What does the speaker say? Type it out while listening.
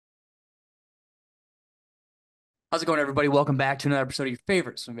How's it going, everybody? Welcome back to another episode of your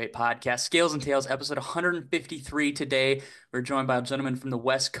favorite SWBT podcast, Scales and Tails, episode 153 today. We're joined by a gentleman from the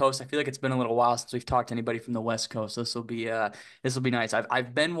West Coast. I feel like it's been a little while since we've talked to anybody from the West Coast. This will be nice.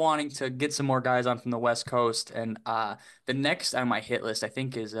 I've been wanting to get some more guys on from the West Coast, and the next on my hit list, I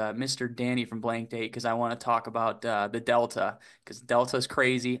think, is Mr. Danny from Blank Date, because I want to talk about the Delta, because Delta is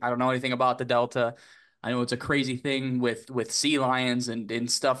crazy. I don't know anything about the Delta. I know it's a crazy thing with sea lions and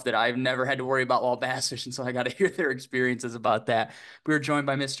stuff that I've never had to worry about while bass fishing, so I got to hear their experiences about that. We were joined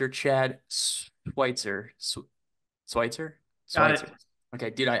by Mr. Chad Schweitzer. Schweitzer? Got it. Schweitzer. Okay,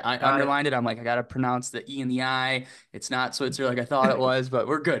 dude, I Got it. underlined it. I'm like, I gotta pronounce the E and the I. It's not Switzer like I thought it was, but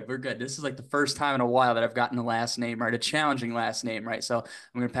we're good. We're good. This is like the first time in a while that I've gotten a last name right, a challenging last name right. So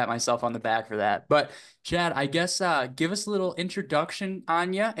I'm gonna pat myself on the back for that. But Chad, I guess give us a little introduction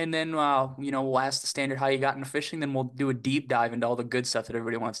on you, and then we'll ask the standard how you got into fishing. Then we'll do a deep dive into all the good stuff that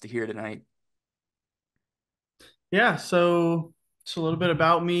everybody wants to hear tonight. Yeah, so it's a little bit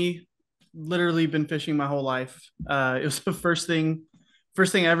about me. Literally been fishing my whole life. It was the first thing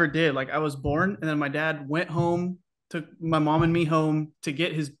I ever did. Like I was born, and then my dad went home, took my mom and me home to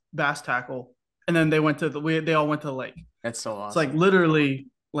get his bass tackle, and then they all went to the lake. That's so It's like awesome. literally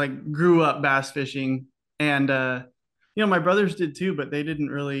like grew up bass fishing, and my brothers did too, but they didn't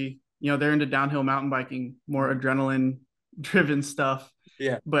really. They're into downhill mountain biking, more adrenaline driven stuff.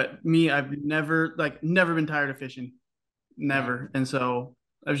 Yeah. But me, I've never been tired of fishing, Dang. never. And so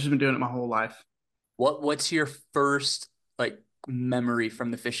I've just been doing it my whole life. What's your first like memory from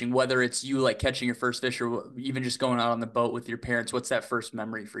the fishing? Whether it's you like catching your first fish or even just going out on the boat with your parents, what's that first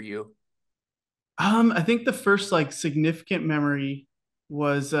memory for you? I think the first like significant memory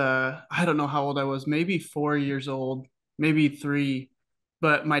was I don't know how old I was, maybe 4 years old, maybe three.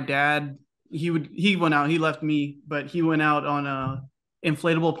 But my dad, he went out, he left me, but he went out on a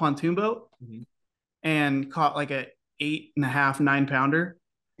inflatable pontoon boat Mhm. and caught like a 8.5, 9 pounder.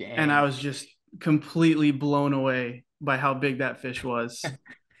 And I Dang. was just completely blown away by how big that fish was.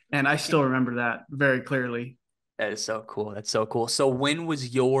 And I still remember that very clearly. That is so cool. That's so cool. So when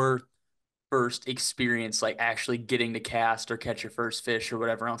was your first experience like actually getting to cast or catch your first fish or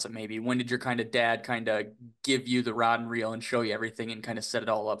whatever else it may be? When did your kind of dad kind of give you the rod and reel and show you everything and kind of set it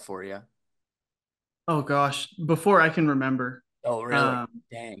all up for you? Oh gosh, before I can remember. Oh, really? Um,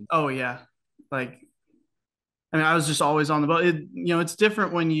 Dang. oh yeah, like I mean, I was just always on the boat. It's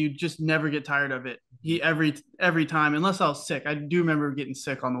different when you just never get tired of it. He every time, unless I was sick. I do remember getting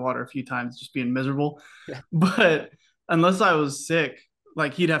sick on the water a few times, just being miserable. Yeah. But unless I was sick,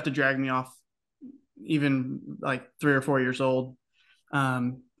 like he'd have to drag me off, even like 3 or 4 years old.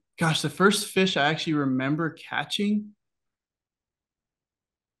 Um, Gosh, the first fish I actually remember catching,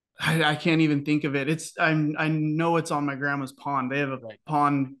 I can't even think of it. I know it's on my grandma's pond. They have a Right.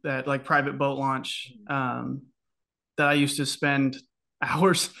 pond that like private boat launch that I used to spend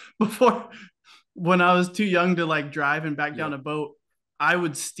hours before when I was too young to like drive and back Yeah. down a boat. I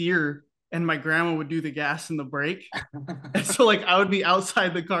would steer and my grandma would do the gas and the brake. And so like I would be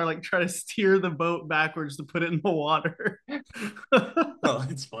outside the car, like try to steer the boat backwards to put it in the water. Oh,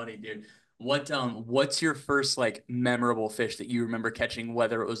 it's funny, dude. What's your first like memorable fish that you remember catching,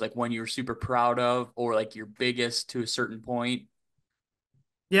 whether it was like one you were super proud of or like your biggest to a certain point?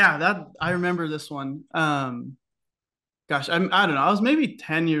 Yeah, that I remember this one. Gosh, I don't know. I was maybe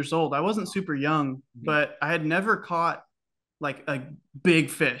 10 years old. I wasn't super young, Mhm. but I had never caught like a big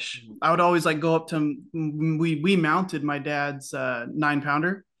fish. Mhm. I would always like go up to him. We mounted my dad's 9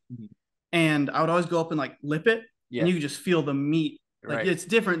 pounder, Mhm. and I would always go up and like lip it, and Yeah, you could just feel the meat. Like right. it's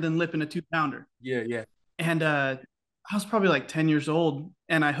different than lipping a 2 pounder. Yeah, yeah. And I was probably like 10 years old,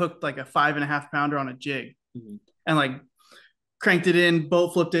 and I hooked like a 5.5 pounder on a jig, Mhm. and like cranked it in,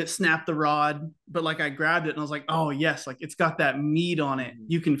 boat flipped it, snapped the rod. But like I grabbed it and I was like, oh yes, like it's got that meat on it. Mhm.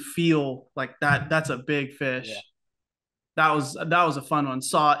 You can feel like that. That's a big Yeah. fish. That was a fun one.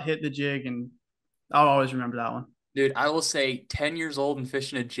 Saw it, hit the jig, and I'll always remember that one. Dude, I will say 10 years old and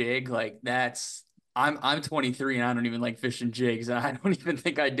fishing a jig, like that's I'm 23 and I don't even like fishing jigs and I don't even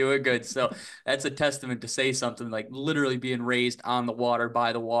think I do it good. So that's a testament to say something like literally being raised on the water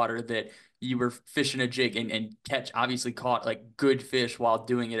by the water that you were fishing a jig and catch obviously caught like good fish while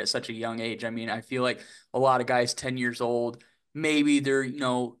doing it at such a young age. I mean, I feel like a lot of guys 10 years old, maybe they're,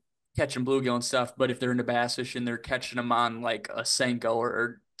 catching bluegill and stuff, but if they're into bass fishing, they're catching them on like a Senko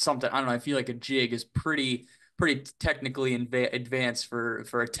or something. I don't know. I feel like a jig is pretty technically advanced for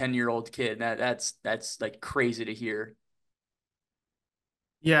a 10-year-old kid. That's like crazy to hear.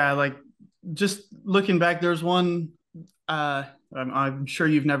 Yeah, like just looking back, there's one. I'm sure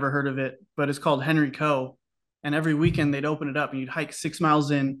you've never heard of it, but it's called Henry Coe. and every weekend they'd open it up and you'd hike 6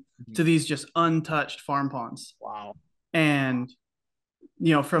 miles in Mhm. to these just untouched farm ponds. Wow. And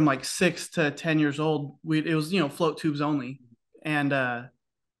from like 6 to 10 years old, it was float tubes only, and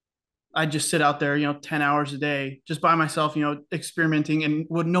I'd just sit out there, 10 hours a day, just by myself, experimenting, and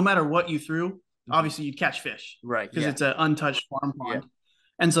would no matter what you threw, Mhm. obviously you'd catch fish Right. because Yeah. it's an untouched farm Yeah. pond.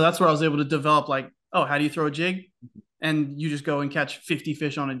 And so that's where I was able to develop, like, oh, how do you throw a jig? Mhm. And you just go and catch 50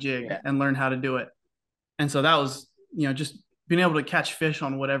 fish on a jig Yeah. and learn how to do it. And so that was, just being able to catch fish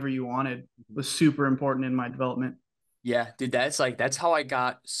on whatever you wanted Mhm. was super important in my development. Yeah, dude, that's how I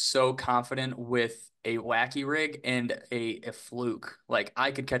got so confident with a wacky rig and a fluke. Like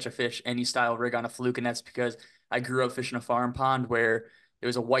I could catch a fish any style rig on a fluke, and that's because I grew up fishing a farm pond where there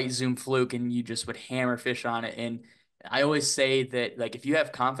was a white zoom fluke and you just would hammer fish on it. And I always say that like if you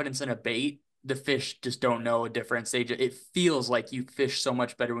have confidence in a bait, the fish just don't know a difference. It feels like you fish so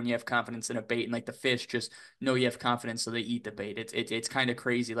much better when you have confidence in a bait, and like the fish just know you have confidence, so they eat the bait. It's kind of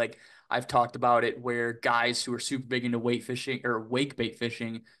crazy. Like I've talked about it where guys who are super big into weight fishing or wake bait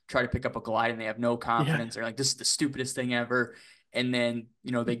fishing try to pick up a glide and they have no Yeah. confidence. They're like, this is the stupidest thing ever. And then,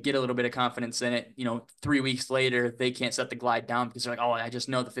 they get a little bit of confidence in it. 3 weeks later, they can't set the glide down because they're like, oh, I just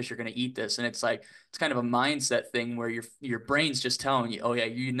know the fish are going to eat this. And it's like, it's kind of a mindset thing where your brain's just telling you, oh yeah,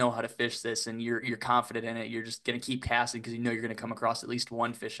 you know how to fish this and you're confident in it. You're just going to keep casting because you know you're going to come across at least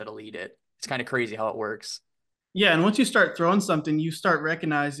one fish that'll eat it. It's kind of crazy how it works. Yeah. And once you start throwing something, you start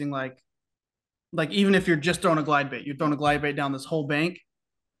recognizing, like even if you're just throwing a glide bait, you're throwing a glide bait down this whole bank,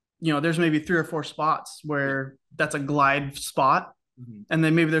 there's maybe 3 or 4 spots Yeah. where that's a glide spot. Mm-hmm. And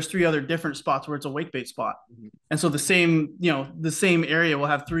then maybe there's 3 other different spots where it's a wake bait spot. Mm-hmm. And so the same area will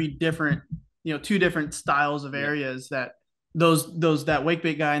have 3 different, 2 different styles of Yeah. areas that those that wake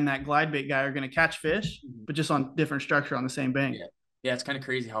bait guy and that glide bait guy are going to catch fish, Mm-hmm. but just on different structure on the same bank. Yeah. Yeah, it's kind of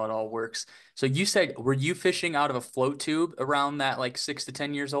crazy how it all works. So you said, were you fishing out of a float tube around that like 6 to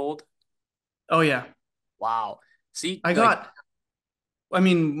 10 years old? Oh yeah. Wow. See, I like, got I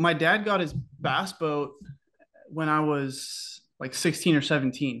mean, my dad got his bass boat when I was like 16 or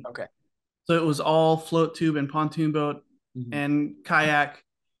 17. okay. So it was all float tube and pontoon boat Hmm. and kayak.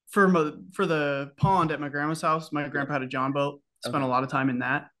 For the pond at my grandma's house, my Yeah. grandpa had a John boat. Spent Okay. a lot of time in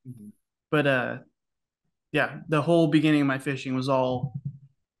that. Hmm. But yeah, the whole beginning of my fishing was all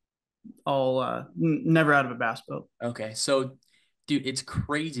never out of a bass boat. Okay. So, dude, it's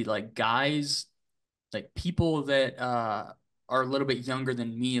crazy. Like guys, like people that are a little bit younger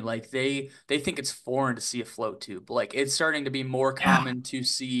than me, like they think it's foreign to see a float tube. Like it's starting to be more Yeah. common to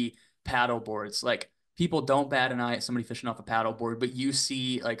see paddle boards. Like people don't bat an eye at somebody fishing off a paddle board, but you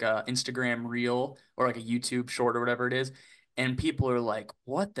see like a Instagram reel or like a YouTube short or whatever it is, and people are like,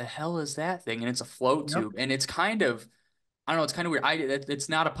 "What the hell is that thing?" And it's a float Yep. tube, and it's kind of I don't know. It's kind of weird. It's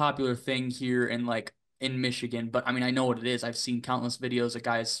not a popular thing here in like in Michigan, but I mean, I know what it is. I've seen countless videos of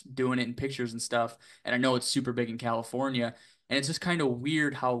guys doing it in pictures and stuff, and I know it's super big in California. And it's just kind of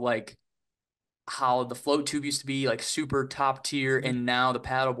weird how like how the float tube used to be like super top tier, and now the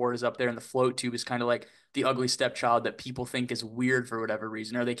paddleboard is up there, and the float tube is kind of like the ugly stepchild that people think is weird for whatever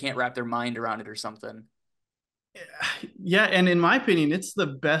reason, or they can't wrap their mind around it or something. Yeah, and in my opinion, it's the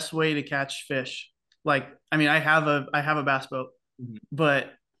best way to catch fish. Like, I mean, I have a bass boat, Mhm.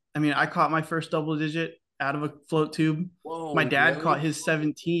 but I mean, I caught my first double digit out of a float tube. My Whoa, dad caught really? his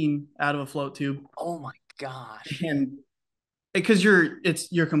 17 out of a float tube, Oh my gosh. and because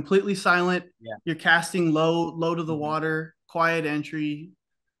you're completely silent, Yeah. you're casting low to the Mhm. water, quiet entry.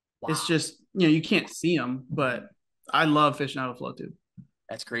 It's Wow. just you can't see them, but I love fishing out of a float tube.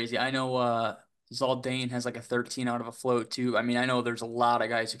 That's crazy. I know Zaldane has like a 13 out of a float tube. I mean, I know there's a lot of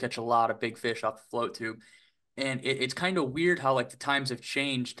guys who catch a lot of big fish off the float tube. And it's kind of weird how like the times have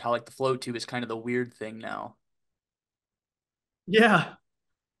changed, how like the float tube is kind of the weird thing now. Yeah,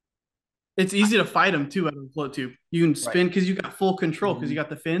 it's easy to fight them too out of a float tube. You can Right. spin because you got full control because you Hmm. got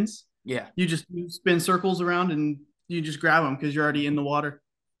the fins. Yeah. You spin circles around and you just grab them because you're already in the water.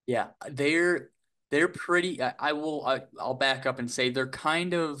 Yeah. They're pretty I'll back up and say they're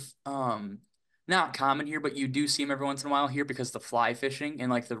kind of not common here, but you do see them every once in a while here because the fly fishing and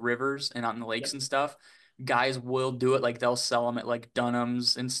like the rivers and out in the lakes Yep. and stuff, guys will do it. Like they'll sell them at like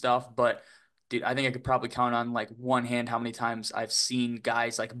Dunham's and stuff. But dude, I think I could probably count on like one hand how many times I've seen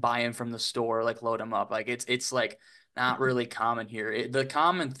guys like buy them from the store, like load them up. Like it's like not really common here. The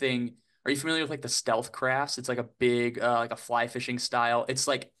common thing. Are you familiar with like the stealth crafts? It's like a big like a fly fishing style. It's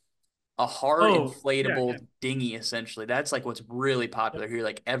like a hard Oh, yeah, yeah. inflatable dinghy essentially. That's like what's really Yep. popular here.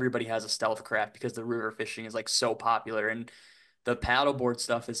 Like everybody has a stealth craft because the river fishing is like so popular, and the paddleboard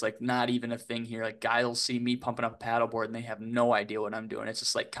stuff is like not even a thing here. Like guys will see me pumping up a paddleboard and they have no idea what I'm doing. It's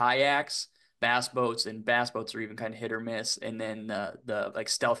just like kayaks, bass boats, and bass boats are even kind of hit or miss, and then the like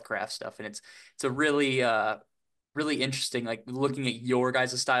stealth craft stuff, and it's a really interesting, like looking at your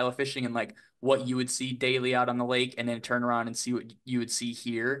guys' style of fishing and like what you would see daily out on the lake, and then turn around and see what you would see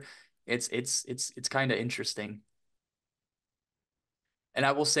here. It's kind of interesting. And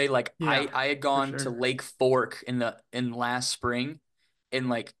I will say, like, Yeah, I had for gone to sure. Lake Fork in last spring, and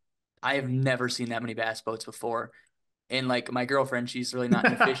like I have never seen that many bass boats before. And like my girlfriend, she's really not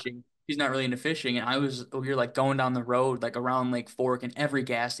into fishing. She's not really into fishing. And we were like going down the road, like around Lake Fork, and every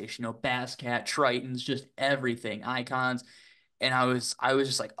gas station, Bass Cat, Triton's, just everything, icons. And I was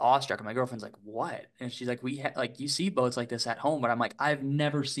just like awestruck. And my girlfriend's like, "What?" And she's like, like you see boats like this at home, but I'm like, I've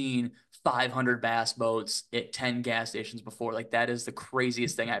never seen 500 bass boats at 10 gas stations before. Like that is the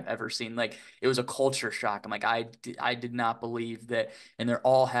craziest thing I've ever seen. Like it was a culture shock. I'm like, I did not believe that. And they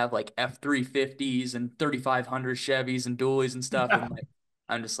all have like F350s and 3500 Chevys and dualies and stuff. And like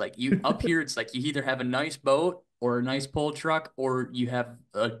I'm just like, you up here, it's like you either have a nice boat or a nice pull truck, or you have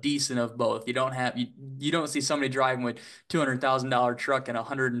a decent of both. You don't see somebody driving with $200,000 truck and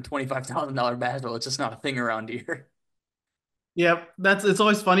 $125,000 bass boat. It's just not a thing around here. Yep, that's it's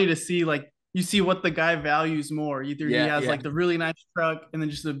always funny to see like you see what the guy values more. Either he Yeah, has yeah. like the really nice truck and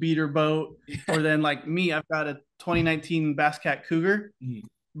then just a beater boat, or then like me, I've got a 2019 Bass Cat Cougar,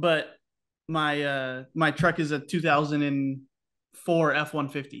 but my truck is a 2004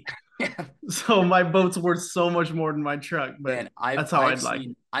 F-150. So my boat's worth so much more than my truck, but Man, I've that's how I've I'd like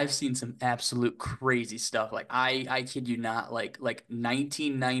seen I've seen some absolute crazy stuff. Like I kid you not, like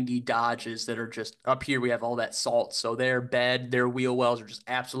 1990 Dodges that are just up here. We have all that salt, so their wheel wells are just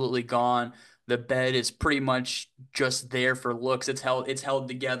absolutely gone. The bed is pretty much just there for looks. It's held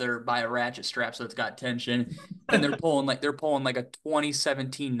together by a ratchet strap, so it's got tension. And it. they're pulling like a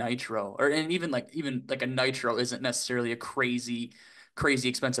 2017 Nitro, or and even like a Nitro isn't necessarily a crazy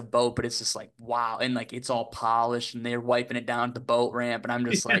expensive boat, but it's just like wow, and like it's all polished, and they're wiping it down at the boat ramp, and I'm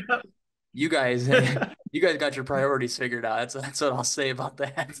just like, you guys, you guys got your priorities figured out. That's what I'll say about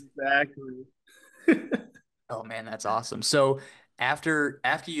that. Exactly. Oh man, that's awesome. So after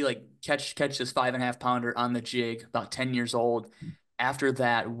you like catch this 5.5 pounder on the jig, about 10 years old. After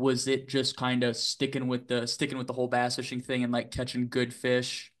that, was it just kind of sticking with the whole bass fishing thing and like catching good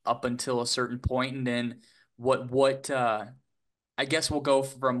fish up until a certain point, and then what I guess we'll go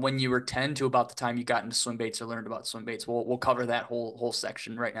from when you were 10 to about the time you got into swim baits or learned about swim baits. We'll cover that whole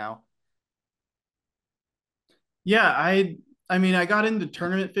section right now. Yeah, I mean I got into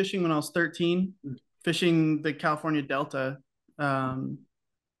tournament fishing when I was 13, fishing the California Delta, um,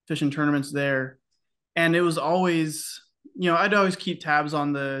 fishing tournaments there. And it was always, I'd always keep tabs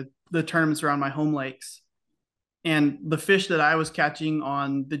on the tournaments around my home lakes. And the fish that I was catching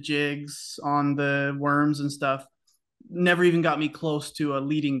on the jigs, on the worms and stuff, never even got me close to a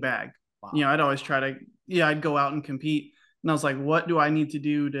leading bag. Wow. I'd always try to, yeah, I'd go out and compete. And I was like, what do I need to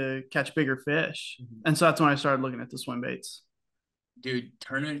do to catch bigger fish? Mhm. And so that's when I started looking at the swim baits. Dude,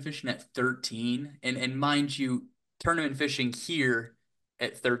 tournament fishing at 13, and mind you, tournament fishing here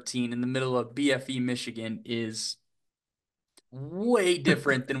at 13 in the middle of BFE, Michigan is way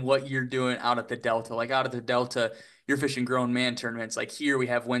different than what you're doing out at the Delta. Like out at the Delta, you're fishing grown man tournaments. Like here we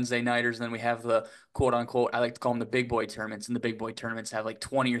have Wednesday nighters, and then we have the quote unquote, I like to call them the big boy tournaments. And the big boy tournaments have like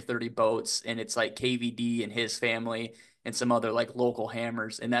 20 or 30 boats, and it's like KVD and his family and some other like local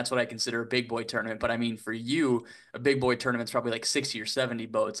hammers. And that's what I consider a big boy tournament. But I mean, for you, a big boy tournament's probably like 60 or 70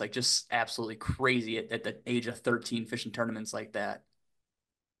 boats, like just absolutely crazy at the age of 13 fishing tournaments like that.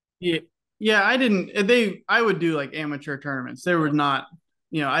 Yeah. Yeah, I didn't I would do like amateur tournaments. There were not,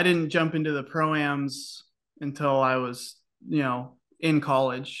 I didn't jump into the pro-ams until I was, in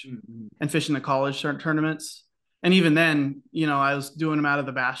college Mhm. and fishing the college tournaments. And even then, I was doing them out of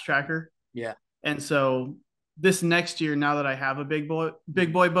the bass tracker. Yeah. And so this next year, now that I have a big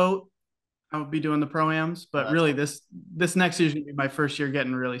Mhm. boy boat, I'll be doing the pro-ams. Oh, But that's really awesome. this next year is gonna be my first year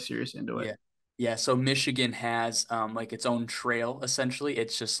getting really serious into it. Yeah. Yeah. So Michigan has like its own trail essentially.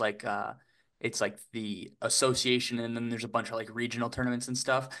 It's like the association, and then there's a bunch of like regional tournaments and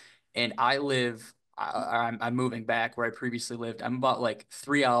stuff. And I'm moving back where I previously lived. I'm about like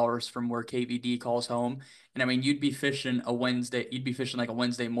 3 hours from where KVD calls home. And I mean you'd be fishing like a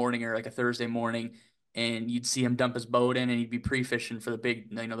Wednesday morning or like a Thursday morning, and you'd see him dump his boat in, and he'd be pre-fishing for the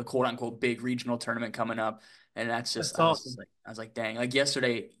big, the quote unquote big regional tournament coming up. And that's just That's awesome. I was like, dang, like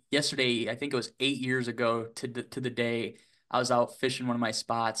yesterday, I think it was 8 years ago to the day, I was out fishing one of my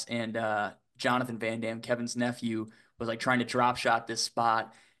spots, and Jonathan Van Dam, Kevin's nephew, was like trying to drop shot this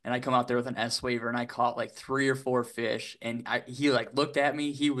spot. And I come out there with an S waver, and I caught like 3 or 4 fish. And he like looked at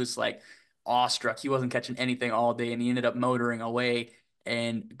me. He was like awestruck. He wasn't catching anything all day, and he ended up motoring away.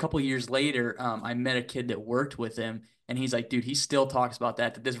 And a couple of years later, I met a kid that worked with him, and he's like, dude, he still talks about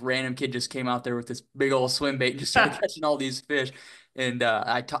that this random kid just came out there with this big old swim bait and just started catching all these fish. And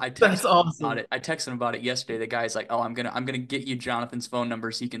I That's texted him about awesome. it. I texted him about it yesterday. The guy's like, oh, I'm gonna get you Jonathan's phone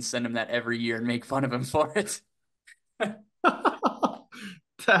number so you can send him that every year and make fun of him for it.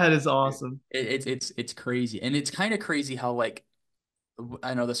 That is awesome. It's crazy, and it's kind of crazy how like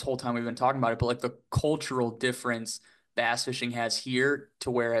I know this whole time we've been talking about it, but like the cultural difference bass fishing has here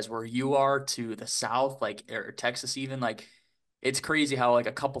to whereas where you are to the south, like or Texas even, like it's crazy how like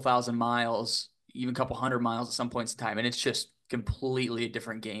a couple thousand miles, even a couple hundred miles at some points in time, and it's just completely a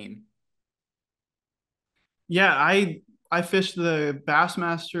different game. Yeah, I fished the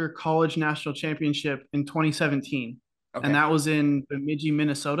Bassmaster College National Championship in 2017, and Okay. that was in Bemidji,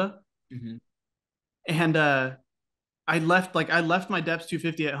 Minnesota. Hmm. And I left my Depths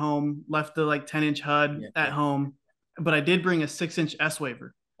 250 at home, left the like 10-inch HUD Yeah, at yeah. home, but I did bring a 6-inch S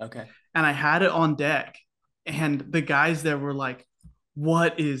waver, Okay. and I had it on deck, and the guys there were like,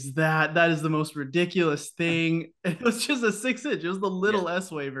 "What is that? That is the most ridiculous thing." It was just a 6-inch. It was the Yeah, little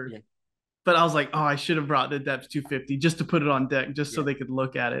S waver. yeah, But I was like, oh, I should have brought the Depths 250 just to put it on deck, just so yeah. they could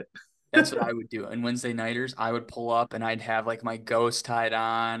look at it. That's what I would do. And Wednesday nighters, I would pull up and I'd have like my ghost tied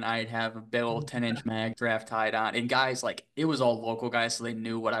on. I'd have a big old 10-inch mag draft tied on. And guys, like it was all local guys, so they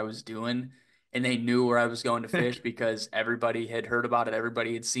knew what I was doing and they knew where I was going to fish because everybody had heard about it.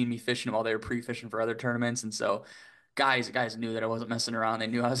 Everybody had seen me fishing while they were pre-fishing for other tournaments. And so guys knew that I wasn't messing around. They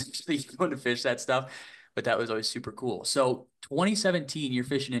knew I was actually going to fish that stuff. But that was always super cool. So 2017, you're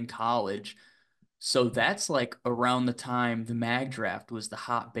fishing in college. So that's like around the time the mag draft was the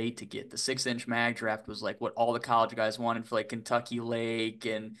hot bait to get. The 6-inch mag draft was like what all the college guys wanted for like Kentucky Lake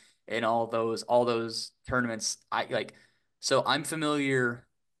and all those tournaments. I like so I'm familiar.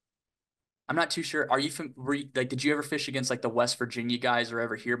 I'm not too sure. Are you, like did you ever fish against like the West Virginia guys or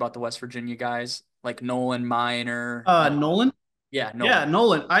ever hear about the West Virginia guys? Like Nolan Miner. Nolan, Yeah, yeah,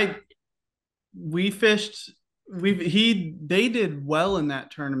 Nolan. Nolan. We fished. They did well in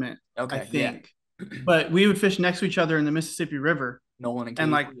that tournament, I Okay, yeah. think. But we would fish next to each other in the Mississippi River Nolan and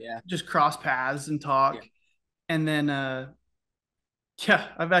and Casey, like yeah. just cross paths and Yeah. talk. And then yeah,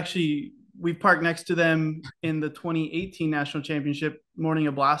 we parked next to them in the 2018 national championship morning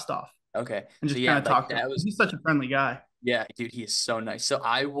of blast off Okay. and So just yeah, kind of like talked to him. that was He's such a friendly guy. yeah, dude, he is so nice. So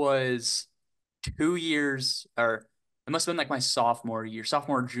I was 2 years, or it must have been like my sophomore,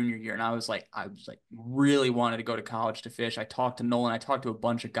 junior year, and I was like really wanted to go to college to fish. I talked to Nolan, I talked to a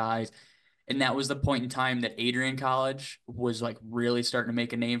bunch of guys, and that was the point in time that Adrian College was like really starting to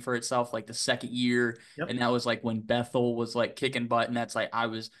make a name for itself, like the second year, Yep. and that was like when Bethel was like kicking butt, and that's like I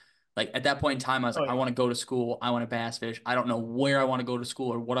was like at that point in time, I was Oh like, I yeah. want to go to school, I want to bass fish. I don't know where I want to go to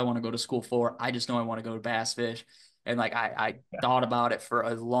school or what I want to go to school for. I just know I want to go to bass fish. And like I Yeah. thought about it for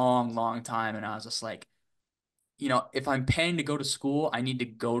a long, long time, and I was just like, if I'm paying to go to school, I need to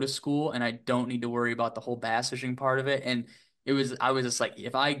go to school and I don't need to worry about the whole bass fishing part of it. And I was just like,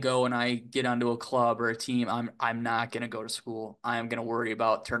 if I go and I get onto a club or a team, I'm not gonna go to school. I am gonna worry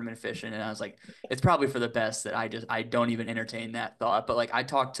about tournament fishing. And I was like, it's probably for the best that I don't even entertain that thought. But like I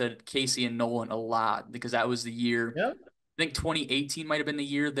talked to Casey and Nolan a lot because that was the year. Yep. I think 2018 might have been the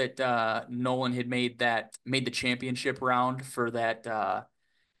year that Nolan had made the championship round for that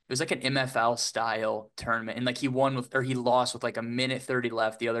it was like an MFL style tournament, and like he lost with like a minute 30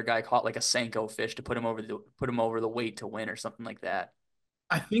 left. The other guy caught like a Senko fish to put him over the weight to win or something like that.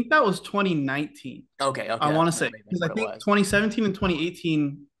 I think that was 2019. Okay, I okay, want to that say may have been because I what it think was. 2017 and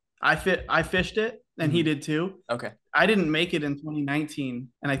 2018 I fished it and he Hmm. did too. Okay, I didn't make it in 2019,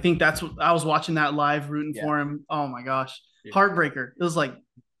 and I think that's what I was watching that live, rooting yeah. for him. Oh my gosh, Yeah. heartbreaker! It was like that.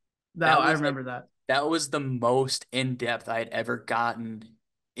 That I was like remember that. that was the most in depth I had ever gotten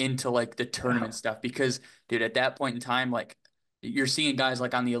into like the Yeah, tournament stuff because dude, at that point in time, like you're seeing guys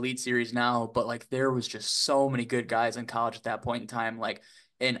like on the Elite Series now, but like there was just so many good guys in college at that point in time. Like,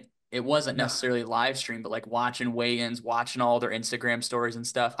 and it wasn't yeah, necessarily live stream, but like watching weigh-ins, watching all their Instagram stories and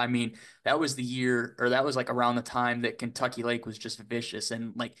stuff. I mean, that was the year, or that was like around the time that Kentucky Lake was just vicious,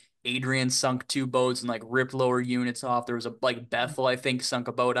 and like Adrian sunk two boats and like ripped lower units off. There was a like Bethel, I think, sunk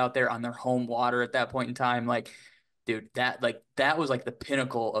a boat out there on their home water at that point in time. Like, dude, that was like the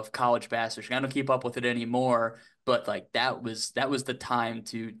pinnacle of college bass fishing. I don't keep up with it anymore, but like that was the time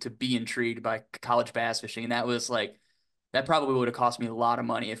to be intrigued by college bass fishing, and that was like that probably would have cost me a lot of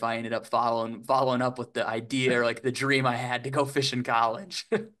money if I ended up following up with the idea or like the dream I had to go fish in college.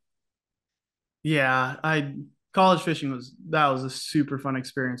 yeah. I college fishing was a super fun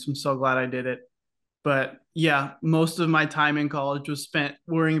experience. I'm so glad I did it. But yeah, most of my time in college was spent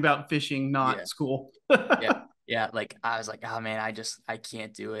worrying about fishing, Yeah. not school. Yeah. Yeah, like I was like, oh man, I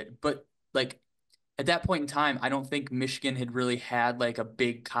can't do it. But like at that point in time, I don't think Michigan had really had like a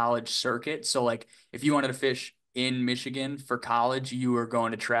big college circuit. So like if you wanted to fish in Michigan for college, you were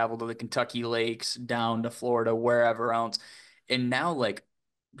going to travel to the Kentucky lakes, down to Florida, wherever else. And now like,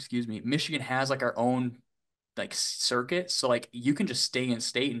 excuse me, Michigan has like our own like circuit. So like you can just stay in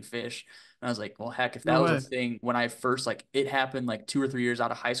state and fish. And I was like, well, heck, if that No was a way. thing when I first like it happened like 2 or 3 years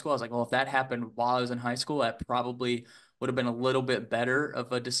out of high school, I was like, well, if that happened while I was in high school, that probably would have been a little bit better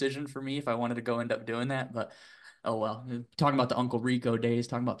of a decision for me if I wanted to go end up doing that. But oh well, talking about the Uncle Rico days,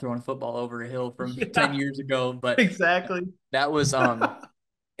 talking about throwing a football over a hill from 10 Yeah, years ago. But exactly. that was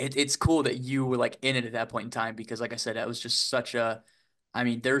it's cool that you were like in it at that point in time because like I said, that was just such a I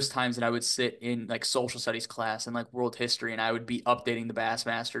mean, there's times that I would sit in like social studies class and like world history and I would be updating the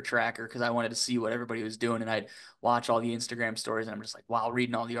Bassmaster tracker because I wanted to see what everybody was doing and I'd watch all the Instagram stories and I'm just like, wow,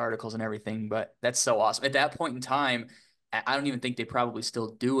 reading all the articles and everything. But that's so awesome. At that point in time, I don't even think they probably still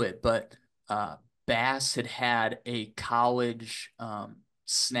do it, but uh Bass had a college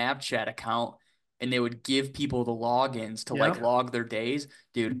Snapchat account and they would give people the logins to like Yep. log their days.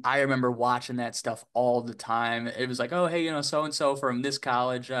 Dude, I remember watching that stuff all the time. It was like, oh, hey, so and so from this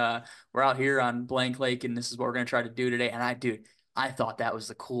college, we're out here on Blank Lake, and this is what we're gonna try to do today. And dude, I thought that was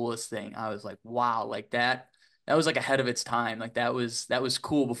the coolest thing. I was like, wow, like that. That was like ahead of its time. Like that was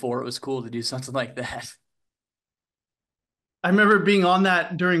cool before it was cool to do something like that. I remember being on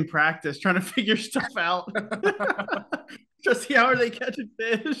that during practice, trying to figure stuff out. Just see how are they catching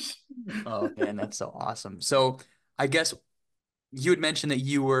fish. Oh man, that's so awesome. So I guess you had mentioned that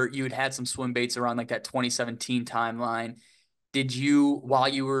you had had some swim baits around like that 2017 timeline. Did you, while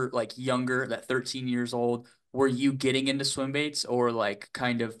you were like younger, that 13 years old, were you getting into swim baits or like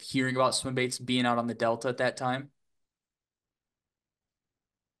kind of hearing about swim baits being out on the Delta at that time?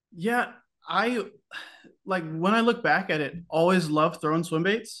 Yeah, I like when I look back at it, always loved throwing swim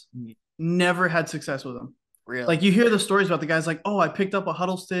baits. Mm. Never had success with them. Like Really? you hear the stories about the guys like, oh, I picked up a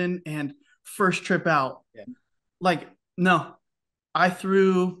Huddleston and first trip out. Yeah. Like, no, I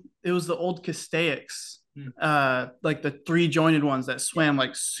threw it was the old Castaics, Mm. like the three jointed ones that Yeah. swam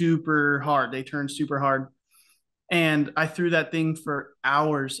like super hard. They turned super hard. And I threw that thing for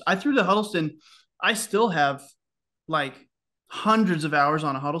hours. I threw the Huddleston. I still have like hundreds of hours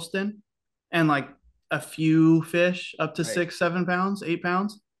on a Huddleston and like a few fish up to Right. 6, 7 pounds, 8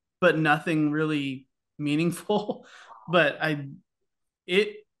 pounds, but nothing really meaningful. But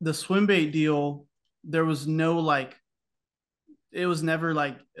the swim bait deal, there was no like, it was never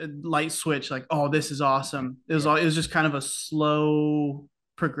like a light switch, like, oh, this is awesome. Yeah. It was just kind of a slow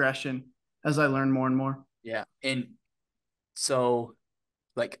progression as I learned more and more. Yeah. And so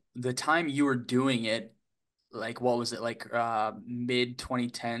like the time you were doing it, like what was it like mid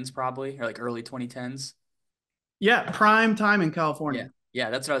 2010s probably or like early 2010s? Yeah, prime time in Yeah. California. Yeah,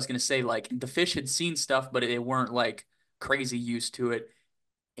 that's what I was gonna say. Like the fish had seen stuff, but they weren't like crazy used to it.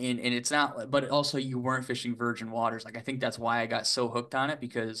 And it's not, but also you weren't fishing virgin waters. Like I think that's why I got so hooked on it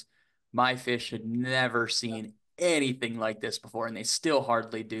because my fish had never seen anything like this before, and they still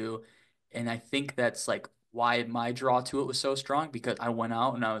hardly do. And I think that's like why my draw to it was so strong because I went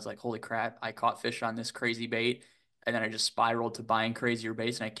out and I was like, holy crap, I caught fish on this crazy bait. And then I just spiraled to buying crazier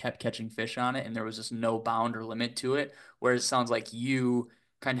baits and I kept catching fish on it, and there was just no bound or limit to it. Whereas it sounds like you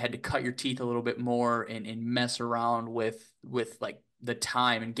kind of had to cut your teeth a little bit more and mess around with like the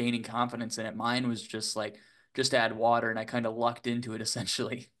time and gaining confidence in it. Mine was just like just add water and I kind of lucked into it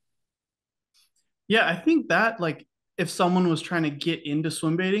essentially. Yeah, I think that like if someone was trying to get into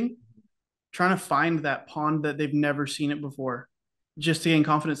swim baiting, trying to find that pond that they've never seen it before, just to gain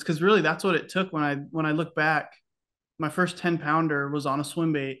confidence. Because really, that's what it took when I look back. My first 10 pounder was on a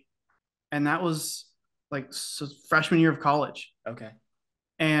swim bait, and that was like freshman year of college. Okay.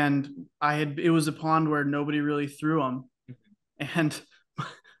 And it was a pond where nobody really threw them, and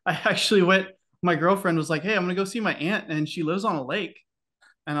I actually went. My girlfriend was like, "Hey, I'm gonna go see my aunt, and she lives on a lake."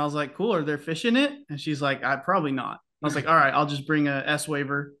 And I was like, cool, are there fish in it? And she's like, I probably not. I was like, all right, I'll just bring a S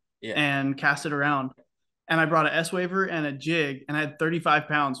waiver Yeah. and cast it around. And I brought a S waiver and a jig and I had 35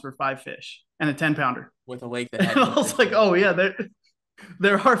 pounds for 5 fish and a 10 pounder. With a lake that And had I no was fish like, in it. oh yeah,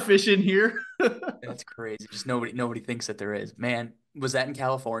 there are fish in here. That's crazy. Just nobody thinks that there is. Man, was that in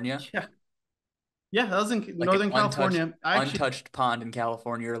California? Yeah. Yeah, that was in Like an Northern California. I actually untouched pond in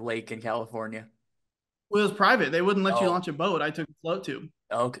California or lake in California. well, it was private. They wouldn't let you Oh, launch a boat. I took a float tube.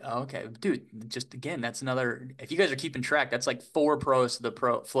 okay, okay. Dude, just again, that's another if you guys are keeping track, that's like 4 pros to the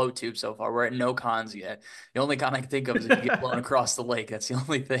pro float tube so far. We're at no cons yet. The only con I can think of is if you get blown across the lake. That's the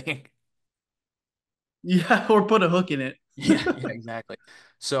only thing. Yeah, or put a hook in it. Yeah, yeah, exactly.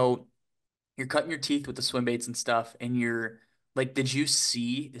 So you're cutting your teeth with the swim baits and stuff, and you're like, did you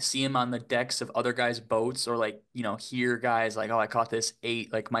see him on the decks of other guys' boats, or like, hear guys like, oh, I caught this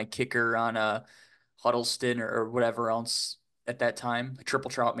eight, like my kicker on a Huddleston or whatever else at that time, a triple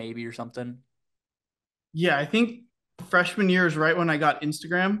trout maybe or something. Yeah, I think freshman year is right when I got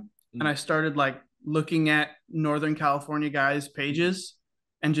Instagram and Mm. I started like looking at Northern California guys' pages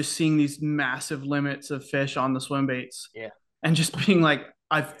and just seeing these massive limits of fish on the swim baits Yeah. and just being like,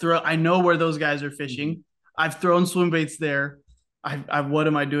 I know where those guys are Mhm. fishing. I've thrown swim baits there. What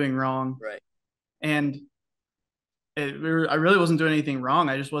am I doing wrong? Right. And I really wasn't doing anything wrong.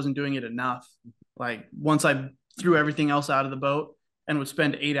 I just wasn't doing it enough. Like once I threw everything else out of the boat and would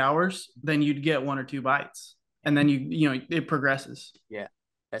spend 8 hours, then you'd get one or two bites, and then it progresses. Yeah,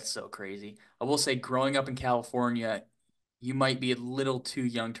 that's so crazy. I will say, growing up in California, you might be a little too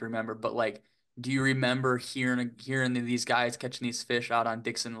young to remember, but like, do you remember hearing these guys catching these fish out on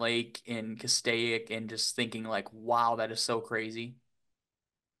Dixon Lake in Castaic and just thinking like, wow, that is so crazy?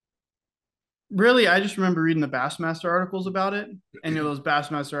 Really, I just remember reading the Bassmaster articles about it, and those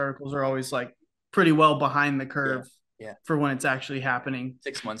Bassmaster articles are always like pretty well behind the Yeah. curve Yeah. for when it's actually happening.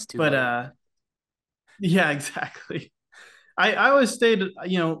 6 months too But late. yeah, exactly. I always stayed,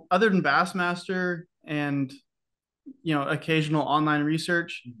 other than Bassmaster and occasional online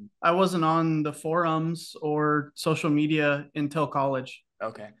research, Mhm. I wasn't on the forums or social media until college.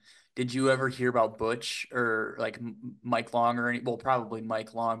 Okay. Did you ever hear about Butch or like Mike Long or any? Well, probably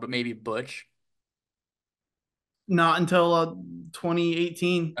Mike Long, but maybe Butch. Not until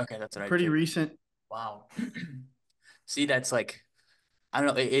 2018, Okay, that's what I pretty figured. recent. Wow. See, that's like, I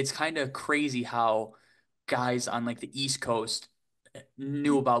don't know. It's kind of crazy how guys on like the East Coast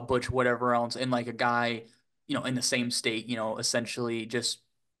knew about Butch, whatever else, and like a guy, in the same state, essentially just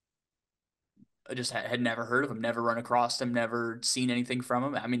had never heard of him, never run across him, never seen anything from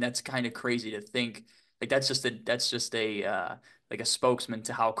him. I mean, that's kind of crazy to think. Like that's just a like a spokesman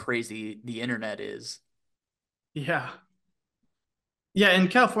to how crazy the internet is. Yeah. Yeah. And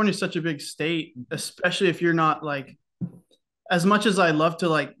California is such a big state, Mhm. especially if you're not like, as much as I love to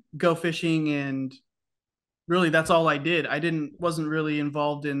like go fishing and really that's all I did. Wasn't really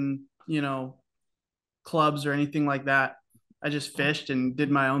involved in, clubs or anything like that. I just fished and did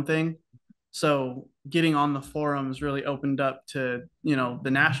my own thing. So getting on the forums really opened up to,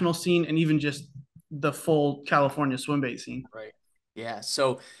 the national scene and even just the full California swim bait scene. Right. Yeah.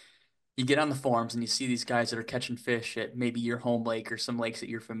 So you get on the forums and you see these guys that are catching fish at maybe your home lake or some lakes that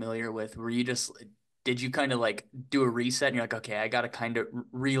you're familiar with. Where you just did you kind of like do a reset and you're like, okay, I got to kind of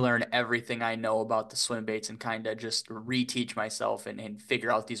relearn everything I know about the swim baits and kind of just reteach myself and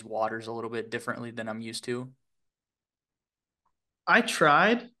figure out these waters a little bit differently than I'm used to. I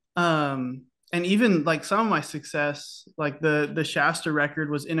tried, and even like some of my success, like the Shasta record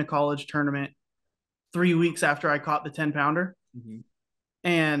was in a college tournament 3 weeks after I caught the 10 pounder, Mhm.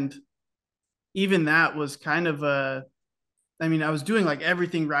 and even that was kind of a. I mean, I was doing like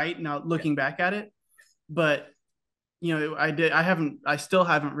everything right now Yeah. looking back at it, but I still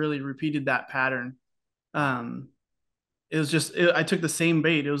haven't really repeated that pattern. Um, I took the same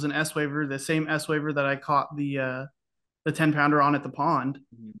bait. It was an S waver, the same S waver that I caught the 10 pounder on at the pond,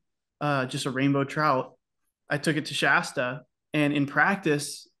 Mhm. just a rainbow trout. I took it to Shasta, and in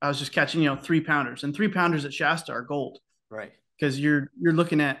practice, I was just catching 3 pounders, and 3 pounders at Shasta are gold Right. because you're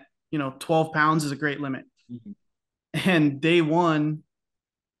looking at 12 pounds is a great limit. Mhm. And day one,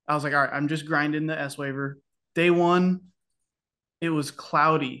 I was like, all right, I'm just grinding the S waver. Day one, it was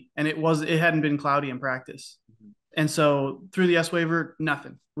cloudy, and it hadn't been cloudy in practice. Mhm. And so through the S waiver,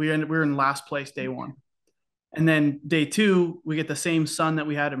 nothing. We were in last place day one. And then day two, we get the same sun that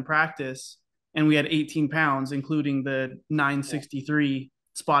we had in practice, and we had 18 pounds, including the Yeah. 963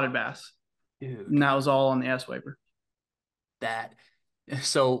 spotted bass. And Dude, that was all on the S waiver. that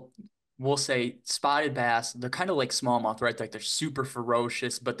so we'll say spotted bass, they're kind of like smallmouth, right? Like they're super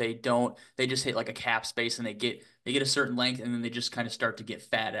ferocious, but they just hit like a cap space and they get a certain length and then they just kind of start to get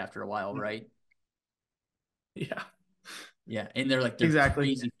fat after a while, right? Yeah, Yeah. And they're exactly.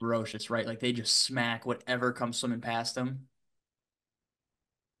 crazy ferocious, right? Like they just smack whatever comes swimming past them.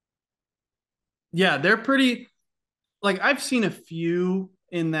 Yeah, they're pretty, like, I've seen a few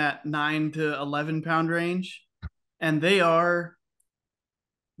in that 9 to 11 pound range, and they're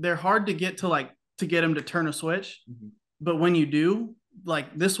hard to get to, like, to get them to turn a switch. Mhm. But when you do,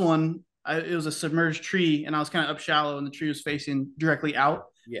 like this one, it was a submerged tree, and I was kind of up shallow, and the tree was facing directly out.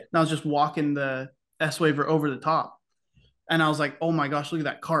 Yeah. And I was just walking the S waver over the top, and I was like, "Oh my gosh, look at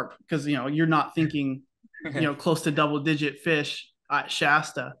that carp!" Because you're not thinking, close to double digit fish at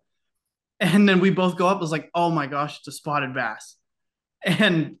Shasta. And then we both go up. It was like, "Oh my gosh, it's a spotted bass!"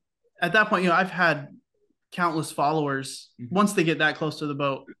 And at that point, I've had countless followers. Mhm. Once they get that close to the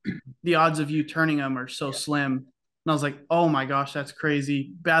boat, the odds of you turning them are so Yeah. slim. And I was like, oh my gosh, that's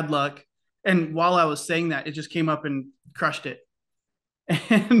crazy. Bad luck. And while I was saying that, it just came up and crushed it.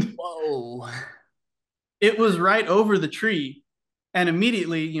 And Whoa. it was right over the tree. And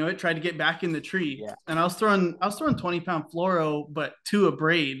immediately, it tried to get back in the tree. Yeah. And I was throwing 20-pound fluoro, but to a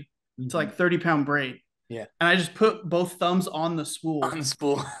braid, to Mhm. like 30-pound braid. Yeah. And I just put both thumbs on the On spool the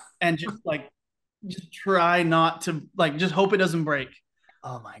spool. and just try not to just hope it doesn't break.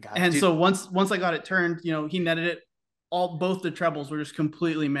 Oh my gosh, And dude. so once I got it turned, he netted it. All both the trebles were just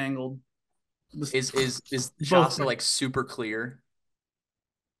completely mangled. Is Both. Shasta like super clear?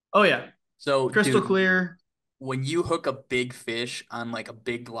 Oh yeah, So, crystal dude, clear. when you hook a big fish on like a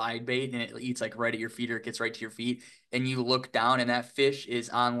big glide bait and it eats like right at your feet or it gets right to your feet, and you look down and that fish is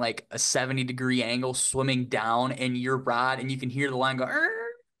on like a 70-degree angle swimming down and your rod and you can hear the line go, "Arr!"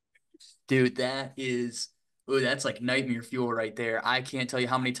 Dude, that is, ooh, that's like nightmare fuel right there. I can't tell you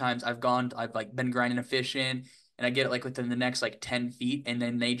how many times I've like been grinding a fish in and I get it like within the next like 10 feet and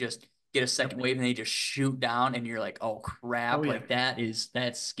then they just get a second Yep. wave and they just shoot down and you're like, oh Oh crap, yeah. like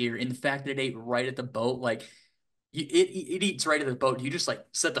that's scary. And the fact that it ate right at the boat, like it eats right at the boat. Do you just like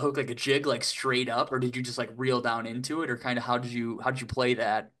set the hook like a jig, like straight up, or did you just like reel down into it, or kind of how did you play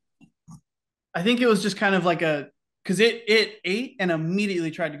that? I think it was just kind of like a because it ate and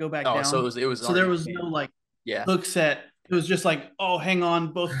immediately tried to go back Oh, so it down. was it was So there already was no game. like Yeah. hook set. It was just like, oh, hang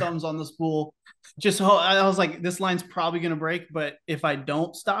on, both thumbs on the spool. I was like, this line's probably gonna break, but if I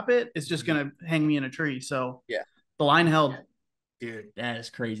don't stop it, it's just Mhm. gonna hang me in a tree. So Yeah. the line held. Dude, that is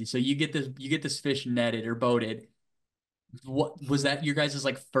crazy. So you get this fish netted or boated. What was that your guys'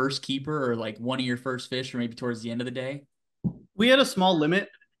 like first keeper or like one of your first fish or maybe towards the end of the day? We had a small limit.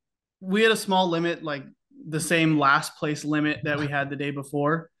 We had a small limit, like the same last place limit that we had the day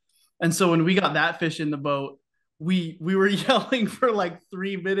before. And so when we got that fish in the boat, we were yelling for like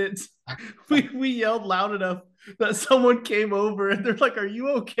 3 minutes. We yelled loud enough that someone came over and they're like, "Are you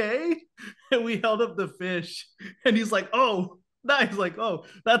okay?" And we held up the fish, and he's like, "Oh." He's like, "Oh,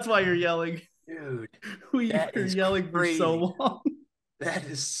 that's why you're yelling." Dude, We that were is yelling for crazy. so long. That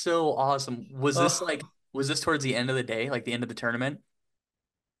is so awesome. Was this Uh, like was this towards the end of the day, like the end of the tournament?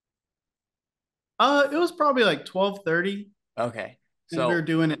 it was probably like 12:30, Okay. and we were So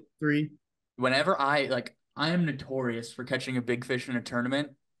doing it 3. whenever I am notorious for catching a big fish in a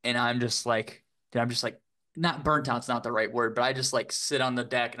tournament and I'm just like not burnt out's not the right word, but I just like sit on the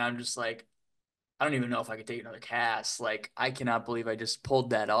deck and I'm just like I don't even know if I could take another cast. Like I cannot believe I just pulled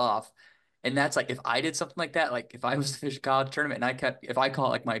that off. And that's like if I did something like that, like if I was to fish a college tournament and if I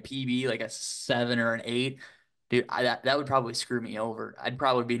caught like my PB like a 7 or an 8, dude, that would probably screw me over. I'd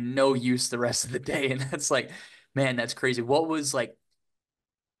probably be no use the rest of the day. And that's like, man, that's crazy. What was like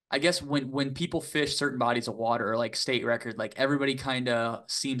I guess when people fish certain bodies of water or like state record, like everybody kind of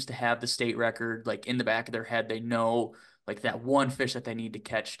seems to have the state record like in the back of their head. They know like that one fish that they need to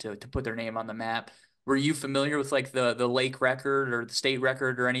catch to put their name on the map. Were you familiar with like the lake record or the state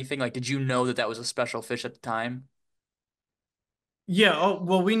record or anything? Like, did you know that that was a special fish at the time? Yeah. Oh,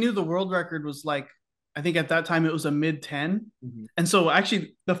 well, we knew the world record was like, I think at that time it was a mid 10. Mhm. And so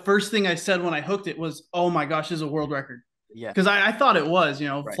actually, the first thing I said when I hooked it was, oh my gosh, this is a world record. Yeah, Because I thought it was,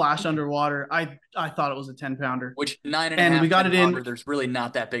 right. flash underwater. I thought it was a 10 pounder. Which nine and a And we half, got 10 it in. pounder, there's really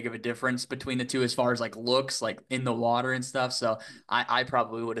not that big of a difference between the two as far as like looks, like in the water and stuff. So I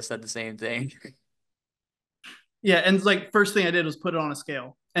probably would have said the same thing. Yeah. And like, first thing I did was put it on a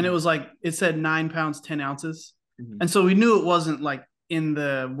scale. And it was like, it said 9 pounds, 10 ounces. Mhm. And so we knew it wasn't like in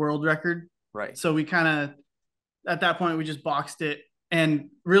the world record. Right. So we kind of, at that point, we just boxed it. And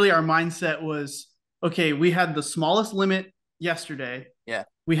really, our mindset was okay, we had the smallest limit yesterday. Yeah.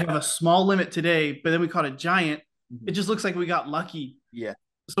 We have a small limit today, but then we caught a giant. It Mhm. just looks like we got lucky. Yeah.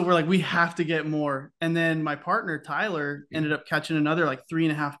 So we're like, we have to get more. And then my partner, Tyler, ended up catching another like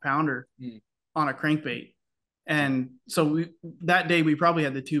 3.5 pounder Mm. on a crankbait. And so that day, we probably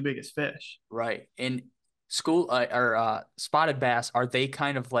had the two biggest fish. Right. And school or spotted bass, are they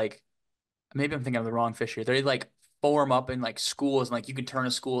kind of like maybe I'm thinking of the wrong fish here. They like form up in like schools and like you can turn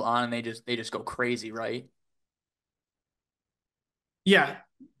a school on and they just go crazy, right? Yeah.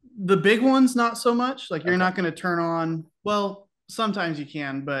 The big ones, not so much. Like you're Okay. not going to turn on, well, sometimes you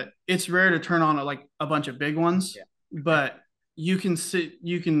can, but it's rare to turn on like a bunch of big ones. Yeah. But you can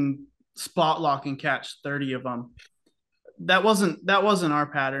spot lock and catch 30 of them. That wasn't our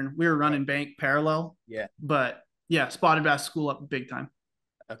pattern. We were Right. running bank parallel, Yeah. but yeah, spotted bass school up big time.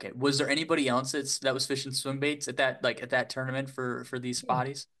 Okay. Was there anybody else that was fishing swim baits at that tournament for these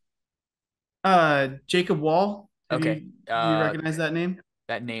spotties? Jacob Wall. Okay. Do you recognize that name?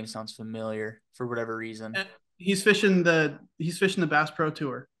 That name sounds familiar for whatever reason. Uh, he's fishing the Bass Pro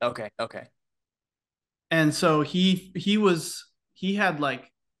Tour. Okay, okay. And so he had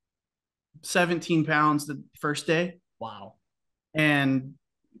like 17 pounds the first day. Wow. And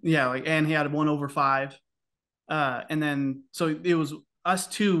yeah, like, and he had one over five. And then so it was us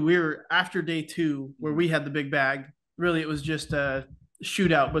two. We were after day two where we had the big bag. Really, it was just a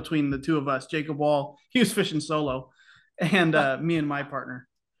shootout between the two of us. Jacob Wall, he was fishing solo, and me and my partner.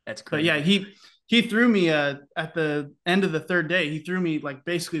 That's But yeah, crazy. he threw me at the end of the third day. He threw me like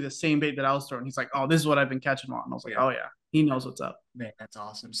basically the same bait that I was throwing. He's like, "Oh, this is what I've been catching on." And I was like, Yeah. "Oh yeah, he knows what's up." Man, that's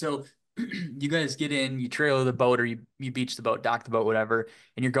awesome. So you guys get in, you trailer the boat or you beach the boat, dock the boat, whatever,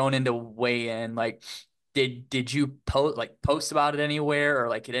 and you're going into weigh in. Like, did you post about it anywhere, or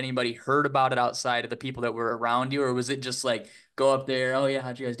like had anybody heard about it outside of the people that were around you, or was it just like go up there, oh yeah,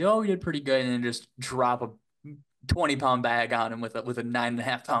 how'd you guys do? Oh, we did pretty good, and then just drop a 20-pound bag on him with a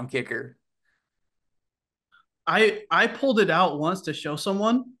 9.5 pound kicker? I pulled it out once to show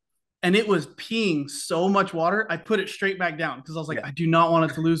someone, and it was peeing so much water. I put it straight back down because I was like, Yeah. I do not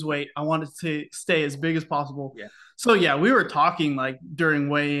want it to lose weight. I want it to stay as big as possible. Yeah. So yeah, we were talking like during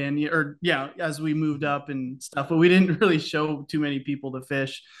weigh in, or yeah, as we moved up and stuff, but we didn't really show too many people the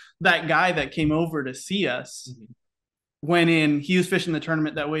fish. That guy that came over to see us Mhm. went in. He was fishing the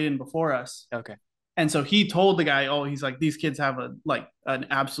tournament that weighed in before us, Okay. and so he told the guy, "Oh, he's like these kids have a like an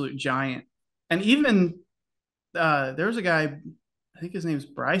absolute giant." And even there was a guy, I think his name's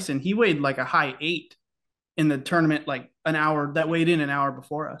Bryson. He weighed like a high 8 in the tournament, like an hour that weighed in an hour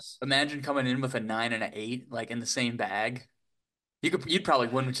before us. Imagine coming in with a 9 and an 8, like in the same bag. You'd probably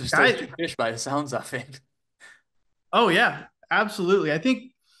win just those two I fish by the sounds of it. Oh yeah, absolutely. I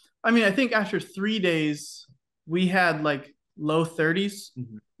think after 3 days we had like low 30s,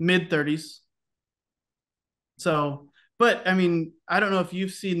 Mhm. mid 30s. So, but I mean, I don't know if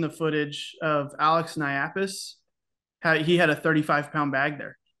you've seen the footage of Alex Niapis. How he had a 35-pound bag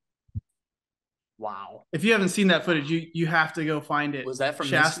there. Wow. If you haven't seen that footage, you have to go find it. Was that from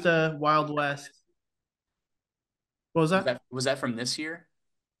this year? Shasta, Wild West. What was that? Was that from this year?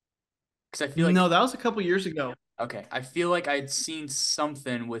 Because I feel like No, that was a couple years ago. okay, I feel like I'd seen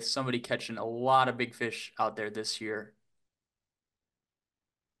something with somebody catching a lot of big fish out there this year,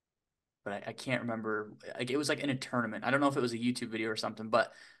 but I can't remember. Like it was like in a tournament. I don't know if it was a YouTube video or something,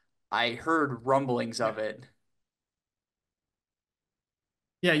 but I heard rumblings Yeah. of it.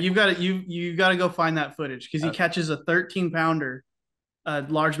 Yeah, you got to go find that footage because he Okay. catches a 13 pounder,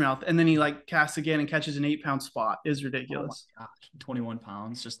 largemouth, and then he like casts again and catches an 8-pound spot. Is Oh my ridiculous. gosh, 21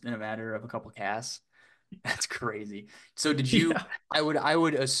 pounds just in a matter of a couple casts. That's crazy. So did you? Yeah. I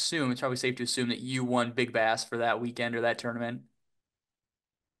would assume it's probably safe to assume that you won big bass for that weekend or that tournament.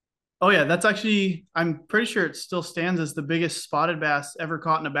 Oh yeah, that's actually I'm pretty sure it still stands as the biggest spotted bass ever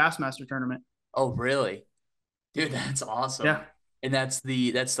caught in a Bassmaster tournament. Oh, really? Dude, that's Yeah. awesome. And that's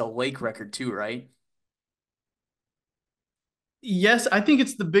the lake record too, right? Yes, I think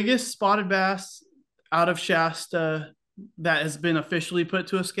it's the biggest spotted bass out of Shasta that has been officially put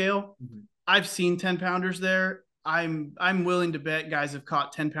to a scale. Mhm. I've seen 10 pounders there. I'm willing to bet guys have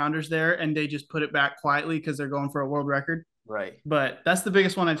caught 10 pounders there and they just put it back quietly because they're going for a world record. Right. But that's the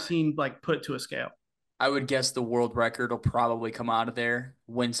biggest one I've seen like put to a scale. I would guess the world record will probably come out of there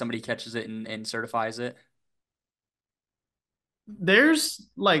when somebody catches it and certifies it. There's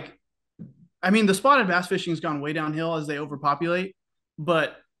like, I mean, the spotted bass fishing has gone way downhill as they overpopulate,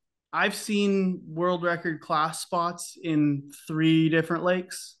 but I've seen world record class spots in 3 different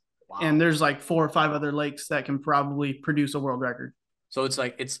lakes, and Wow. there's like 4 or 5 other lakes that can probably produce a world record. So it's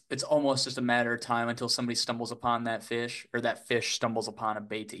like it's almost just a matter of time until somebody stumbles upon that fish or that fish stumbles upon a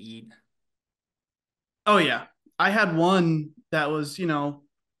bait to eat. Oh yeah, I had one that was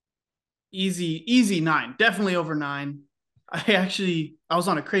easy 9, definitely over 9. I was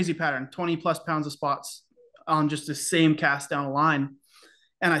on a crazy pattern, 20 plus pounds of spots on just the same cast down a line,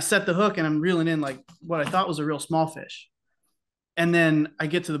 and I set the hook and I'm reeling in like what I thought was a real small fish. And then I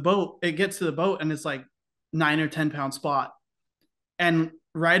get to the boat, it gets to the boat and it's like 9 or 10 pound spot. And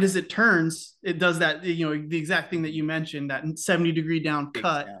right as it turns, it does that, the exact thing that you mentioned, that 70-degree down Big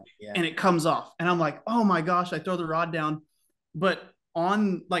cut, sound. Yeah. and it comes off. And I'm like, oh my gosh, I throw the rod down. But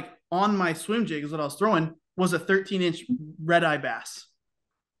on my swim jig is what I was throwing was a 13-inch red eye bass.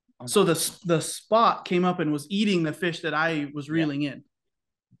 Oh So my. the spot came up and was eating the fish that I was Yeah. reeling in.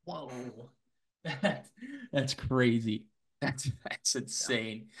 Whoa. That, that's crazy. That's Yeah.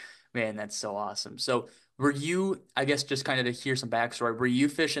 insane. Man, that's so awesome. So were you, I guess just kind of to hear some backstory, were you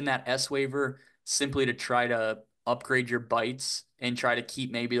fishing that S waiver simply to try to upgrade your bites and try to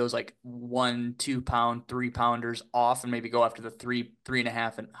keep maybe those like 1, 2 pound, 3 pounders off and maybe go after the 3,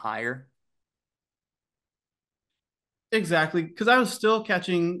 3.5 and higher. Exactly. Because I was still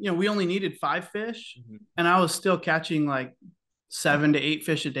catching, we only needed 5 fish, Mhm. and I was still catching like 7 to 8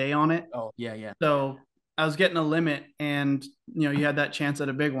 fish a day on it. Oh, yeah, yeah. So I was getting a limit, and you had that chance at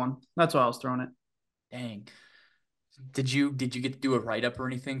a big one. That's why I was throwing it. Dang. Did you get to do a write up or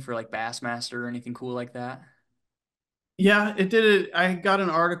anything for like Bassmaster or anything cool like that? Yeah, it did it. I got an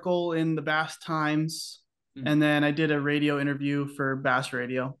article in the Bass Times, Mm. and then I did a radio interview for Bass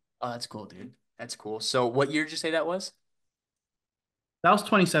Radio. Oh, that's cool, dude. That's cool. So what year did you say that was? That was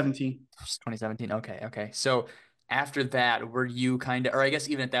 2017. 2017. Okay, okay. So after that, were you kind of, or I guess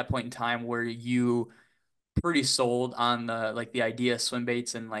even at that point in time, were you pretty sold on the like the idea of swim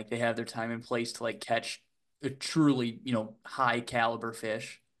baits and like they have their time in place to like catch a truly, high caliber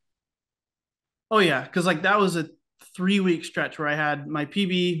fish? Oh yeah, because like that was a 3 week stretch where I had my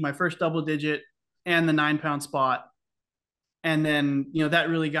PB, my first double digit, and the 9 pound spot. And then that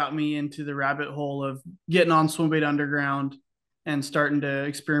really got me into the rabbit hole of getting on swim bait underground and starting to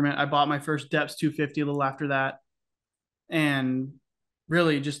experiment. I bought my first depths 250 a little after that, and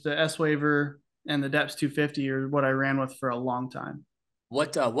really just the S waiver and the depths 250 are what I ran with for a long time.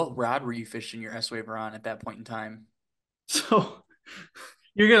 What rod were you fishing your S Waver on at that point in time? So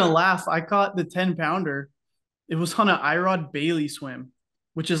you're gonna laugh. I caught the 10 pounder. It was on an iRod Bailey swim,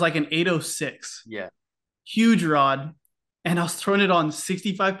 which is like an 806, Yeah. huge rod, and I was throwing it on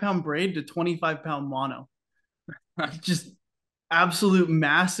 65 pound braid to 25 pound mono. Just absolute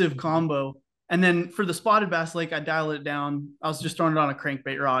massive combo. And then for the spotted bass lake, I dialed it down. I was just throwing it on a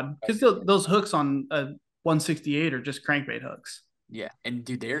crankbait rod because Okay. those hooks on a 168 are just crankbait hooks. Yeah. And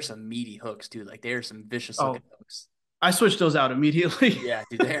dude, there's some meaty hooks, dude. Like there's some vicious Oh, looking hooks. I switched those out immediately. Yeah,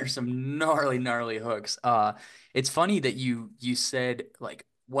 dude, there are some gnarly, gnarly hooks. It's funny that you said like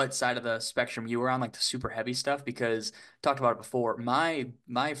what side of the spectrum you were on, like the super heavy stuff, because I talked about it before. My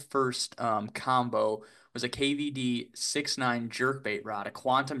first combo was a KVD 6.9 jerkbait rod, a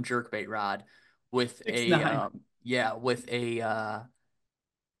quantum jerkbait rod with Six a nine. with a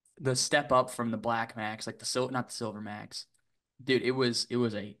the step up from the Black Max, like the not the Silver Max. Dude, it was a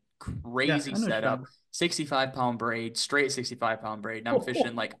Yeah, crazy I know what you're talking setup. 65-pound braid, straight 65-pound braid. And I'm fishing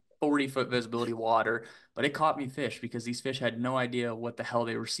about. like 40-foot visibility water, but it caught me fish because these fish had no idea what the hell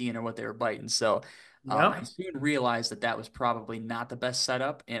they were seeing or what they were biting. So I Yep. soon realized that that was probably not the best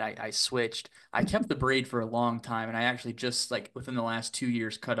setup, and I switched. I kept the braid for a long time, and I actually just like within the last 2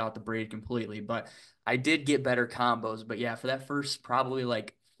 years cut out the braid completely. But I did get better combos. But yeah, for that first probably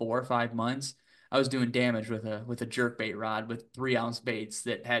like 4 or 5 months, I was doing damage with a jerk bait rod with 3 ounce baits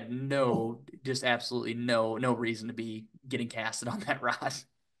that had just absolutely no reason to be getting casted on that rod.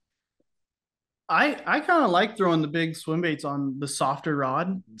 I kind of like throwing the big swim baits on the softer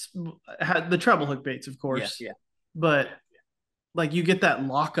rod. Had the treble hook baits, of Yeah, course, yeah. but like you get that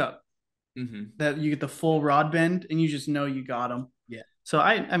lockup, Hmm. that you get the full rod bend, and you just know you got them. Yeah, So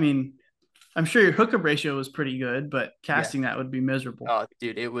I mean, I'm sure your hookup ratio was pretty good, but yeah. casting that would be miserable. Oh,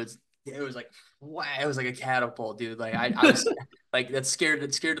 dude, it was like wow, it was like a catapult, dude. Like I was like that's scared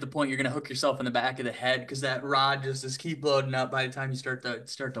to the point you're gonna hook yourself in the back of the head because that rod just keep loading up by the time you start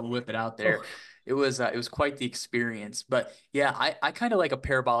to whip it out there. Oh, It was quite the experience. But yeah, I kind of like a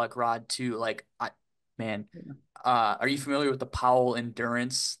parabolic rod too. Like man, are you familiar with the Powell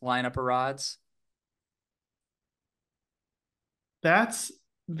Endurance lineup of rods? that's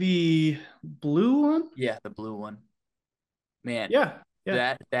the blue one. Yeah, the blue one. Man, Yeah,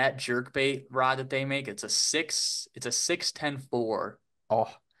 yeah. that jerkbait rod that they make, it's a 610-4.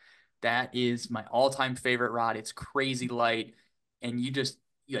 Oh, that is my all-time favorite rod. It's crazy light, and you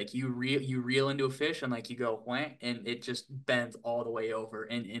reel into a fish and like you go wham, and it just bends all the way over.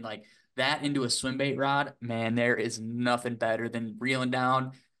 And like that into a swim bait rod, man, there is nothing better than reeling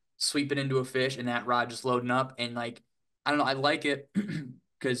down, sweeping into a fish, and that rod just loading up. And like I don't know, I like it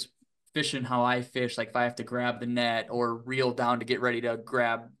because fishing how I fish, like if I have to grab the net or reel down to get ready to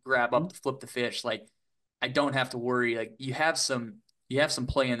grab up to flip the fish, like I don't have to worry. Like you have some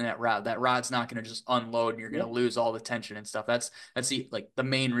play in that rod. That rod's not going to just unload and you're going to Yep. lose all the tension and stuff. That's the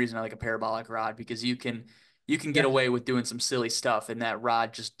main reason I like a parabolic rod because you can get Yeah, away with doing some silly stuff and that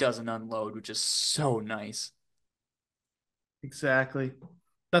rod just doesn't unload, which is so nice. exactly.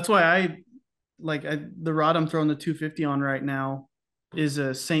 That's why the rod I'm throwing the 250 on right now is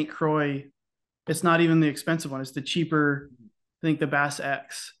a St. Croix. It's not even the expensive one. It's the cheaper, I think the Bass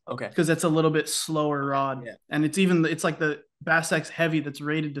X, Okay. because it's a little bit slower rod. Yeah. And it's like the Bass X heavy that's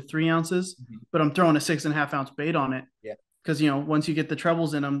rated to 3 ounces, Mhm. but I'm throwing a 6.5 ounce bait on it Yeah. because, once you get the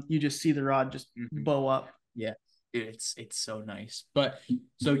trebles in them, you just see the rod just Mhm. bow up. Yeah. Dude, it's so nice. But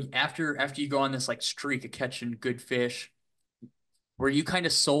so after you go on this like streak of catching good fish, were you kind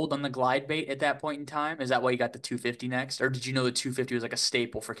of sold on the glide bait at that point in time? Is that why you got the 250 next? Or did you know the 250 was like a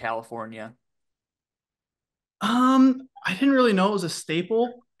staple for California? I didn't really know it was a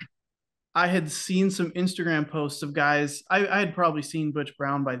staple. I had seen some Instagram posts of guys. I had probably seen Butch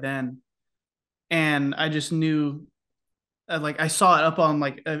Brown by then, and I just knew, like I saw it up on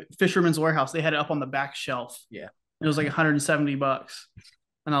like a Fisherman's Warehouse. They had it up on the back shelf. Yeah. It was like $170,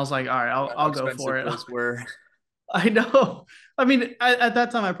 and I was like, all right, I'll Forgot how I'll go for expensive it. those were. I know. I mean, at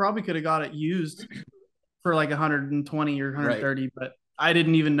that time, I probably could have got it used for like 120 or Right. 130, but I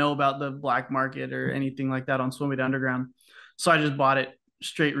didn't even know about the black market or anything like that on SWBT Underground. So I just bought it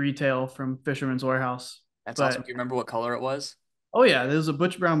straight retail from Fisherman's Warehouse. That's awesome. But Do you remember what color it was? oh yeah, there was a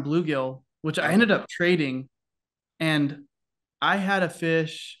Butch Brown bluegill, which I Okay. ended up trading, and I had a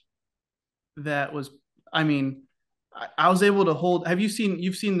fish that was, I mean, I was able to hold. You've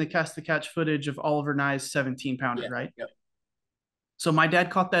seen the cast the catch footage of Oliver Nye's 17 pounder, Yeah. right? Yep. So my dad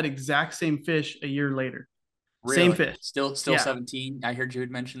caught that exact same fish a year later. Same Really? fish. Still Yeah. 17. I heard you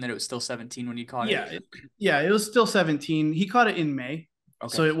had mentioned that it was still 17 when you caught it. Yeah. Yeah. It was still 17. He caught it in May.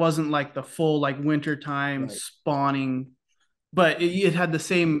 Okay. So it wasn't like the full like winter time Right. spawning, but it had the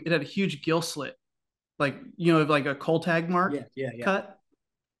same, it had a huge gill slit, like, like a cold tag mark Yeah, yeah, yeah, cut.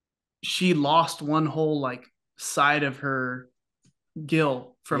 She lost one whole like side of her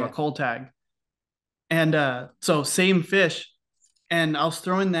gill from a yeah. cold tag. And so same fish. And I was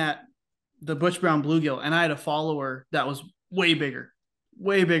throwing the Butch Brown bluegill, and I had a follower that was way bigger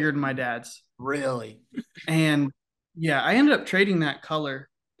than my dad's. Really? And yeah, I ended up trading that color.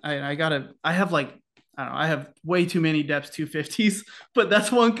 I have like, I don't know, I have way too many depths 250s, but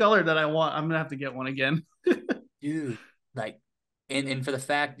that's one color that I want. I'm gonna have to get one again. Dude, like, and for the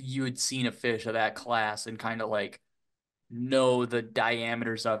fact that you had seen a fish of that class and kind of like know the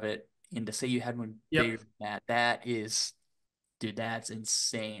diameters of it, and to say you had one bigger Yep. than that, dude, that's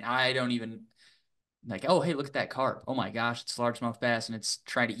insane. I don't even like, oh, hey, look at that carp. Oh my gosh, it's a largemouth bass and it's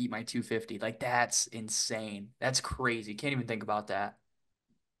trying to eat my 250. Like, that's insane. That's crazy. Can't even think about that.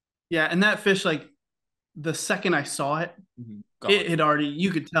 Yeah, and that fish, like the second I saw it, Gone. it had already,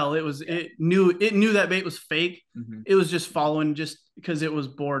 you could tell Yeah. it knew that bait was fake. Hmm. It was just following just because it was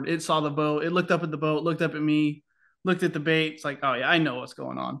bored. It saw the boat, it looked up at the boat, looked up at me, looked at the bait. It's like, oh yeah, I know what's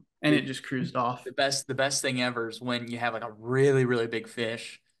going on. And it Dude, just cruised off. the best thing ever is when you have like a really, really big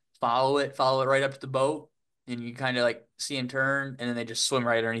fish, follow it right up to the boat, and you kind of like see him turn, and then they just swim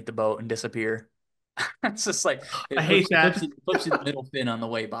right underneath the boat and disappear. It's just like I it hate that. flips you the middle fin on the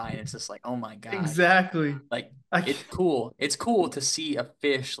way by, and it's just like, oh my God. Exactly. Like I it's cool. It's cool to see a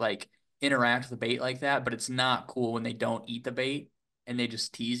fish like interact with the bait like that, but it's not cool when they don't eat the bait and they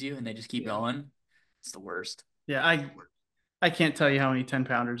just tease you and they just keep yeah. going. It's the worst. Yeah, I can't tell you how many 10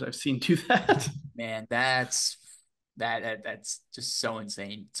 pounders I've seen do that. Man, that's just so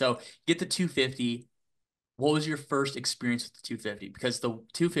insane. So get the 250. What was your first experience with the 250? Because the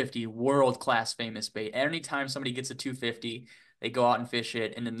 250, world class famous bait. Anytime somebody gets a 250, they go out and fish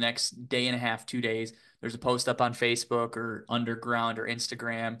it, and the next day and a half, 2 days, there's a post up on Facebook or Underground or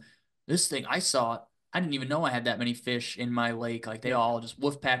Instagram. This thing I saw, I didn't even know I had that many fish in my lake. Like they Yeah. all just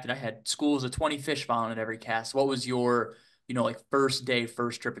wolf packed it. I had schools of 20 fish following at every cast. What was your, like first day,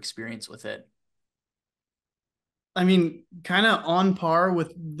 first trip experience with it? I mean, kind of on par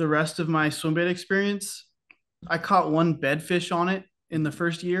with the rest of my swim bait experience. I caught one bedfish on it in the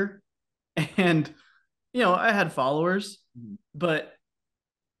first year, and I had followers, Mhm. but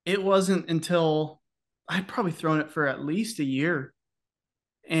it wasn't until I'd probably thrown it for at least a year,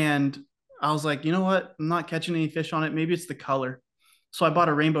 and I was like, you know what? I'm not catching any fish on it. Maybe it's the color. So I bought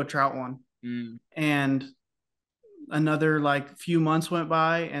a rainbow trout one, Mm, and another like few months went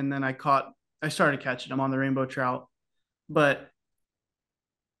by, and then I started catching them on the rainbow trout. But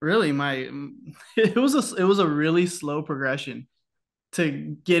really, my it was a really slow progression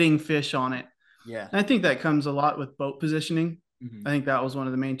to getting fish on it. yeah. And I think that comes a lot with boat positioning. Mhm. I think that was one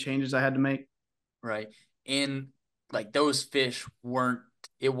of the main changes I had to make. Right. And like those fish weren't,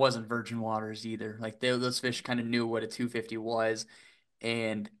 it wasn't virgin waters either. Like those fish kind of knew what a 250 was.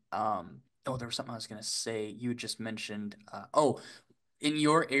 And oh, there was something I was gonna say. You had just mentioned in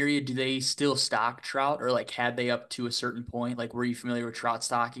your area, do they still stock trout, or like had they up to a certain point? Like were you familiar with trout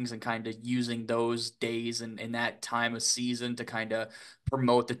stockings and kind of using those days and that time of season to kind of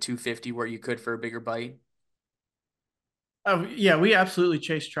promote the 250 where you could for a bigger bite? Oh, yeah, we absolutely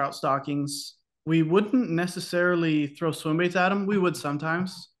chase trout stockings. We wouldn't necessarily throw swim baits at them. We would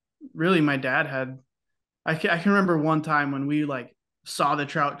sometimes. Really, my dad had. I can remember one time when we like saw the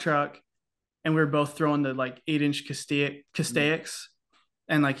trout truck, and we were both throwing the like 8-inch Mhm. castaics,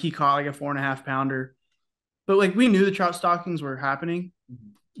 and like he caught like a 4.5 pounder. But like we knew the trout stockings were happening.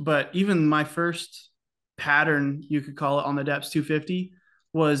 Mhm. But even my first pattern, you could call it, on the depths 250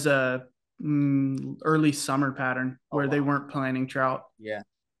 was a early summer pattern Oh where they wow. weren't planning trout. Yeah.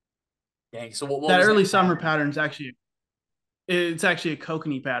 Dang. So what That was that early summer pattern? pattern is actually, it's actually a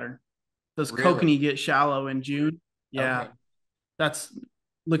kokanee pattern. Those Really? kokanee get shallow in June. Yeah, Okay. that's,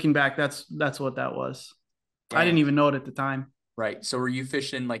 looking back, that's what that was. I didn't Dang. even know it at the time. Right. So were you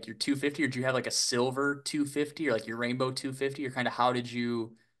fishing like your 250 or do you have like a silver 250 or like your rainbow 250 or kind of how did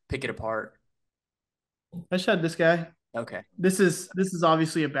you pick it apart? I shot this guy. Okay. This is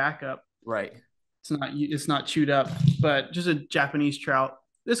obviously a backup. Right. It's not chewed up, but just a Japanese trout.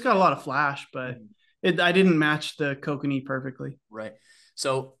 It's got a lot of flash, but Mhm. I didn't match the kokanee perfectly. Right.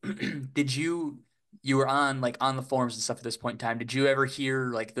 So did you were on like on the forums and stuff at this point in time. Did you ever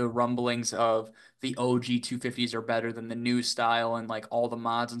hear like the rumblings of the OG 250s are better than the new style and like all the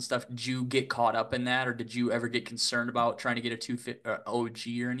mods and stuff? Did you get caught up in that or did you ever get concerned about trying to get a 250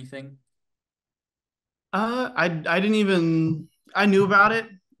 OG or anything? I didn't even, I knew about it.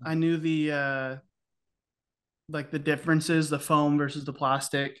 I knew the like the differences, the foam versus the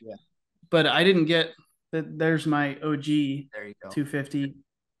plastic, Yeah. but I didn't get that. There's my OG There you go. 250.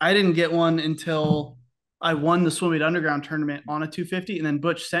 I didn't get one until I won the Swim Meet Underground tournament on a 250, and then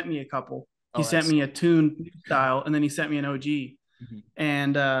Butch sent me a couple. He Oh, sent that's me so a tuned style, and then he sent me an OG. Mhm.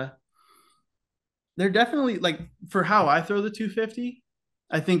 And they're definitely like, for how I throw the 250.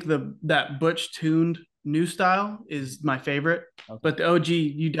 I think the that Butch tuned new style is my favorite. Okay. But the OG,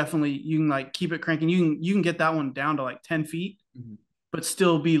 you can like keep it cranking. You can get that one down to like 10 feet, Mhm. but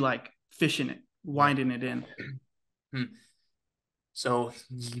still be like fishing it, Right. winding it in. Hmm. So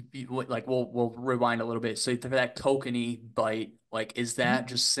like we'll rewind a little bit. So for that kokanee bite, like is that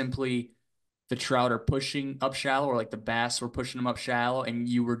just simply the trout are pushing up shallow or like the bass were pushing them up shallow and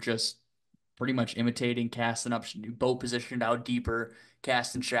you were just pretty much imitating casting up boat positioned out deeper,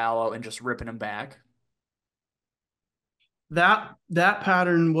 casting shallow and just ripping them back? That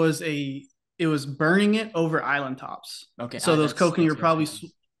pattern was a, it was burning it over island tops. Okay, So those kokanee that's are what I was probably, thinking.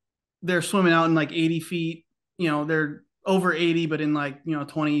 they're swimming out in like 80 feet. They're over 80, but in like,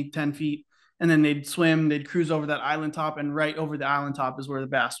 20, 10 feet. And then they'd cruise over that island top, and right over the island top is where the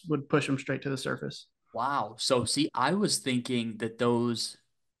bass would push them straight to the surface. Wow. So see, I was thinking that those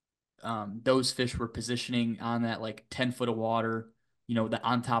fish were positioning on that like 10 foot of water, the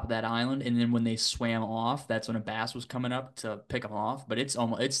on top of that island. And then when they swam off, that's when a bass was coming up to pick them off. But it's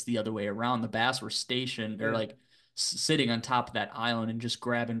the other way around. The bass were stationed or Yeah. like sitting on top of that island and just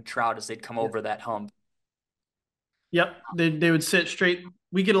grabbing trout as they'd come Yeah. over that hump. Yep. They would sit straight.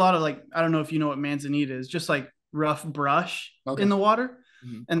 We get a lot of like, I don't know if you know what manzanita is, just like rough brush Okay. in the water.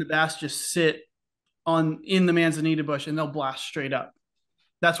 Mhm. And the bass just sit on in the manzanita bush, and they'll blast straight up.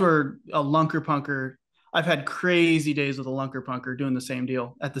 That's where a lunker punker, I've had crazy days with a lunker punker doing the same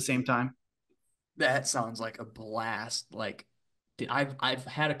deal at the same time. That sounds like a blast. Like, dude, I've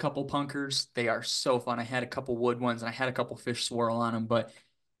had a couple punkers. They are so fun. I had a couple wood ones and I had a couple fish swirl on them, but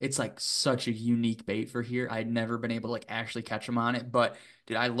it's like such a unique bait for here. I'd never been able to like actually catch them on it. But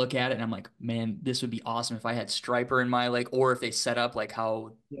dude, I look at it and I'm like, man, this would be awesome if I had striper in my lake or if they set up like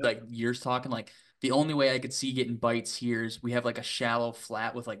how Yep. like you're talking. Like the only way I could see getting bites here is we have like a shallow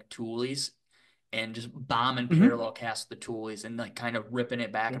flat with like toolies and just bombing Mm-hmm. parallel cast the toolies and like kind of ripping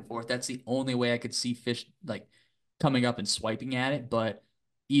it back Yeah. and forth. That's the only way I could see fish like coming up and swiping at it. But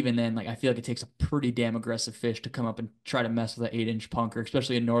even then, like I feel like it takes a pretty damn aggressive fish to come up and try to mess with an 8-inch punker,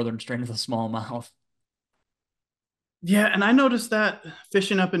 especially a northern strain with a small mouth. Yeah, and I noticed that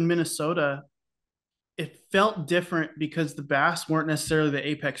fishing up in Minnesota, it felt different because the bass weren't necessarily the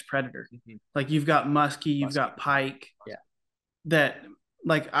apex predator. Mhm. Like you've got muskie, you've Muskie. got pike, Yeah. that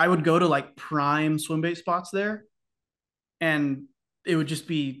like I would go to like prime swim bait spots there, and it would just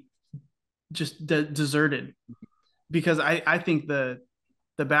be just deserted, because I think the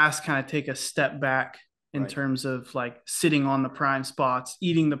bass kind of take a step back in Right. terms of like sitting on the prime spots,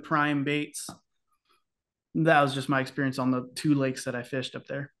 eating the prime baits. That was just my experience on the two lakes that I fished up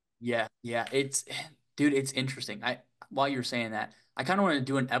there. Yeah, yeah. It's dude, it's interesting. While you're saying that, I kind of want to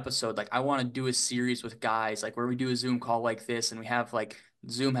do an episode. Like I want to do a series with guys, like where we do a Zoom call like this, and we have like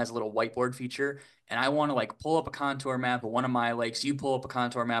Zoom has a little whiteboard feature, and I want to like pull up a contour map of one of my lakes, you pull up a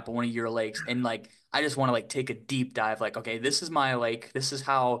contour map of one of your lakes, and like I just want to like take a deep dive. Like, okay, this is my lake. This is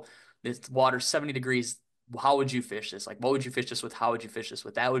how this water's 70 degrees. How would you fish this? Like, what would you fish this with? How would you fish this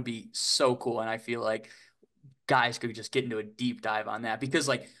with? That would be so cool. And I feel like guys could just get into a deep dive on that because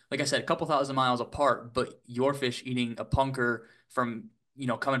like I said, a couple thousand miles apart, but your fish eating a punker from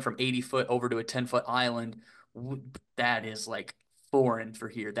coming from 80 foot over to a 10-foot island, that is like foreign for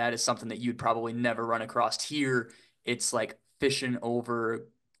here. That is something that you'd probably never run across here. It's like fishing over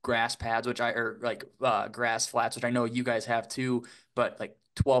grass pads, or like grass flats, which I know you guys have too, but like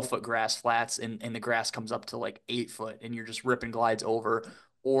 12-foot grass flats, and the grass comes up to like 8 foot and you're just ripping glides over,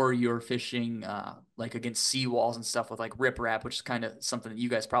 or you're fishing like against seawalls and stuff with like riprap, which is kind of something that you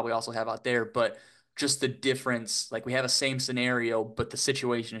guys probably also have out there. But just the difference, like we have a same scenario, but the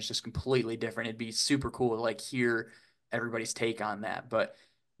situation is just completely different. It'd be super cool to like hear everybody's take on that. But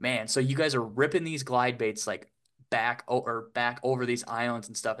man, so you guys are ripping these glide baits like back over these islands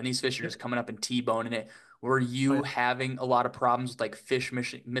and stuff, and these fish are Yep. just coming up and T-boning it. Were Oh, you yeah. having a lot of problems with like fish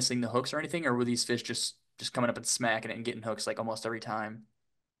missing the hooks or anything, or were these fish just coming up and smacking it and getting hooks like almost every time?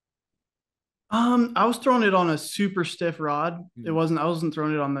 I was throwing it on a super stiff rod. Mm, I wasn't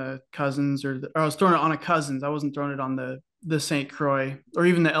throwing it on the Cousins or I was throwing it on a Cousins. I wasn't throwing it on the St. Croix or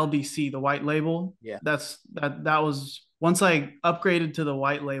even the LBC, the white label. yeah. That was once I upgraded to the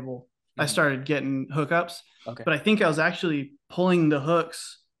white label, I Hmm. started getting hookups. Okay. But I think I was actually pulling the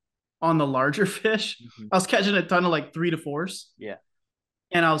hooks on the larger fish. Hmm. I was catching a ton of like 3 to 4s, Yeah.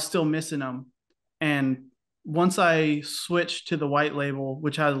 and I was still missing them. And once I switched to the white label,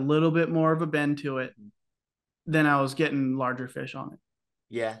 which had a little bit more of a bend to it, then I was getting larger fish on it.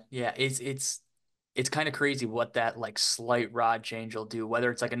 Yeah, yeah, it's kind of crazy what that like slight rod change will do. Whether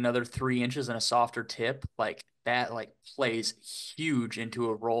it's like another 3 inches and a softer tip, like that like plays huge into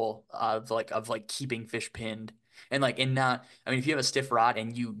a role of like keeping fish pinned. And not, I mean, if you have a stiff rod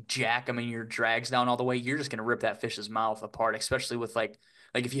and you jack them and your drags down all the way, you're just gonna rip that fish's mouth apart. Especially with like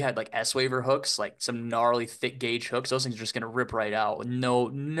if you had like S-waver hooks, like some gnarly thick gauge hooks, those things are just gonna rip right out with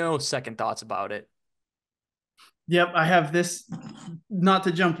no second thoughts about it. Yep, I have this. Not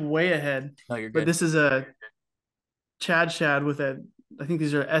to jump way ahead, No, you're but good. this is a Chad Shad with a. I think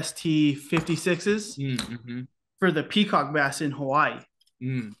these are ST 56s Mm-hmm. for the peacock bass in Hawaii,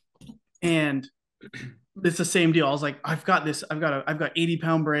 Mm. and it's the same deal. I was like, I've got this. I've got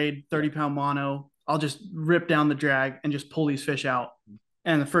 80-pound braid, Yeah. 30-pound mono. I'll just rip down the drag and just pull these fish out.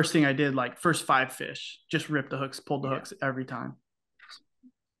 And the first thing I did, like first 5 fish, just ripped the hooks, pulled the Yeah. hooks every time.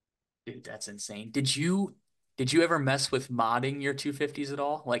 Dude, that's insane. Did you ever mess with modding your 250s at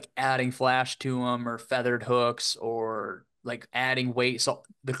all? Like adding flash to them or feathered hooks or like adding weight. So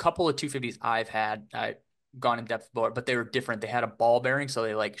the couple of 250s I've gone in depth about, but they were different. They had a ball bearing, so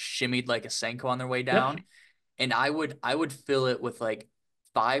they like shimmied like a Senko on their way Yep. down. And I would fill it with like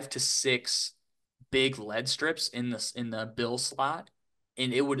 5 to 6 big lead strips in the bill slot,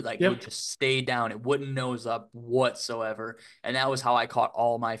 and it would Yep. just stay down. It wouldn't nose up whatsoever. And that was how I caught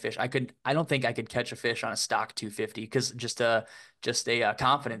all my fish. I don't think I could catch a fish on a stock 250 because just a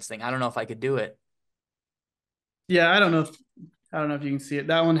confidence thing. I don't know if I could do it. Yeah. I don't know if you can see it.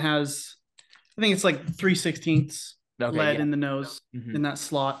 That one has, I think it's like 3/16 Okay, lead yeah. in the nose Hmm. in that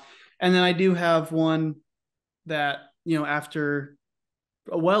slot. And then I do have one that, after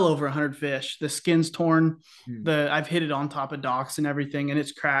well over 100 fish, the skin's torn. Hmm. I've hit it on top of docks and everything, and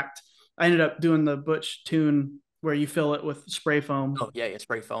it's cracked. I ended up doing the Butch tune where you fill it with spray foam Oh yeah, yeah,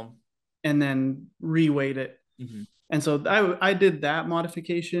 spray foam. and then reweight it. Hmm. And so I did that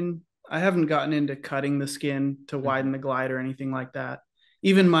modification. I haven't gotten into cutting the skin to Hmm. widen the glide or anything like that.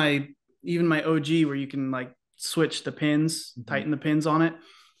 Even my even my OG where you can like switch the pins, Hmm. tighten the pins on it.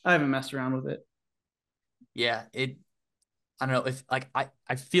 I haven't messed around with it. Yeah, I don't know if like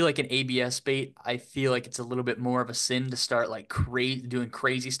I feel like an ABS bait. I feel like it's a little bit more of a sin to start like doing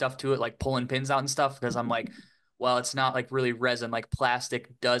crazy stuff to it, like pulling pins out and stuff. Because I'm like, well, it's not like really resin. Like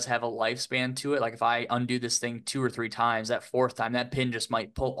plastic does have a lifespan to it. Like if I undo this thing 2 or 3 times, that fourth time, that pin just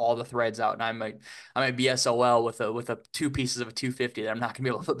might pull all the threads out, and I might be SOL with a 2 pieces of a 250 that I'm not gonna be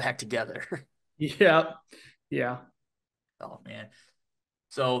able to put back together. Yeah. Yeah. Oh man.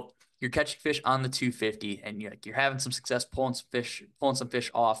 So you're catching fish on the 250 and you're having some success pulling some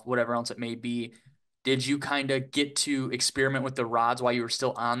fish off, whatever else it may be. Did you kind of get to experiment with the rods while you were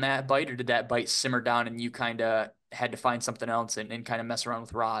still on that bite, or did that bite simmer down and you kind of had to find something else and kind of mess around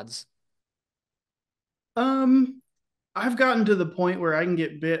with rods? Um, I've gotten to the point where I can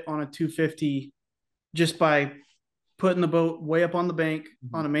get bit on a 250 just by putting the boat way up on the bank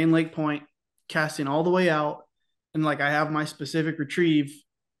Mhm. on a main lake point, casting all the way out, and like I have my specific retrieve,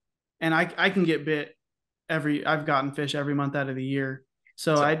 and I can get bit I've gotten fish every month out of the year.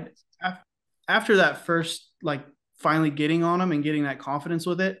 So So after that first like finally getting on them and getting that confidence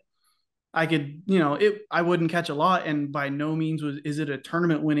with it, I could, I wouldn't catch a lot, and by no means is it a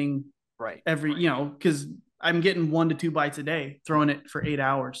tournament winning right. every, because I'm getting 1 to 2 bites a day, throwing it for 8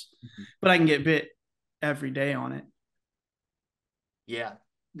 hours, Mhm. but I can get bit every day on it. Yeah.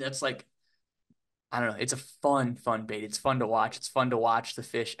 That's like, I don't know. It's a fun bait. It's fun to watch. It's fun to watch the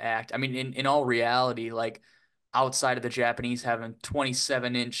fish act. I mean, in all reality, like outside of the Japanese having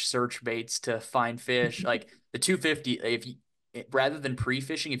 27-inch search baits to find fish, like the 250, if you rather than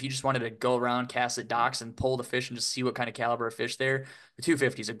pre-fishing, if you just wanted to go around, cast at docks and pull the fish and just see what kind of caliber of fish there, the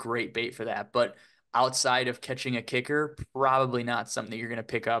 250 is a great bait for that. But outside of catching a kicker, probably not something that you're going to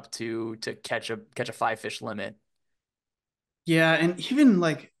pick up to catch a 5 fish limit. Yeah, and even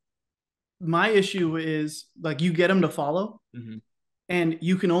like my issue is like you get them to follow, Mm-hmm. and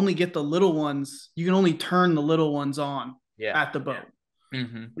you can only get the little ones. You can only turn the little ones on Yeah. at the boat.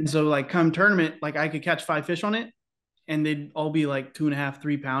 Mm-hmm. And so like come tournament, like I could catch 5 fish on it, and they'd all be like 2.5,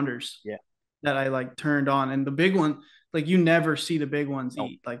 3 pounders Yeah. that I like turned on. And the big one, like you never see the big ones No,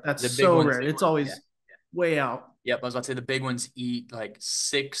 eat. Like that's the big so ones. rare. It's Yeah. always way out. Yep, I was about to say the big ones eat like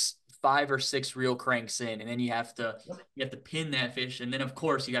 5 or 6 real cranks in, and then you have to pin that fish, and then of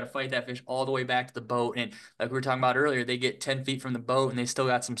course you got to fight that fish all the way back to the boat. And like we were talking about earlier, they get 10 feet from the boat, and they still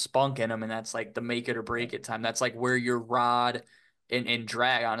got some spunk in them, and that's like the make it or break it time. That's like where your rod and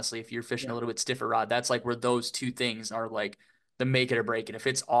drag, honestly, if you're fishing a Yeah. little bit stiffer rod, that's like where those two things are like the make it or break it.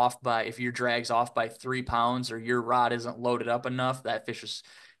 If your drag's off by 3 pounds or your rod isn't loaded up enough, that fish is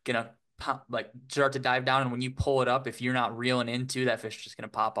gonna pop, like start to dive down, and when you pull it up, if you're not reeling into that fish, is just gonna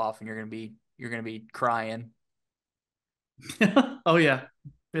pop off, and you're gonna be crying. Oh yeah,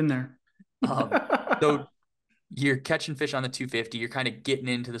 been there. Um, so you're catching fish on the 250. You're kind of getting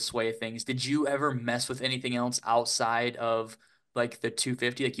into the sway of things. Did you ever mess with anything else outside of like the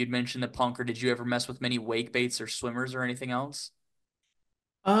 250? Like you'd mentioned the punker. Did you ever mess with many wake baits or swimmers or anything else,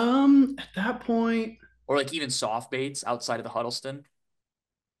 At that point, or like even soft baits outside of the Huddleston?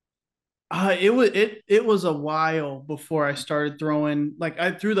 it was a while before I started throwing. Like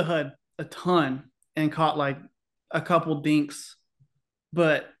I threw the HUD a ton and caught like a couple dinks,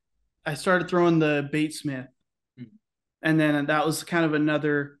 but I started throwing the bait smith, Mm. and then that was kind of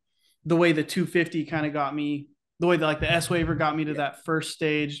another the way the 250 kind of got me. The way that like the S waiver got me to Yeah. that first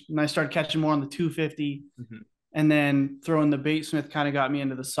stage, and I started catching more on the 250, Hmm. and then throwing the bait smith kind of got me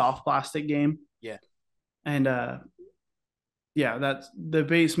into the soft plastic game. Yeah. And yeah, that's the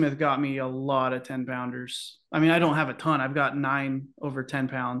bait smith got me a lot of 10 pounders. I mean, I don't have a ton. I've got 9 over 10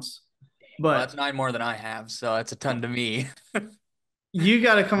 pounds, Well, that's but 9 more than I have, so that's a ton to me. you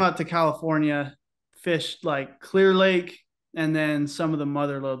got to come out to California, fish like Clear Lake, and then some of the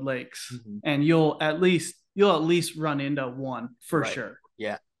motherlode lakes, Mhm. and you'll at least run into one for Right. sure.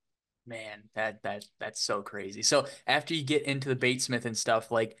 Yeah. Man, that's so crazy. So after you get into the baitsmith and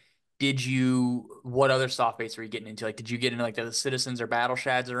stuff, like, what other soft baits were you getting into? Like, did you get into like the citizens or battle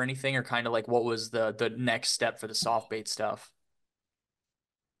shads or anything, or kind of like what was the next step for the soft bait stuff?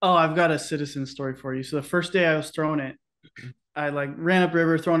 Oh, I've got a citizen story for you. So the first day I was throwing it, I like ran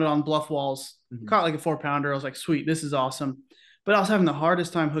upriver, throwing it on bluff walls, Mhm. caught like a 4 pounder. I was like, sweet, this is awesome. But I was having the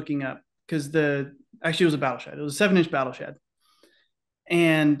hardest time hooking up because actually it was a battle shed. It was a 7-inch battle shed.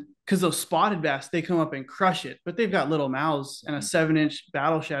 And because those spotted bass, they come up and crush it, but they've got little mouths and a Mhm. 7-inch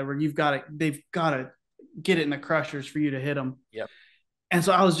battle shed where they've got to get it in the crushers for you to hit them. Yep. And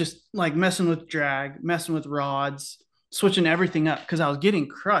so I was just like messing with drag, messing with rods, switching everything up because I was getting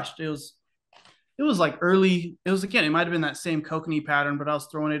crushed. It was like early. It was again. It might have been that same kokanee pattern, but I was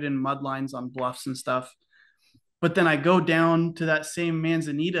throwing it in mud lines on bluffs and stuff. But then I go down to that same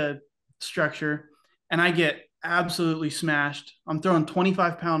manzanita structure, and I get absolutely smashed. I'm throwing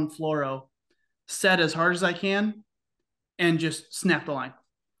 25-pound fluoro, set as hard as I can, and just snap the line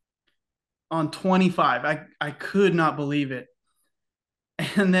on 25. I could not believe it.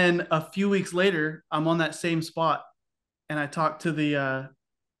 And then a few weeks later, I'm on that same spot, and I talked to the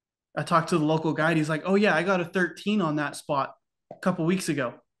local guide. He's like, "Oh yeah, I got a 13 on that spot a couple weeks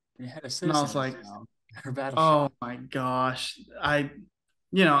ago." You had a And I citizen was like, dismount or battle shot. "Oh my gosh, I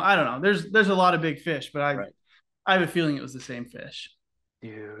don't know. There's a lot of big fish, but I Right. I have a feeling it was the same fish."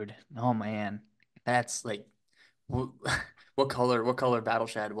 Dude. Oh man. That's like wh- what color battle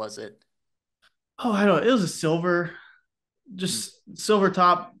shad was it? Oh, I don't. It was a silver, Mm. just silver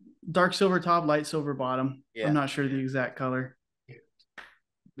top, dark silver top, light silver bottom. I'm Yeah. not sure the exact color.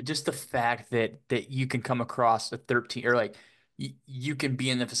 But just the fact that you can come across a 13, or like you can be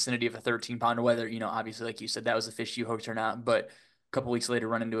in the vicinity of a 13 pounder, whether, obviously, like you said, that was a fish you hooked or not, but a couple weeks later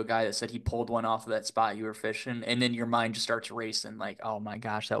run into a guy that said he pulled one off of that spot you were fishing, and then your mind just starts racing like, oh my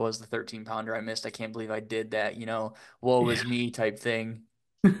gosh, that was the 13 pounder I missed. I can't believe I did that, woe Yeah. is me type thing.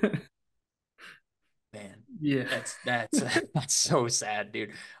 Man, Yeah. that's that's so sad,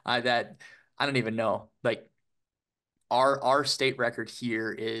 dude. I don't even know. Like our state record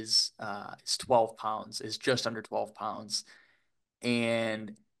here is 12 pounds, is just under 12 pounds.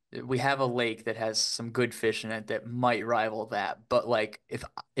 and we have a lake that has some good fish in it that might rival that. But like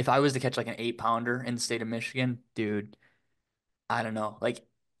if I was to catch like an 8 pounder in the state of Michigan, dude, I don't know. Like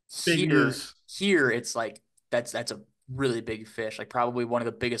Big here, news. here it's like that's a really big fish, like probably one of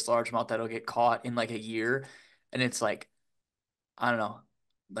the biggest largemouth that'll get caught in like a year. And it's like, I don't know,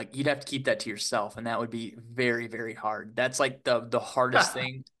 like you'd have to keep that to yourself, and that would be very, very hard. That's like the hardest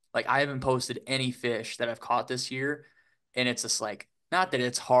thing. Like I haven't posted any fish that I've caught this year, and it's just like not that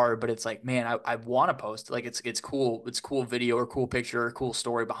it's hard, but it's like, man, I want to post it. Like it's cool video or cool picture or cool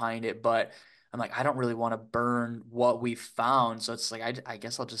story behind it, but I'm like I don't really want to burn what we found, so it's like I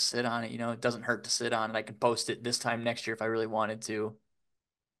guess I'll just sit on it. It doesn't hurt to sit on it. I can post it this time next year if I really wanted to.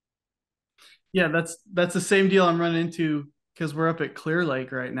 Yeah, that's the same deal I'm running into because we're up at Clear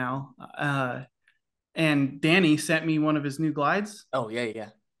Lake right now. And Danny sent me one of his new glides, Oh yeah, yeah,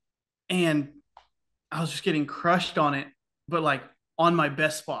 and I was just getting crushed on it, but like on my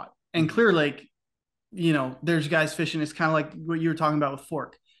best spot. And mhm, Clear Lake, there's guys fishing. It's kind of like what you were talking about with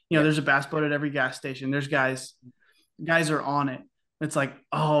Fork. yeah. There's a bass boat at every gas station. There's guys are on it. It's like,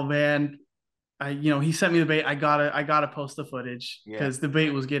 oh man, he sent me the bait. I gotta post the footage Yeah. because the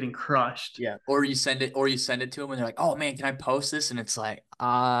bait was getting crushed. Yeah. Or you send it to them and they're like, "Oh man, can I post this?" And it's like,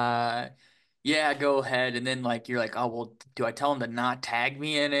 yeah, go ahead." And then like you're like, "Oh, well, do I tell them to not tag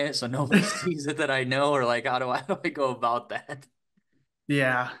me in it so nobody sees it that I know?" Or like, how do I go about that?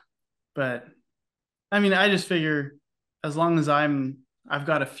 Yeah, but I mean, I just figure as long as I've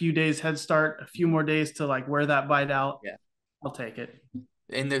got a few days head start, a few more days to like wear that bite out, Yeah. I'll take it.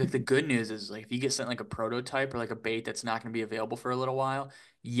 And the good news is like if you get sent like a prototype or like a bait that's not going to be available for a little while,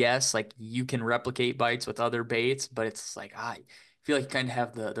 yes, like you can replicate bites with other baits, but it's like I feel like you kind of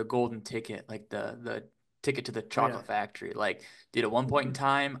have the golden ticket, like the ticket to the Oh yeah, chocolate factory. Like, dude, at one point in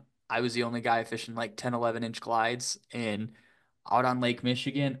time, I was the only guy fishing like 10, 11-inch glides and out on Lake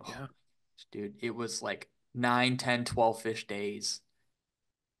Michigan. Oh, yeah. dude, it was like 9, 10, 12 fish days.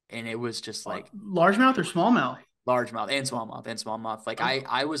 And it was just like Largemouth or smallmouth? largemouth and smallmouth and smallmouth. Like Oh,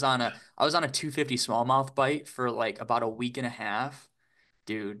 I was on a 250 smallmouth bite for like about a week and a half.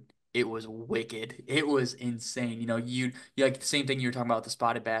 Dude, it was wicked. It was insane. You like the same thing you were talking about with the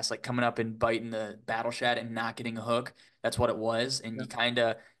spotted bass, like coming up and biting the battle shad and not getting a hook. That's what it was. And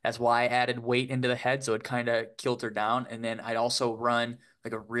yeah. that's why I added weight into the head. So it kind of kilter down. And then I'd also run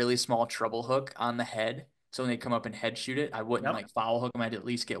like a really small treble hook on the head. So when they come up and head shoot it, I wouldn't Yep. like foul hook them. I'd at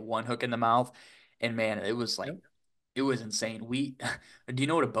least get one hook in the mouth. And man, Yep. it was insane. Do you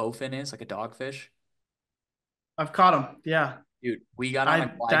know what a bowfin is? Like a dogfish? I've caught them. Yeah. Dude, we got on a I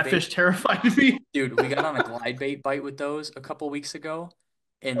glide that bait. fish terrified me. Dude, we got on a glide bait bite with those a couple weeks ago.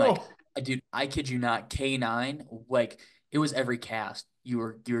 And like, Oh, dude, I kid you not, K9, like it was every cast you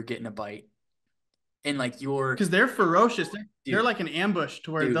were getting a bite. And like because they're ferocious. They're dude, like an ambush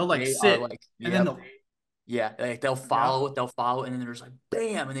to where they'll dude, like they are sit like, and then yep. they'll Yeah, like yeah. they'll follow it, and then there's like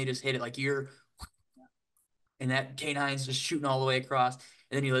bam, and they just hit it like and that K9's just shooting all the way across,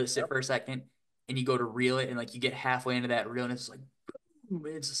 and then you let it sit Yep. for a second, and you go to reel it, and like you get halfway into that reel, and it's like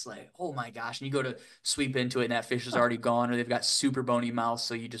it's just like, oh my gosh. And you go to sweep into it and that fish is already gone, or they've got super bony mouths.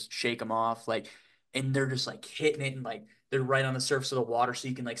 So you just shake them off. Like, and they're just like hitting it and like they're right on the surface of the water. So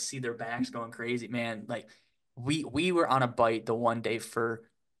you can like see their backs going crazy, man. Like, we were on a bite the one day for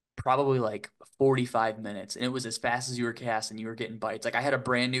probably like 45 minutes. And it was as fast as you were casting, you were getting bites. Like, I had a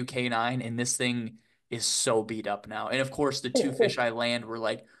brand new K9 and this thing is so beat up now. And of course, the two fish I land were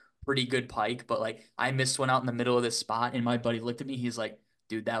like pretty good pike, but like I missed one out in the middle of this spot, and my buddy looked at me. He's like,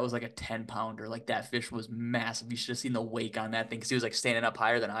 "Dude, that was like a 10 pounder. Like that fish was massive. You should have seen the wake on that thing because he was like standing up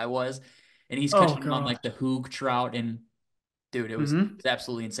higher than I was, and he's Oh catching them on god. like the hoog trout, and dude, Mm-hmm. it's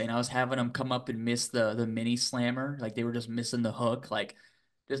absolutely insane. I was having them come up and miss the mini slammer, like they were just missing the hook, like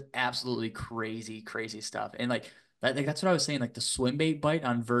just absolutely crazy, crazy stuff. And like that's what I was saying. Like the swim bait bite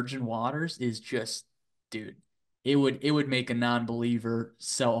on virgin waters is just, dude, it would make a non-believer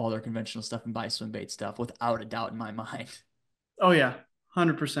sell all their conventional stuff and buy swim bait stuff without a doubt in my mind. Oh yeah.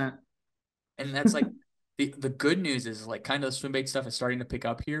 100%. And that's like the good news is like kind of the swim bait stuff is starting to pick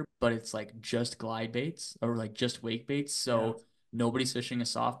up here, but it's like just glide baits or like just wake baits. Yeah. So nobody's fishing a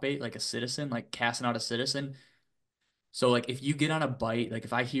soft bait like a citizen, like casting out a citizen. So like if you get on a bite, like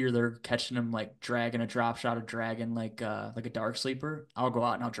if I hear they're catching them like dragging a drop shot or dragging like a dark sleeper, I'll go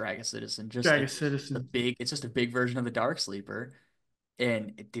out and I'll drag a citizen. Drag a citizen. It's just a big version of the dark sleeper.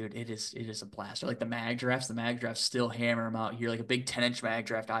 And dude, it is a blast. Or like the mag drafts still hammer them out here. Like a big 10-inch mag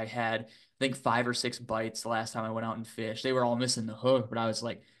draft I had, I think 5 or 6 bites the last time I went out and fished. They were all missing the hook, but I was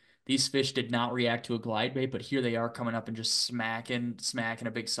like, these fish did not react to a glide bait, but here they are coming up and just smacking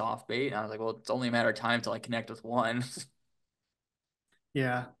a big soft bait. And I was like, well, it's only a matter of time till I connect with one.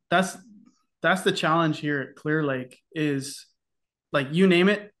 Yeah, that's the challenge here at Clear Lake is like you name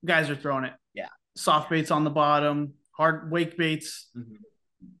it, guys are throwing it. Yeah. Soft baits on the bottom, hard wake baits, Mhm.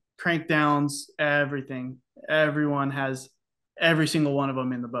 crank downs, everything. Everyone has every single one of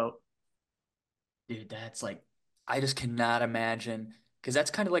them in the boat. Dude, that's like, I just cannot imagine because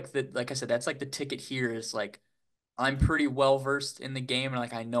that's kind of like like I said, that's like the ticket here is like I'm pretty well versed in the game and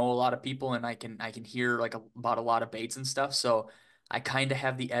like I know a lot of people and I can hear like about a lot of baits and stuff. So I kind of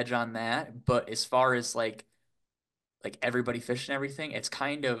have the edge on that. But as far as like everybody fishing everything, it's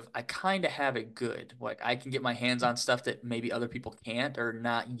kind of I kind of have it good. Like I can get my hands on stuff that maybe other people can't or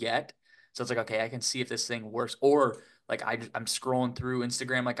not yet. So it's like okay, I can see if this thing works. Or like I'm scrolling through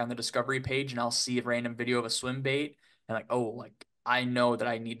Instagram like on the discovery page and I'll see a random video of a swim bait and like oh like I know that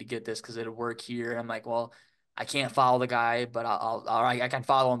I need to get this because it'll work here. And I'm like well. I can't follow the guy, but I can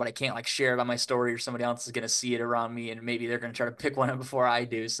follow him, but I can't like share it on my story or somebody else is gonna see it around me, and maybe they're gonna try to pick one up before I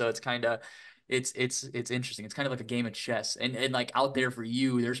do. So it's kind of it's interesting. It's kind of like a game of chess. And like out there for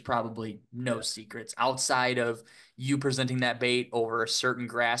you, there's probably no secrets outside of you presenting that bait over a certain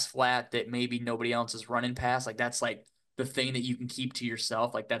grass flat that maybe nobody else is running past. Like that's like the thing that you can keep to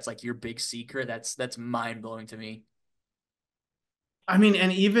yourself. Like that's like your big secret. That's mind blowing to me. I mean,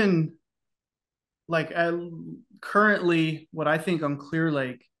 and even like currently, what I think on Clear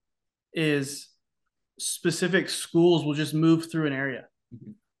Lake is specific schools will just move through an area.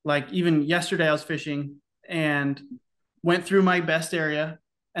 Mhm. Like even yesterday, I was fishing and went through my best area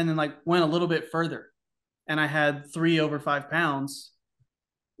and then like went a little bit further and I had 3 over 5 pounds,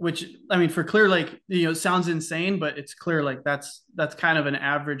 which I mean for Clear Lake, it sounds insane, but it's Clear Lake. That's kind of an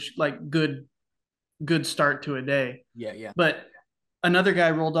average, like good start to a day. Yeah, yeah. But another guy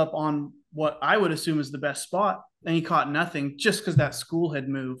rolled up on what I would assume is the best spot, and he caught nothing just because that school had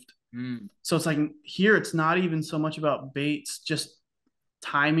moved. Mm, So it's like here, it's not even so much about baits, just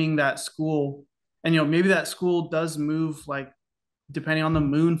timing that school. And maybe that school does move like depending on the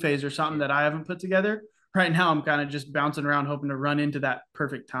moon phase or something yeah, that I haven't put together. Right now, I'm kind of just bouncing around hoping to run into that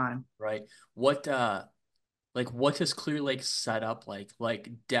perfect time. right. What like what does Clear Lake set up like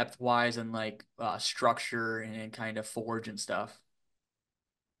depth wise and like structure and kind of forge and stuff?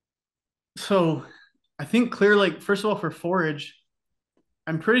 So I think Clear Lake, first of all, for forage,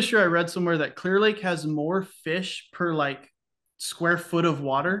 I'm pretty sure I read somewhere that Clear Lake has more fish per like square foot of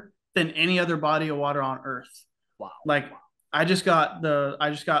water than any other body of water on Earth. Wow. Like I just got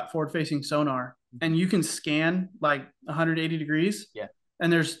forward facing sonar and you can scan like 180 degrees Yeah.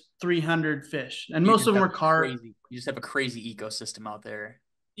 and there's 300 fish and most of them are carp. You just have a crazy ecosystem out there.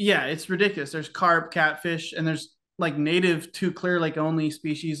 Yeah, it's ridiculous. There's carp, catfish, and there's like native to Clear Lake only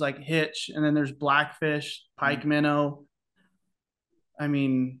species like hitch, and then there's blackfish, Mm. pike minnow. I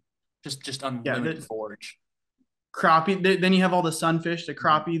mean, Just yeah, unlimited the forage. crappie. Then you have all the sunfish, the Mhm.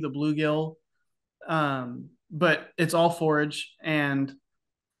 crappie, the bluegill. But it's all forage, and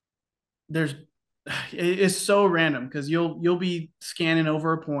there's it's so random because you'll be scanning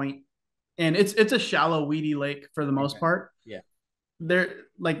over a point, and it's a shallow, weedy lake for the most Okay. part. Yeah. There,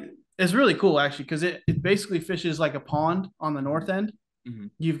 like, it's really cool actually because it basically fishes like a pond on the Hmm. north end. Hmm.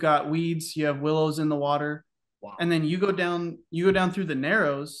 You've got weeds, you have willows in the water, Wow. and then you go down through the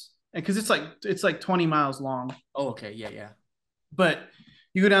narrows because it's like 20 miles long, Oh, okay. Yeah, yeah. but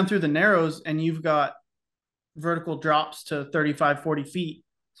you go down through the narrows and you've got vertical drops to 35, 40 feet,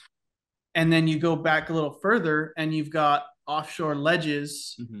 and then you go back a little further and you've got offshore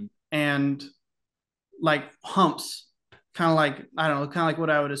ledges Hmm. and like humps, kind of like I don't know, kind of like what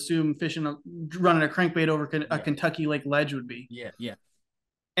I would assume running a crankbait over a Yeah. Kentucky Lake ledge would be. Yeah. Yeah.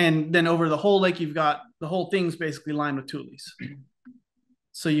 And then over the whole lake, you've got the whole thing's basically lined with tulies.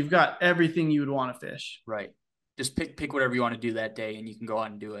 So you've got everything you would want to fish. Right. Just pick whatever you want to do that day and you can go out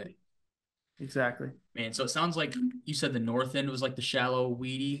and do it. Exactly. Man, so it sounds like you said the north end was like the shallow,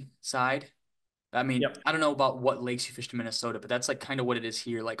 weedy side. I mean, Yep. I don't know about what lakes you fished in Minnesota, but that's like kind of what it is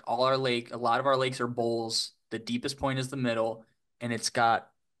here. Like a lot of our lakes are bowls. The deepest point is the middle, and it's got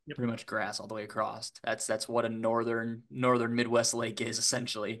Yep. pretty much grass all the way across. That's what a northern Midwest lake is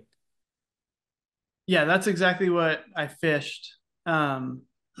essentially. Yeah, that's exactly what I fished. Um,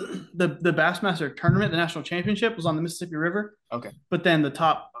 the Bassmaster tournament, the national championship, was on the Mississippi River. Okay. But then the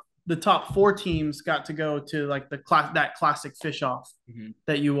top four teams got to go to like that classic fish off Hmm.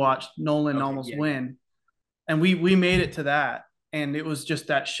 that you watched Nolan Okay. almost Yeah. Yeah. win, and we made it to that, and it was just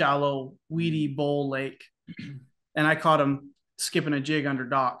that shallow, weedy Mm. bowl lake, and I caught him skipping a jig under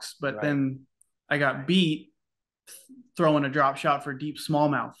docks, but Right. then I got beat throwing a drop shot for deep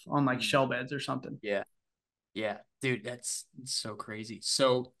smallmouth on like Mm. shell beds or something. Yeah. Yeah. Dude, that's so crazy.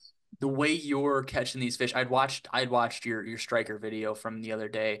 So the way you're catching these fish, I'd watched your striker video from the other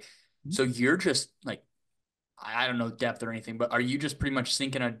day. So you're just like, I don't know depth or anything, but are you just pretty much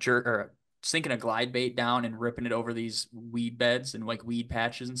sinking a jerk or sinking a glide bait down and ripping it over these weed beds and like weed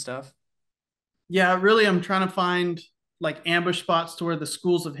patches and stuff? Yeah, really, I'm trying to find like ambush spots to where the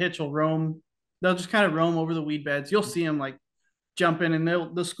schools of hitch will roam. They'll just kind of roam over the weed beds. You'll see them like jump in, and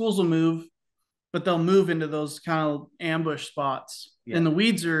the schools will move, but they'll move into those kind of ambush spots. Yeah, And the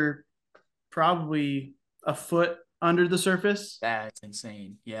weeds are probably a foot under the surface. that's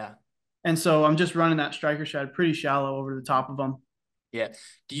insane. Yeah. And so I'm just running that striker shad pretty shallow over the top of them. Yeah.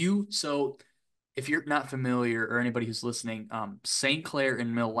 So if you're not familiar or anybody who's listening, St. Clair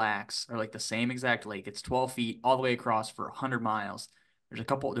and Mille Lacs are like the same exact lake. It's 12 feet all the way across for 100 miles.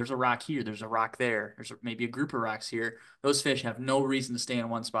 There's a rock here, there's a rock there, maybe a group of rocks here. Those fish have no reason to stay in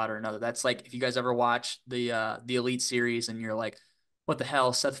one spot or another. That's like if you guys ever watch the Elite Series and you're like, what the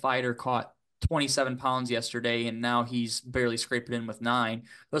hell? Seth Feider caught 27 pounds yesterday and now he's barely scraping in with 9.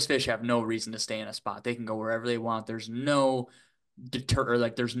 Those fish have no reason to stay in a spot. They can go wherever they want. There's no deter or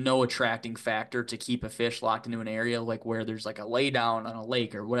like there's no attracting factor to keep a fish locked into an area like where there's like a lay down on a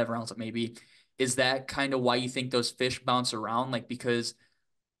lake or whatever else it may be. Is that kind of why you think those fish bounce around? Like because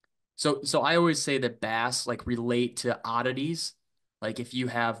so I always say that bass like relate to oddities. Like if you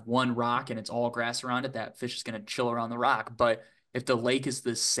have one rock and it's all grass around it, that fish is going to chill around the rock. But if the lake is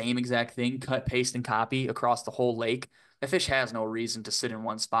the same exact thing, cut, paste, and copy across the whole lake, that fish has no reason to sit in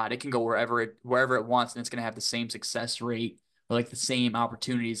one spot. It can go wherever it wants, and it's going to have the same success rate or like the same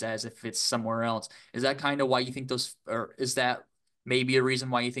opportunities as if it's somewhere else. Is that kind of why you think those, or is that maybe a reason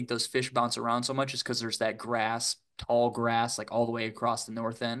why you think those fish bounce around so much? Is because there's that grass, tall grass, like all the way across the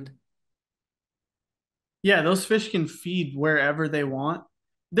north end? Yeah, those fish can feed wherever they want.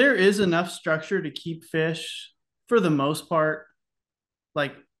 There is enough structure to keep fish for the most part.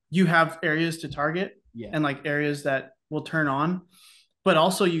 Like you have areas to target Yeah. and like areas that will turn on, but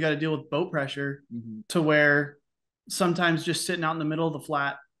also you got to deal with boat pressure Mm-hmm. to where sometimes just sitting out in the middle of the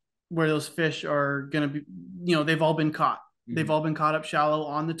flat where those fish are going to be, they've all been caught. They've Mm-hmm. all been caught up shallow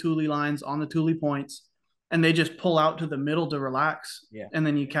on the Thule lines, on the Thule points, and they just pull out to the middle to relax. Yeah. And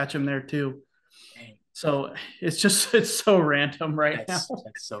then you catch them there too. Dang. So it's so random right now.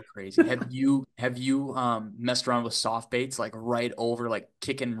 That's so crazy. Have you messed around with soft baits like right over like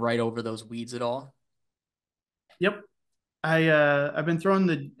kicking right over those weeds at all? Yep. I've been throwing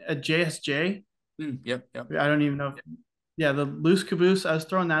the a JSJ. Yep, yep. I don't even know. Yeah, the loose caboose. I was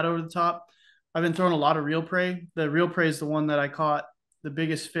throwing that over the top. I've been throwing a lot of real prey. The real prey is the one that I caught the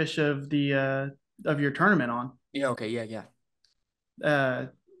biggest fish of your tournament on. Yeah, okay, yeah, yeah. Uh,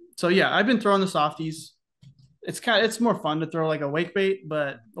 so yeah, I've been throwing the softies. It's more fun to throw like a wake bait,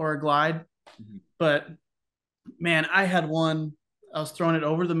 but or a glide. Mhm. But man, I had one. I was throwing it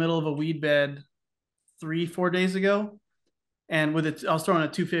over the middle of a weed bed 3 4 days ago, and with it, I was throwing a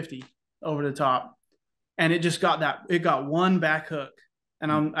 250 over the top, and it got one back hook,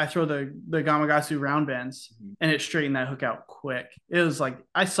 and I throw the Gamagasu round bends, Mhm. and it straightened that hook out quick. It was like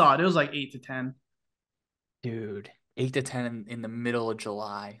I saw it. It was like 8 to 10. Dude, 8 to 10 in the middle of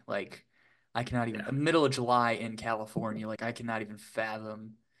July. Like I cannot even middle of July in California, like I cannot even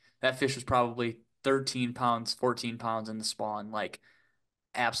fathom. That fish was probably 13 pounds, 14 pounds in the spawn. Like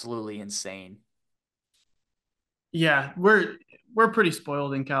absolutely insane. Yeah, we're pretty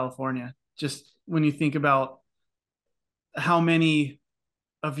spoiled in California. Just when you think about how many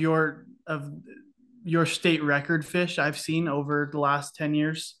of your state record fish I've seen over the last 10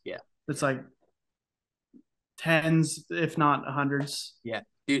 years, Yeah. it's like tens, if not hundreds. Yeah.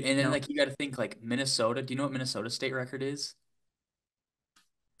 Dude, and You then know, like you got to think like Minnesota. Do you know what Minnesota state record is?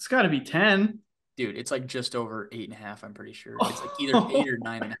 it's got to be 10. Dude, it's like just over 8.5, I'm pretty sure. It's like either eight Oh, or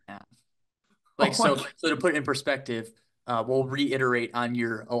 9.5. Like oh my so to put it in perspective, we'll reiterate on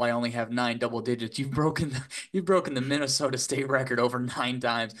your I only have 9 double digits. You've broken the Minnesota state record over 9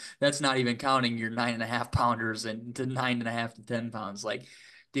 times. That's not even counting your 9.5 pounders and to 9.5 to 10 pounds. Like,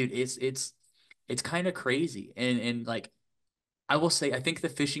 dude, it's kind of crazy. And like I will say, I think the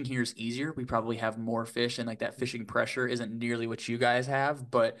fishing here is easier. We probably have more fish and like that fishing pressure isn't nearly what you guys have,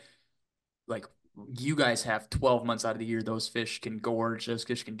 but like you guys have 12 months out of the year, those fish can gorge, those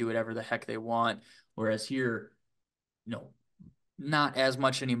fish can do whatever the heck they want. Whereas here, no, not as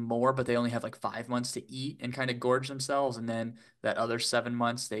much anymore, but they only have like 5 months to eat and kind of gorge themselves. And then that other 7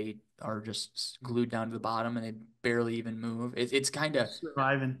 months, they are just glued down to the bottom and they barely even move. It's kind of,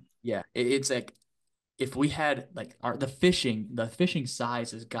 surviving. yeah, it's like if we had like the fishing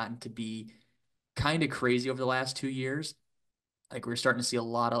size has gotten to be kind of crazy over the last 2 years. Like we're starting to see a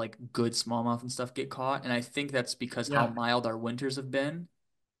lot of like good smallmouth and stuff get caught, and I think that's because how Yeah. mild our winters have been.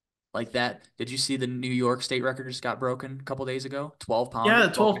 like that. Did you see the New York state record just got broken a couple days ago? 12 Yeah, pounder,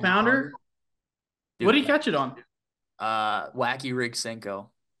 the 12 12 and a half pounder. pounder. What did Dude, he catch it on? wacky rig Senko.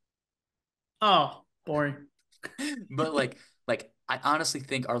 Oh, boring. But like I honestly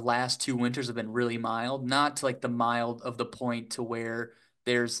think our last two winters have been really mild, not to like the mild of the point to where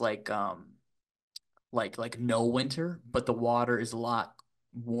there's like no winter, but the water is a lot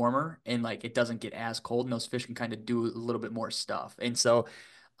warmer and like it doesn't get as cold and those fish can kind of do a little bit more stuff. And so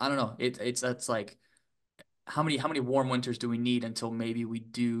I don't know. It's that's like how many warm winters do we need until maybe we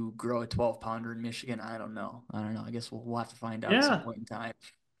do grow a 12 pounder in Michigan? I don't know. I don't know. I guess we'll have to find out at some Yeah. point in time.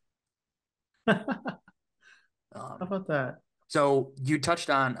 How Um, about that? So you touched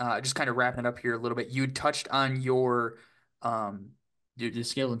on just kind of wrapping it up here a little bit. You touched on um the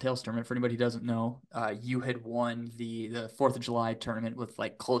Scales and Tails tournament. For anybody who doesn't know, you had won the Fourth of July tournament with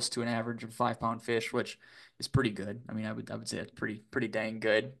like close to an average of 5 pound fish, which is pretty good. I mean, I would say it's pretty dang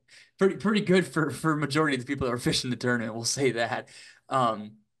good. Pretty good for majority of the people that are fishing the tournament. We'll say that.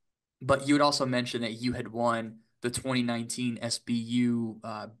 Um, but you had also mentioned that you had won the 2019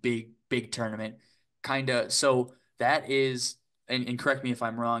 SBU big tournament. Kind of so that is and correct me if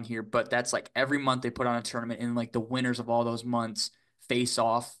I'm wrong here, but that's like every month they put on a tournament and like the winners of all those months face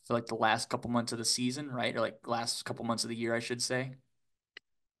off for like the last couple months of the season, right? Or like last couple months of the year, I should say.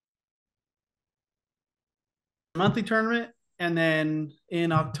 Monthly tournament. And then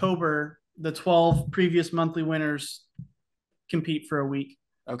in October, the 12 previous monthly winners compete for a week.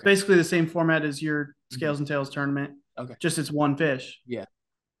 Okay. Basically the same format as your Mhm. Scales and Tails tournament, Okay. just it's one fish. Yeah.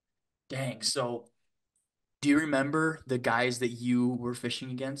 Dang. So do you remember the guys that you were fishing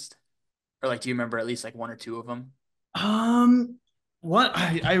against? Or like do you remember at least like one or two of them? Um, what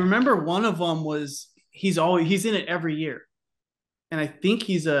I remember one of them was he's in it every year, and I think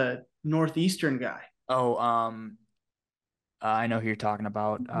he's a northeastern guy. Oh, I know who you're talking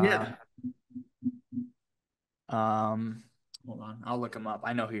about. Yeah, Um, hold on, I'll look him up.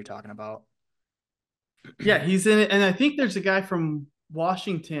 I know who you're talking about. yeah, he's in it, and I think there's a guy from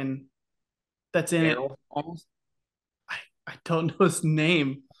Washington that's in it. Daryl. Almost, I, I don't know his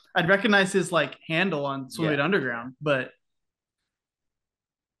name. I'd recognize his like handle on Yeah, Swimming Underground, but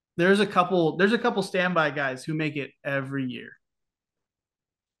there's a couple standby guys who make it every year.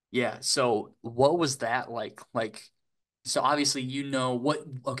 yeah. So, what was that like? Like, so obviously, you know what?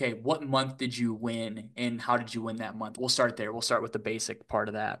 Okay, what month did you win, and how did you win that month? We'll start there. We'll start with the basic part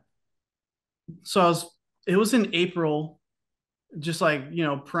of that. So it was in April, just like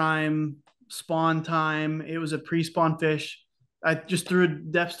prime spawn time. It was a pre-spawn fish. I just threw a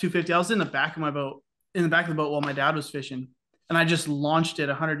depth 250. I was in the back of my boat, in the back of the boat while my dad was fishing, and I just launched it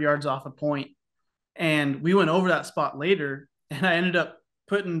 100 yards off a point. And we went over that spot later, and I ended up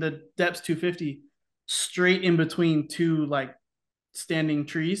putting the depth 250 straight in between two like standing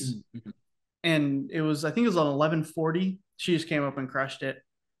trees, Mhm. and I think it was on 1140. She just came up and crushed it.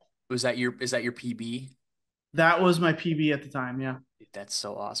 Was that your? Is that your PB? That was my PB at the time. Yeah. That's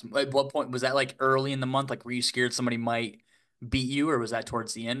so awesome. At what point was that? Like early in the month? Like, were you scared somebody might beat you, or was that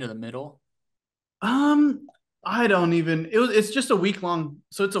towards the end or the middle? Um, I don't even. It's just a week long,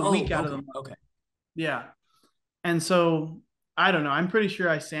 so it's a Oh, week out of the okay, month. okay. Yeah, and so I don't know. I'm pretty sure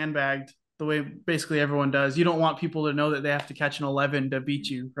I sandbagged the way basically everyone does. You don't want people to know that they have to catch an 11 to beat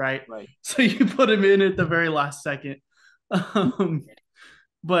you, right? Right. So you put them in at the very last second. Um,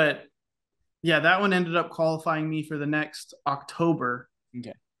 but yeah, that one ended up qualifying me for the next October,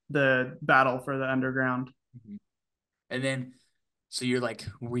 Okay. the battle for the underground. Mhm. And then, so you're like,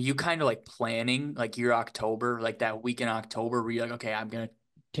 were you kind of like planning like your October, like that week in October, where you're like, okay, I'm gonna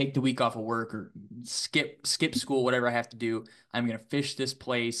take the week off of work or skip school, whatever I have to do. I'm gonna fish this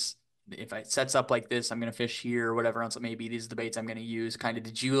place. If it sets up like this, I'm gonna fish here or whatever else it may be. These are the baits I'm gonna use. Kind of,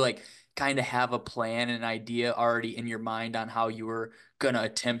 did you like kind of have a plan and an idea already in your mind on how you were gonna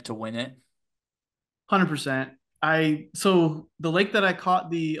attempt to win it? 100%. So the lake that I caught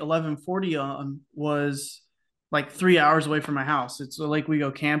the 1140 on was like 3 hours away from my house. It's a lake we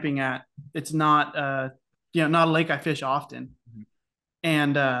go camping at. It's not not a lake I fish often. Mhm.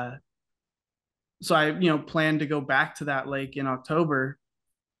 And so I planned to go back to that lake in October,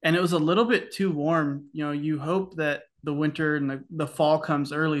 and it was a little bit too warm. You hope that the winter and the fall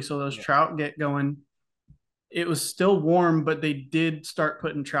comes early so those Yeah. trout get going. It was still warm, but they did start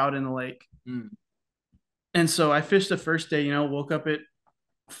putting trout in the lake. Mm. And so I fished the first day, woke up at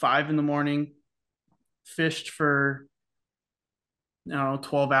 5 in the morning, fished for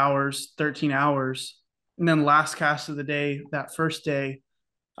 12 hours, 13 hours. And then last cast of the day, that first day,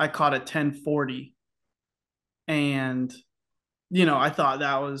 I caught a 1040. And, I thought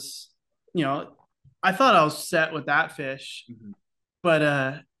that was, you know, I thought I was set with that fish. Mhm.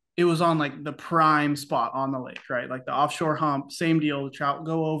 But it was on like the prime spot on the lake, right? Like the offshore hump, same deal. The trout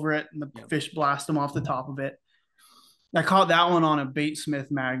go over it and the Yep. fish blast them off the top of it. I caught that one on a bait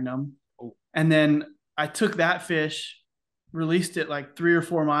smith magnum. Oh. And then I took that fish, released it like 3 or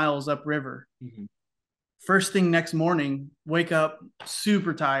 4 miles upriver. Mhm. First thing next morning, wake up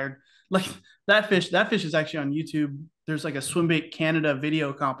super tired. Like that fish is actually on YouTube. There's like a swim bait Canada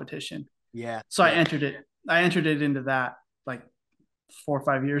video competition. Yeah. So I Yeah. entered it. I entered it into that like 4 or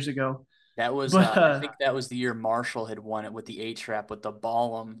 5 years ago. That was, But I think that was the year Marshall had won it with the eight trap with the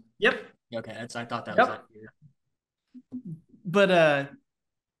Ballum. yep, Okay, I thought that was that yep. year. But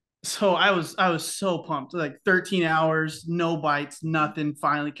so I was so pumped. Like 13 hours, no bites, nothing.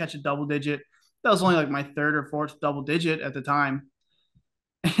 Finally catch a double digit. That was only like my third or fourth double digit at the time.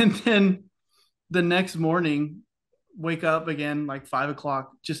 And then the next morning, wake up again like 5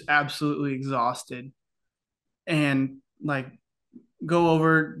 o'clock, just absolutely exhausted. And like go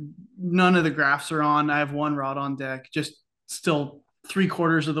over, none of the graphs are on. I have one rod on deck, just still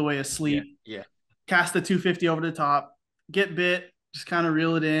 3/4 of the way Yeah. asleep. Yeah. Cast the 250 over the top, get bit, just kind of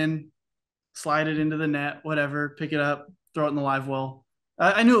reel it in, slide it into the net, whatever, pick it up, throw it in the live well.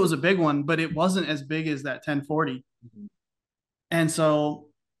 I knew it was a big one, but it wasn't as big as that 1040. Mhm. And so,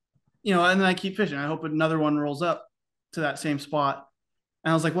 and then I keep fishing. I hope another one rolls up to that same spot.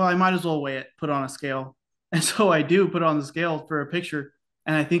 And I was like, well, I might as well weigh it, put it on a scale. And so I do put it on the scale for a picture.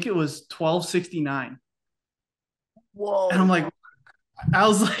 And I think it was 1269. And I'm Whoa. like, I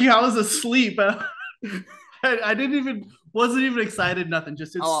was asleep. I didn't even, wasn't even excited, nothing.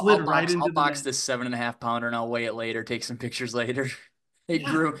 Just it slid right I'll into the box net. this 7.5 pounder and I'll weigh it later, take some pictures later. It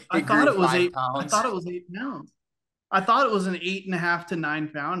Yeah. grew, I it thought grew it was five eight. I pounds. thought it was 8 pounds. I thought it was an 8.5 to 9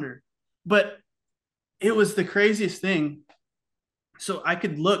 pounder, but it was the craziest thing. So I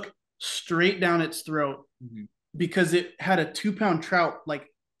could look straight down its throat Mhm. because it had a 2 pound trout like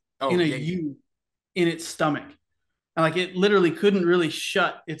Oh, in a yeah, yeah. U in its stomach. And like it literally couldn't really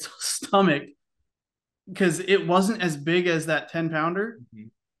shut its stomach because it wasn't as big as that 10 pounder,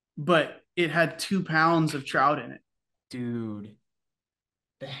 Mhm. but it had 2 pounds of trout in it. Dude,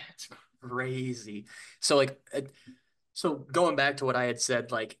 that's crazy. So like, so going back to what I had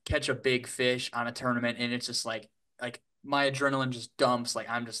said, like catch a big fish on a tournament and it's just like my adrenaline just dumps. Like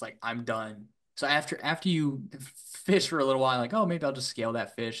I'm just like I'm done. So after you fish for a little while, like oh maybe I'll just scale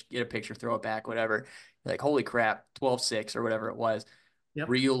that fish, get a picture, throw it back, whatever. You're like holy crap, 12.6 or whatever it was.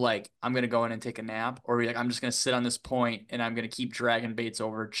 Were Yep. you like I'm gonna go in and take a nap, or were you like I'm just gonna sit on this point and I'm gonna keep dragging baits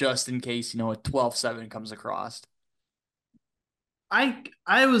over just in case a 12.7 comes across?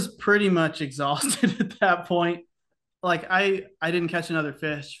 I was pretty much exhausted at that point. Like I didn't catch another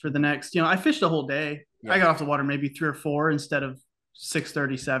fish for the next, I fished a whole day. I Yeah. got off the water maybe 3 or 4 instead of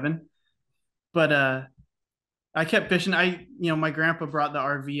 6:37. But I kept fishing. My grandpa brought the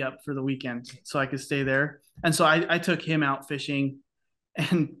RV up for the weekend so I could stay there. And so I took him out fishing.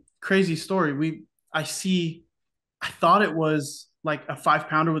 And crazy story, I thought it was like a 5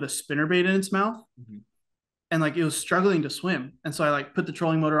 pounder with a spinnerbait in its mouth. Mhm. And like it was struggling to swim. And so I like put the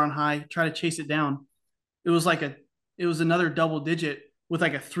trolling motor on high, try to chase it down. It was like it was another double digit with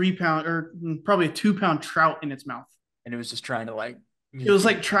like a 3 pound or probably a 2 pound trout in its mouth. And it was just trying to like It was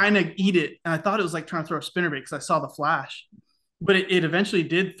get like trying to eat it. And I thought it was like trying to throw a spinnerbait because I saw the flash. But it eventually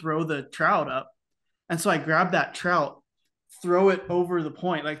did throw the trout up. And so I grabbed that trout, throw it over the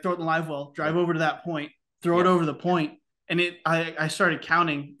point, like throw it in the live well, drive Yep. over to that point, throw it Yep. over the point, and I started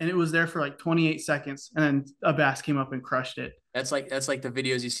counting, and it was there for like 28 seconds, and then a bass came up and crushed it. That's like the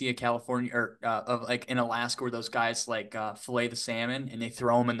videos you see in California or of like in Alaska where those guys like fillet the salmon and they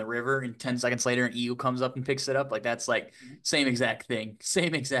throw them in the river and 10 seconds later an eel comes up and picks it up. Like that's like same exact thing.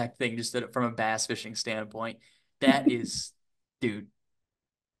 Same exact thing, just from a bass fishing standpoint. That is, dude,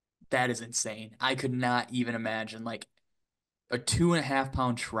 that is insane. I could not even imagine like a 2.5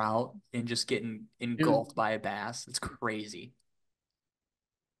 pound trout and just getting It, engulfed by a bass. It's crazy.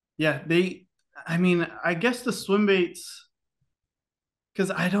 yeah, I mean, I guess the swim baits,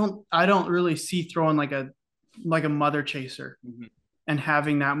 because I don't really see throwing like a mother chaser Mhm. and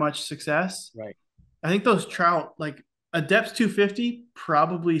having that much success. Right. I think those trout, like a depth 250,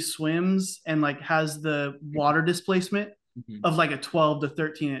 probably swims and like has the water displacement Mhm. of like a 12 to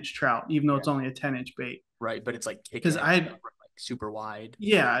 13-inch trout, even though Yeah. it's only a 10-inch bait. Right. But it's like kicking Because it like super wide.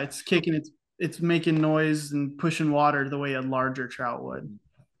 yeah, it's kicking, it's making noise and pushing water the way a larger trout would.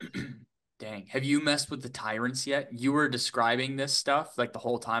 Dang. Have you messed with the tyrants yet? You were describing this stuff like the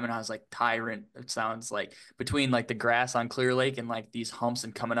whole time, and I was like, tyrant. It sounds like between like the grass on Clear Lake and like these humps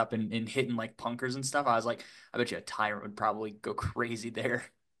and coming up and hitting like punkers and stuff. I was like, I bet you a tyrant would probably go crazy there.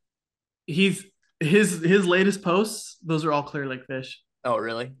 He's his latest posts, those are all Clear Lake fish. Oh,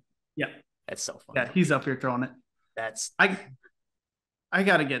 really? Yeah, That's so yeah, funny. he's up here throwing it. That's I I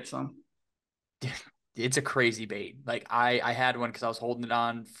gotta get some. it's a crazy bait. Like I had one because I was holding it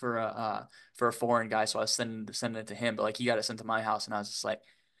on for a foreign guy, so I was sending it to him. But like he got it sent to my house, and I was just like,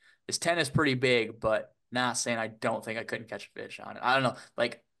 this 10 is pretty big, but not saying I don't think I couldn't catch a fish on it. I don't know.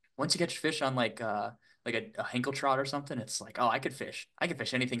 Like once you catch a fish on like a Hinkle trout or something, it's like, oh, I could fish. I could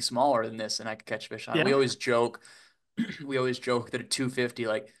fish anything smaller than this, and I could catch fish on it. We Yeah. always joke, we always joke that a 250,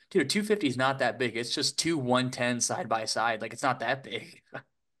 like, dude, a 250 is not that big. It's just two 110 side by side. Like it's not that big.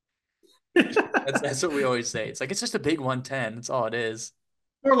 That's what we always say. It's like it's just a big 110. That's all it is.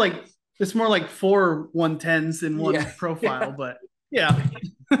 More like it's more like four 110s in Yeah. one profile, Yeah. but yeah,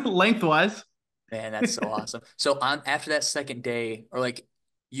 lengthwise. Man, that's so awesome. So on after that second day, or like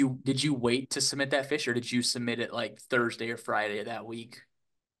you did you wait to submit that fish or did you submit it like Thursday or Friday of that week?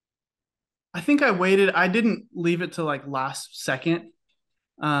 I think I waited. I didn't leave it to like last second.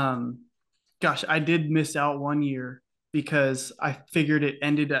 Um, gosh, I did miss out one year because I figured it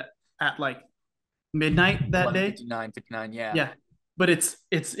ended at like midnight that day. 11:59, 59, yeah. Yeah, but it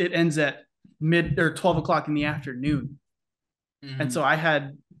ends at mid or 12 o'clock in the afternoon, and Hmm. so I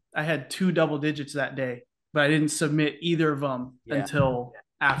had two double digits that day, but I didn't submit either of them Yeah. until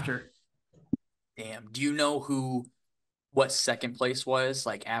after. Damn. Do you know what second place was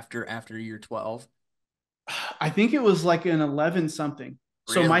like after year 12? I think it was like an 11 something.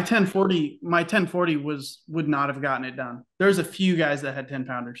 So my Really? 1040 would not have gotten it done. There's a few guys that had 10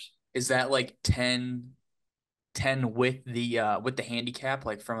 pounders. Is that like 10 with the handicap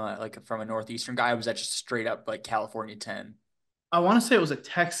like from a northeastern guy or was that just straight up like California 10? I want to say it was a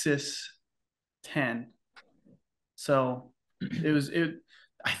Texas 10. So it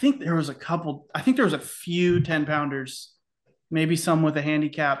I think there was a couple, I think there was a few 10 pounders, maybe some with a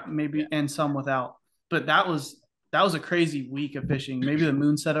handicap, Yeah. maybe and some without. But that was a crazy week of fishing. Maybe the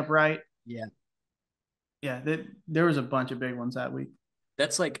moon set up right. Yeah. Yeah, there was a bunch of big ones that week.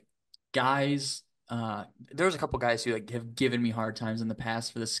 That's like guys. There's a couple guys who like have given me hard times in the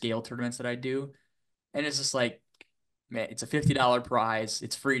past for the scale tournaments that I do, and it's just like, man, it's a $50 prize.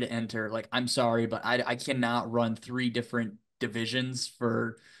 It's free to enter. Like, I'm sorry, but I cannot run three different divisions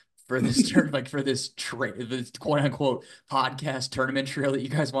for this turn like for this quote unquote podcast tournament trail that you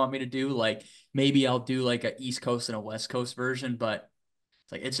guys want me to do. Like, maybe I'll do like a East Coast and a West Coast version, but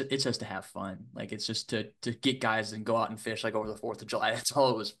it's like it's just to have fun. Like it's just to get guys and go out and fish like over the 4th of July. That's all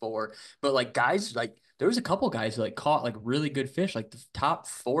it was for. But like guys, like there was a couple guys who like caught like really good fish. Like the top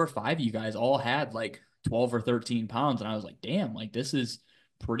 4 or 5 of you guys all had like 12 or 13 pounds. And I was like, damn, like this is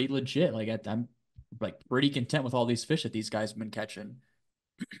pretty legit. Like I'm like pretty content with all these fish that these guys have been catching.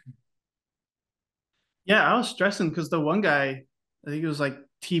 Yeah, I was stressing because the one guy, I think it was like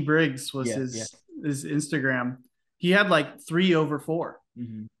T Briggs was Yeah, yeah. his Instagram. He had like 3 over 4.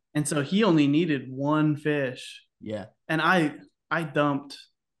 Hmm. And so he only needed one fish. Yeah. And I dumped,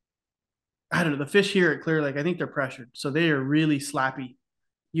 I don't know, the fish here at Clear Lake, I think they're pressured. So they are really slappy.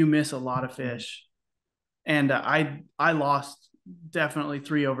 You miss a lot of Mhm. fish. And I lost definitely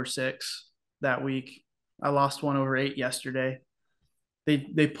 3 over 6 that week. I lost 1 over 8 yesterday.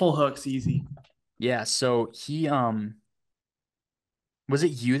 They pull hooks easy. Yeah. So he was it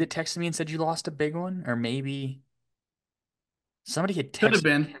you that texted me and said you lost a big one? Or maybe somebody had Could have texted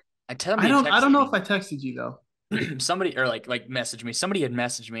been. I somebody had don't I texted don't know me. if I texted you though. Somebody or like messaged me. Somebody had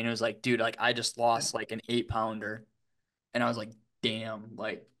messaged me and it was like, dude, like I just lost like an 8 pounder. And I was like, damn,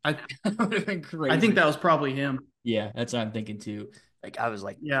 like I that would have been I think crazy. that was probably him. Yeah, that's what I'm thinking too. Like I was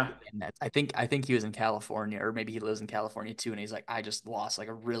like, Yeah. damn, that I think he was in California, or maybe he lives in California too. And he's like, I just lost like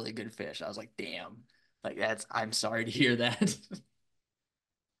a really good fish. I was like, damn, like I'm sorry to hear that.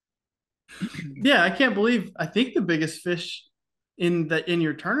 Yeah, I can't believe I think the biggest fish in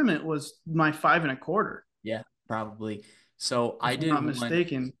your tournament was my 5 1/4, Yeah, probably. So I if I'm did not one.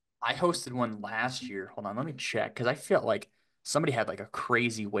 mistaken. I hosted one last year. Hold on, let me check because I felt like somebody had like a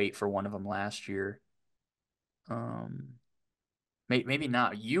crazy weight for one of them last year. Um, maybe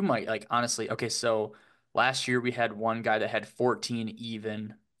not. You might like honestly. Okay, so last year we had one guy that had 14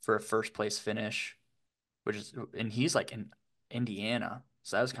 even for a first place finish, which is and he's like in Indiana.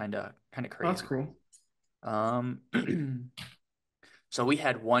 So that was kind of Oh, that's crazy. cool. Um so we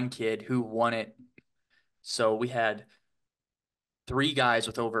had one kid who won it. So we had three guys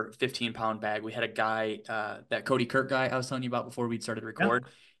with over 15-pound bag. We had a guy, that Cody Kirk guy I was telling you about before we started to Yeah, record.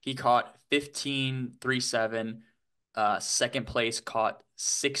 He caught 15.37. Second place caught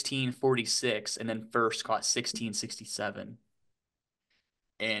 16.46, and then first caught 16.67.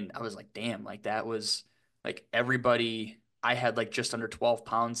 And I was like, damn, like that was like everybody. I had like just under 12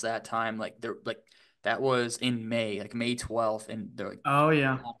 pounds that time. Like they're like That was in May, like May 12th, and there were like Oh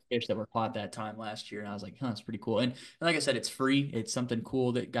yeah. a lot of fish that were caught that time last year, and I was like, huh, that's pretty cool. And like I said, it's free. It's something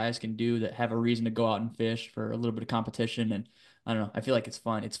cool that guys can do that have a reason to go out and fish for a little bit of competition. And I don't know, I feel like it's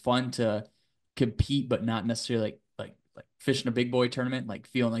fun. It's fun to compete, but not necessarily like fishing a big boy tournament, like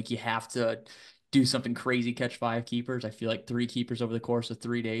feeling like you have to do something crazy, catch 5 keepers. I feel like 3 keepers over the course of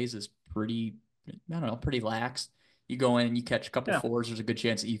 3 days is pretty, I don't know, pretty lax. You go in and you catch a couple Yeah. fours, there's a good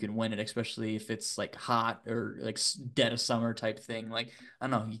chance that you can win it, especially if it's like hot or like dead of summer type thing. Like I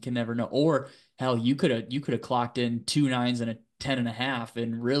don't know, you can never know. Or hell, you could have clocked in 2 9s and a 10.5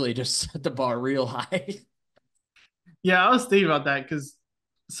 and really just set the bar real high. Yeah, I was thinking about that because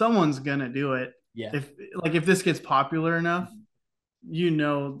someone's gonna do it. Yeah. If this gets popular enough,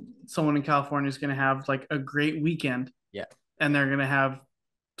 someone in California is gonna have like a great weekend Yeah. and they're gonna have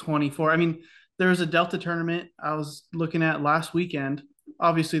 24. I mean, there was a Delta tournament I was looking at last weekend.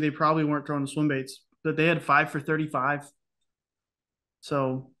 Obviously, they probably weren't throwing the swim baits, but they had 5 for 35.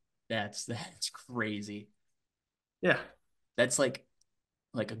 So That's crazy. yeah, That's like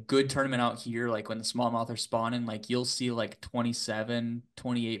a good tournament out here, like when the smallmouth are spawning, like you'll see like 27,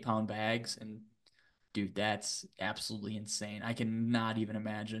 28 pound bags. And dude, that's absolutely insane. I cannot even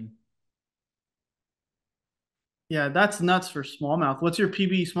imagine. yeah, that's nuts for smallmouth. What's your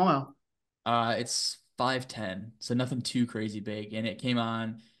PB smallmouth? It's 5'10", so nothing too crazy big. And it came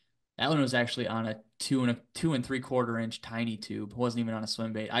on, that one was actually on a 2 and 3/4 inch tiny tube. It wasn't even on a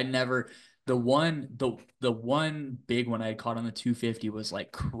swim bait. I never, the one big one I caught on the 250 was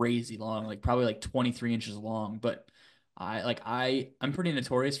like crazy long, like probably like 23 inches long. But I'm pretty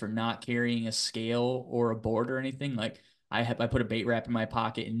notorious for not carrying a scale or a board or anything. Like I put a bait wrap in my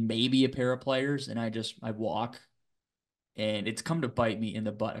pocket and maybe a pair of pliers, and I walk, and it's come to bite me in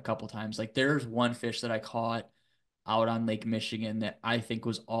the butt a couple times. Like there's one fish that I caught out on Lake Michigan that I think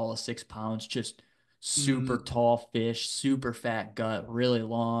was all of 6 pounds, just super Mm. tall fish, super fat gut, really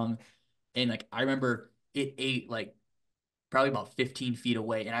long. And like I remember it ate like probably about 15 feet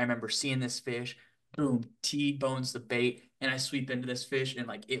away. And I remember seeing this fish, boom, T-bones the bait, and I sweep into this fish and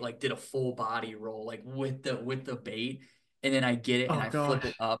like it like did a full body roll like with the bait. And then I get it and Oh I flip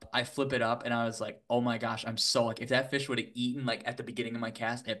it gosh. up. I flip it up and I was like, oh my gosh, I'm so like if that fish would have eaten like at the beginning of my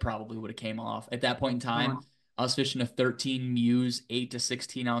cast, it probably would have came off. At that point in time, Oh, I was fishing a 13 Muse 8 to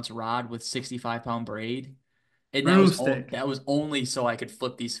 16 ounce rod with 65-pound braid. And broomstick. that was only so I could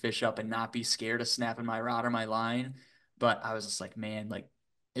flip these fish up and not be scared of snapping my rod or my line. But I was just like, man,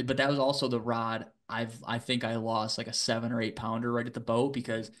 but that was also the rod. I think I lost like a 7 or 8 pounder right at the boat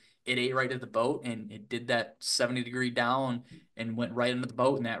because it ate right at the boat and it did that 70-degree down and went right into the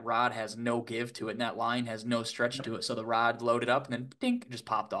boat, and that rod has no give to it and that line has no stretch to it. So the rod loaded up and then dink, just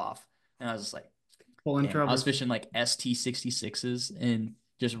popped off. And I was just like, Pulling damn, I was trouble. fishing like ST66s and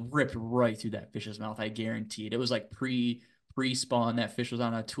just ripped right through that fish's mouth. I guarantee it. It was like pre spawn. That fish was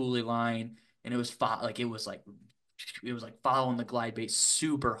on a Thule line, and it was like following the glide bait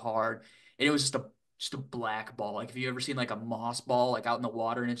super hard, and it was just a black ball. Like if you ever seen like a moss ball like out in the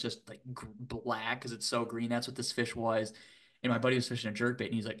water, and it's just like black because it's so green. That's what this fish was. And my buddy was fishing a jerkbait,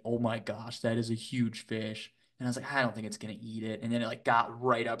 and he's like, "Oh my gosh, that is a huge fish." And I was like, "I don't think it's gonna eat it." And then it like got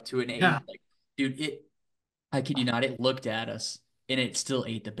right up to it and Yeah. ate like, dude, I kid you not, it looked at us and it still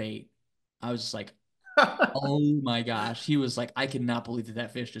ate the bait. I was just like, oh my gosh. He was like, I cannot believe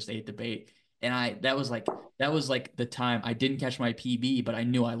that fish just ate the bait. And that was like the time I didn't catch my PB, but I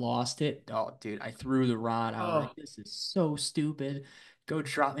knew I lost it. Oh, dude, I threw the rod. I was like, Oh, this is so stupid. Go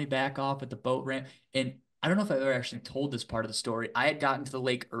drop me back off at the boat ramp. And I don't know if I've ever actually told this part of the story. I had gotten to the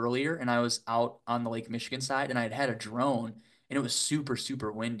lake earlier and I was out on the Lake Michigan side and I had a drone and it was super,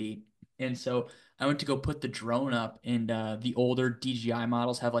 super windy. And so I went to go put the drone up, and the older DJI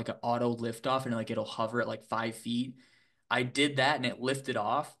models have like an auto lift off, and like it'll hover at like 5 feet. I did that, and it lifted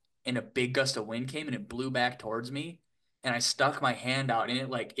off, and a big gust of wind came, and it blew back towards me, and I stuck my hand out, and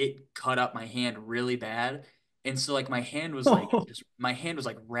it cut up my hand really bad, and so like my hand was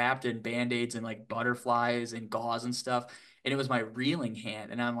like wrapped in band-aids and like butterflies and gauze and stuff, and it was my reeling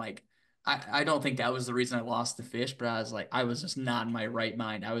hand, and I'm like. I don't think that was the reason I lost the fish, but I was just not in my right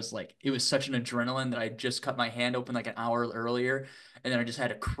mind. I was like, it was such an adrenaline that I just cut my hand open like an hour earlier. And then I just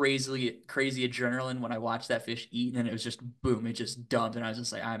had a crazy adrenaline when I watched that fish eat. And it was just boom, it just dumped. And I was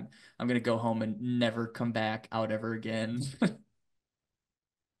just like, I'm gonna go home and never come back out ever again.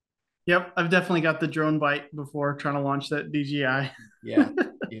 yep. I've definitely got the drone bite before trying to launch that DJI. Yeah,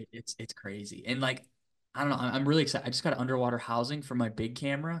 it's crazy. And like, I don't know, I'm really excited. I just got underwater housing for my big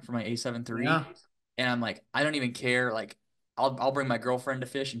camera for my A7 Yeah. III, and I'm like, I don't even care. Like, I'll bring my girlfriend to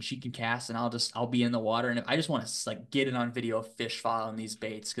fish and she can cast, and I'll be in the water, and I just want to like get it on video of fish following these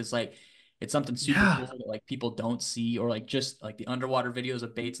baits because like It's something super Yeah. cool that like people don't see, or like just like the underwater videos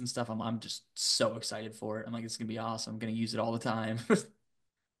of baits and stuff. I'm just so excited for it. I'm like, it's gonna be awesome. I'm gonna use it all the time.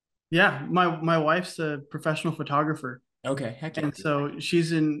 Yeah. My wife's a professional photographer. Okay, heck yeah, And dude. so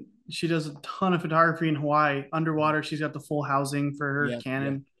she does a ton of photography in Hawaii underwater. She's got the full housing for her Yeah, yeah.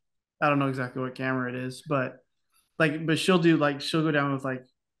 Canon. I don't know exactly what camera it is, but she'll do like she'll go down with like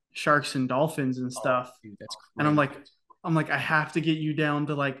sharks and dolphins and Oh, stuff. dude, that's And crazy. I'm like I have to get you down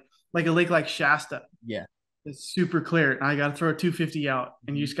to like a lake like Shasta. Yeah. It's super clear. And I got to throw a 250 out,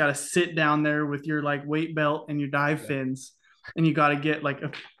 and you Mhm. just got to sit down there with your like weight belt and your dive Yeah. fins, and you got to get like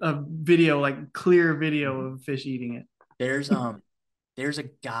a video, like clear video Mhm. of fish eating it. There's there's a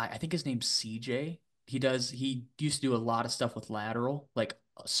guy, I think his name's CJ. He used to do a lot of stuff with lateral, like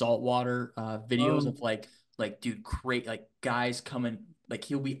saltwater videos Oh, of like dude, great like guys coming, like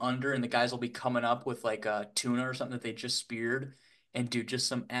he'll be under and the guys will be coming up with like a tuna or something that they just speared, and dude, just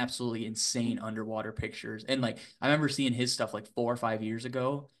some absolutely insane underwater pictures. And like I remember seeing his stuff like 4 or 5 years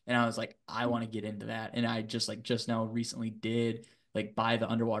ago, and I was like, I want to get into that. And I just now recently did like buy the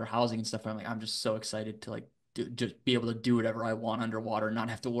underwater housing and stuff. And I'm like, I'm just so excited to like just be able to do whatever I want underwater and not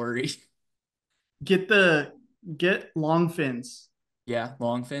have to worry. get the get long fins. Yeah,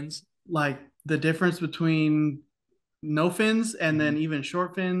 long fins. Like the difference between no fins and Mhm. then even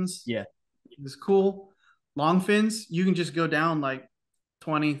short fins Yeah. is cool. Long fins, you can just go down like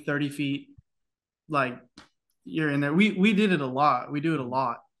 20, 30 feet. Like you're in there. We did it a lot. We do it a Mhm.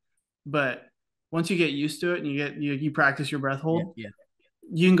 lot. But once you get used to it and you practice your breath Yeah, hold, yeah.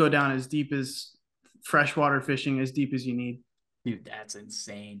 you can go down as deep as freshwater fishing, as deep as you need. Dude, that's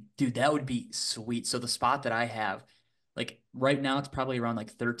insane. Dude, that would be sweet. So the spot that I have, like right now, it's probably around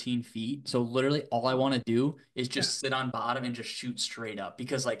like 13 feet. So literally all I want to do is Yeah. just sit on bottom and just shoot straight up,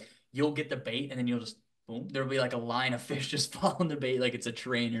 because like you'll get the bait and then you'll just boom, there'll be like a line of fish just following the bait like it's a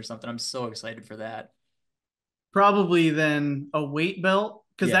train or something. I'm so excited for that. Probably then a weight belt,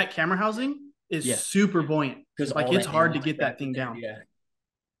 because Yeah, that camera housing is yeah. super buoyant. Because Like all it's that air hard to gets get that trapped in thing there. down. Yeah.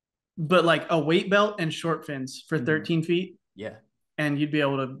 But like a weight belt and short fins for Mhm. 13 feet, Yeah. and you'd be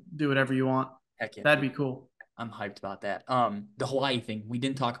able to do whatever you want. Heck yeah, That'd dude. be cool. I'm hyped about that. The Hawaii thing, we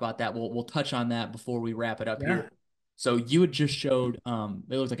didn't talk about that. We'll touch on that before we wrap it up Yeah. here. So you had just showed it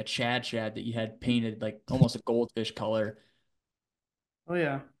looks like a shad that you had painted like almost a goldfish color. Oh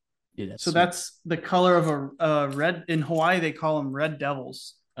yeah. Dude, that's So sweet. that's the color of a red. In Hawaii, they call them red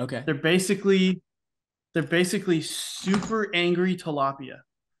devils. Okay. They're basically they're basically super angry tilapia,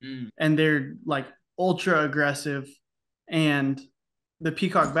 Mm, and they're like ultra aggressive. And the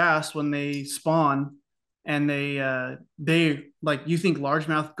peacock bass, when they spawn, and they like, you think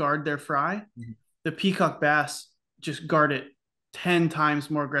largemouth guard their fry, mhm. the peacock bass just guard it 10 times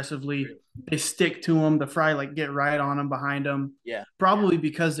more aggressively. Really? They stick to them. The fry like get right on them, behind them, Yeah. probably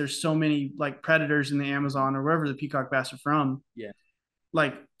because there's so many like predators in the Amazon or wherever the peacock bass are from. Yeah.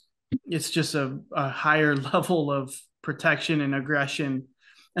 Like it's just a higher level of protection and aggression.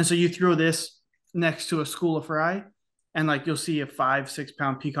 And so you throw this next to a school of fry, and like you'll see a 5, 6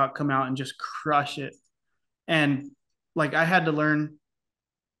 pound peacock come out and just crush it. And like I had to learn,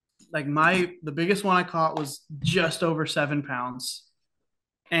 like the biggest one I caught was just over 7 pounds,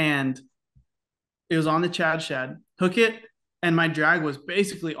 and it was on the Chad Shad. Hook it, and my drag was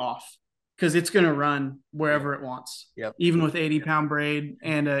basically off because it's gonna run Yeah. wherever it wants, Yep. even with 80 pound braid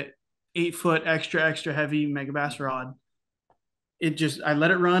and a 8 foot extra heavy mega bass Mhm. rod. It just I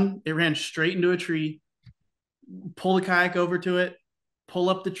let it run. It ran straight into a tree. Pull the kayak over to it. Pull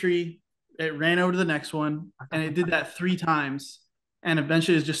up the tree. It ran over to the next one, and it did that 3 times. And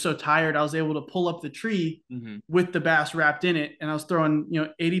eventually, it was just so tired, I was able to pull up the tree Mhm. with the bass wrapped in it, and I was throwing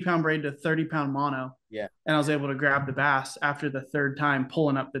 80 pound braid to 30 pound mono, Yeah. and I was able to grab the bass after the third time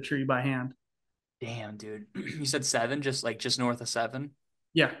pulling up the tree by hand. Damn, dude. You said seven, just north of seven?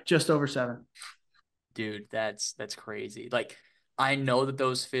 Yeah, just over 7. Dude, that's crazy. Like I know that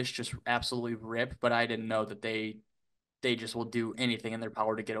those fish just absolutely rip, but I didn't know that they just will do anything in their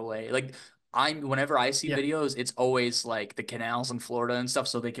power to get away. Like I'm whenever I see Yeah, videos, it's always like the canals in Florida and stuff,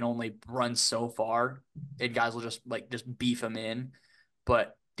 so they can only run so far, and guys will just beef them in.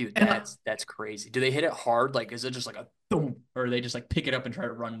 But dude, and that's crazy. Do they hit it hard? Like, is it just like a boom, or they just like pick it up and try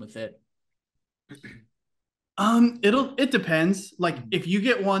to run with it? it depends. Like Mhm. if you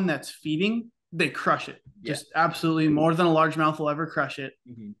get one that's feeding, they crush it. Yeah. Just absolutely more than a largemouth will ever crush it.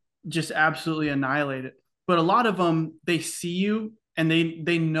 Mhm. Just absolutely annihilate it. But a lot of them, they see you and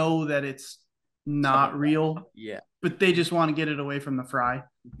they know that it's Something's not wrong. real, Yeah. but they just want to get it away from the fry.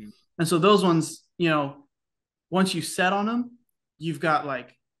 Mhm. And so those ones, once you set on them, you've got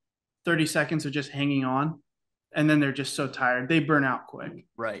like 30 seconds of just hanging on, and then they're just so tired. They burn out quick.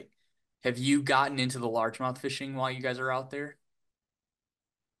 Right. Have you gotten into the largemouth fishing while you guys are out there?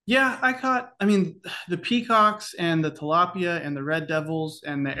 Yeah, I mean, the peacocks and the tilapia and the red devils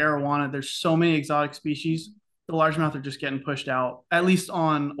and the arowana, there's so many exotic species. The largemouth are just getting pushed out, at Yeah. least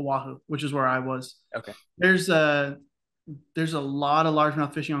on Oahu, which is where I was. Okay. There's a there's a lot of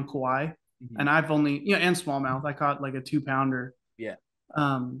largemouth fishing on Kauai, Hmm. and I've only, and smallmouth. I caught like a 2 pounder. Yeah.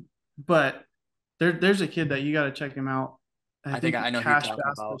 Um, but there's a kid that you got to check him out. I I think I think know who you're Cash talking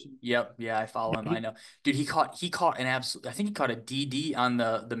Bass about. Fishing. Yep. Yeah, I follow him. Yeah, I know. Dude, he caught an absolute, I think he caught a DD on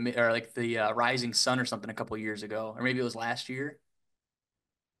or like the Rising Sun or something a couple years ago, or maybe it was last year.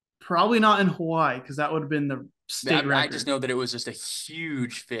 probably not in Hawaii because that would have been the state I just record. know that it was just a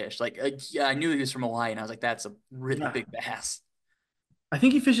huge fish. Like, yeah, I knew he was from Hawaii, and I was like, that's a really Yeah. big bass. I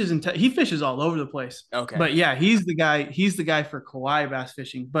think he fishes all over the place. Okay. But yeah, he's the guy. He's the guy for Kauai bass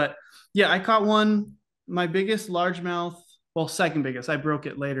fishing. But yeah, I caught one. My biggest largemouth, well, second biggest. I broke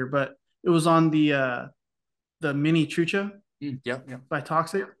it later, but it was on the mini trucha Yep. Yep. by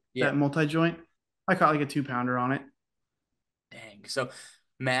Toxic, that Yep. multi joint. I caught like a 2 pounder on it. Dang. So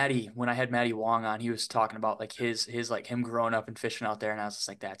Maddie, when I had Maddie Wong on, he was talking about like his like him growing up and fishing out there, and I was just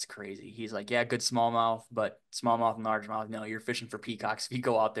like, that's crazy. He's like, yeah, good smallmouth, but smallmouth and largemouth, no, you're fishing for peacocks. If you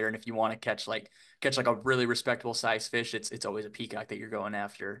go out there and if you want to catch like a really respectable size fish, it's always a peacock that you're going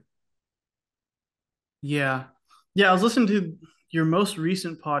after. Yeah. Yeah, I was listening to your most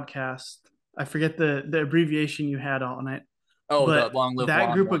recent podcast. I forget the abbreviation you had on it, Oh, the but long live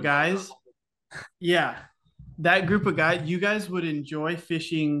that group of longhorn. guys, yeah, that group of guys, you guys would enjoy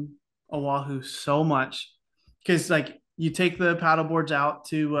fishing Oahu so much because like you take the paddle boards out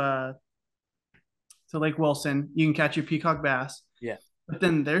to Lake Wilson, you can catch your peacock bass, Yeah, but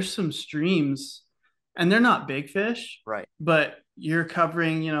then there's some streams, and they're not big fish, right. but you're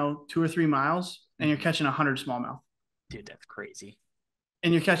covering 2 or 3 miles, and you're Mhm. catching 100 smallmouth, Dude, that's crazy.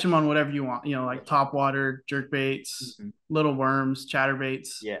 and you're catching them on whatever you want, Yeah. like top water, jerk baits, Mhm. little worms,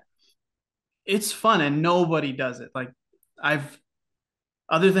 chatterbaits. Yeah. It's fun, and nobody does it. Like I've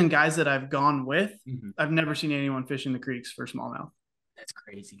other than guys that I've gone with, Mhm. I've never seen anyone fishing the creeks for smallmouth. That's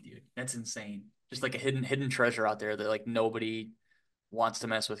crazy, dude. That's insane. Just like a hidden treasure out there that like nobody wants to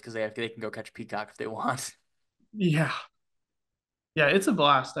mess with because they can go catch peacock if they want. Yeah, yeah, it's a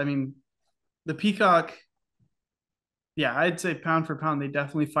blast. I mean, the peacock. Yeah, I'd say pound for pound, they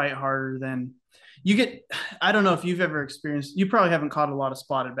definitely fight harder than you get. I don't know if you've ever experienced. You probably haven't caught a lot of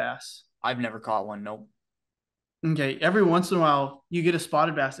spotted bass. I've never caught one. Nope. Okay, every once in a while you get a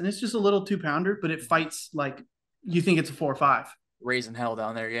spotted bass, and it's just a little 2 pounder, but it Mhm. fights like you think it's a 4 or 5. Raising hell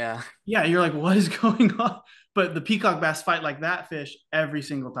down there. Yeah. Yeah, you're like, what is going on? But the peacock bass fight like that fish every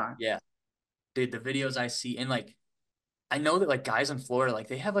single time. Yeah. Dude, the videos I see and like I know that like guys in Florida like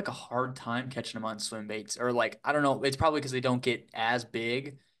they have like a hard time catching them on swim baits or like I don't know, it's probably because they don't get as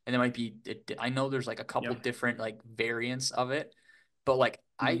big and there might be I know there's like a couple Yep. different like variants of it, but like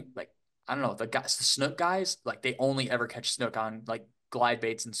Mhm. I don't know, the snook guys like they only ever catch snook on like glide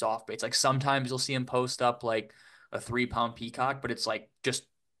baits and soft baits. Like sometimes you'll see them post up like a 3 pound peacock, but it's like just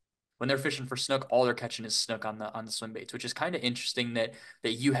when they're fishing for snook, all they're catching is snook on the swim baits, which is kind of interesting that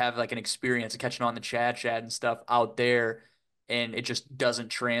you have like an experience of catching on the shad and stuff out there, and it just doesn't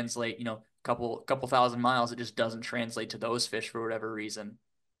translate. Couple thousand miles, it just doesn't translate to those fish for whatever reason.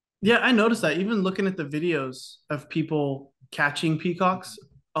 Yeah, I noticed that even looking at the videos of people catching peacocks, Mhm.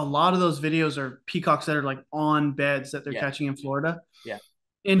 a lot of those videos are peacocks that are like on beds that they're Yeah, catching in Florida. yeah.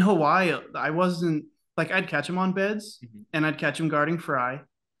 In Hawaii, I wasn't like I'd catch them on beds Mhm. and I'd catch them guarding fry,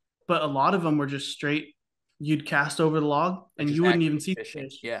 but a lot of them were just straight. You'd cast over the log Like and just you wouldn't even actively see the fishing.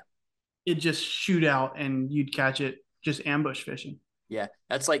 fish. Yeah, It'd just shoot out and you'd catch it just ambush fishing. yeah.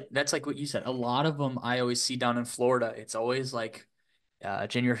 That's like what you said. A lot of them I always see down in Florida. It's always like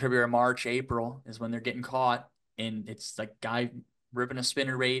January, February, March, April is when they're getting caught, and it's like guy ripping a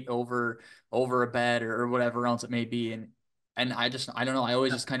spinner bait over a bed or whatever else it may be, and I don't know. I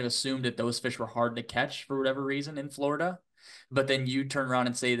always just kind of assumed that those fish were hard to catch for whatever reason in Florida, but then you turn around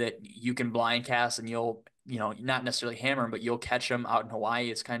and say that you can blind cast and you'll not necessarily hammer them, but you'll catch them out in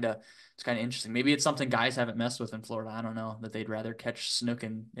Hawaii. It's kind of interesting. Maybe it's something guys haven't messed with in Florida. I don't know that they'd rather catch snook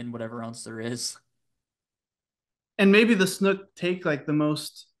and whatever else there is. And maybe the snook take like the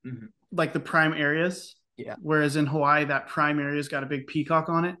most Hmm. like the prime areas, Yeah. whereas in Hawaii that prime area's got a big peacock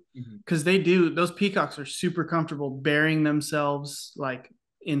on it. Hmm. Because those peacocks are super comfortable burying themselves like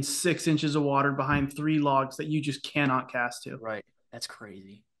in 6 inches of water behind 3 logs that you just cannot cast to. Right. That's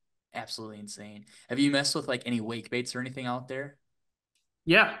crazy. Absolutely insane. Have you messed with like any wake baits or anything out there?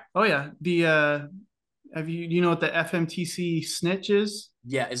 Yeah. Oh yeah. The have you know what the FMTC snitch is?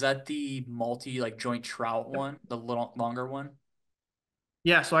 Yeah, is that the multi like joint trout one, the little longer one?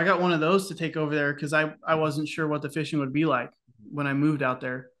 Yeah, so I got one of those to take over there because I wasn't sure what the fishing would be like when I moved out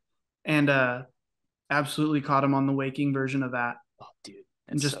there, and absolutely caught him on the waking version of that, Oh, dude,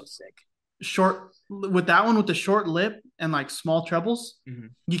 and that's just so sick. short with that one with the short lip and like small trebles, Hmm.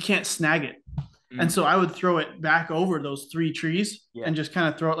 you can't snag it. And Mm. so I would throw it back over those three trees Yeah. and just kind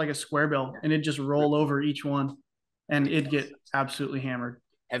of throw it like a square bill Yeah. and it'd just roll over each one and Dude, it'd that's get so sick. absolutely hammered.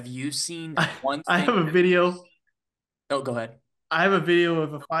 Have you seen I, one I thing? have a video. Oh, go ahead. I have a video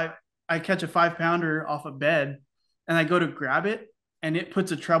of I catch a 5 pounder off a bed and I go to grab it and it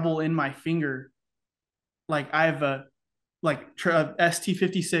puts a treble in my finger. Like I have a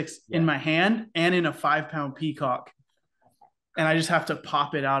ST56 in Yeah. my hand and in a 5 pound peacock. And I just have to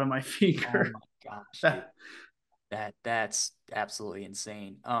pop it out of my Oh finger. my gosh, dude. That, That's absolutely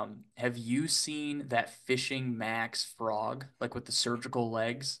insane. Have you seen that Fishing Max frog, like with the surgical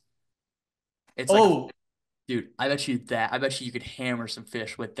legs? It's like, oh, dude, I bet you could hammer some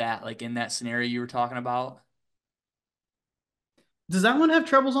fish with that, like in that scenario you were talking about. does that one have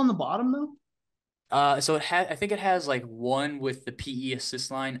trebles on the bottom though? So I think it has like one with the PE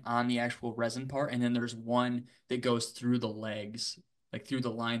assist line on the actual resin part, and then there's one that goes through the legs, like through the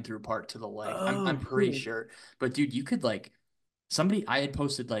line through part to the leg. I'm Oh, pretty cool. sure. But dude, you could like somebody I had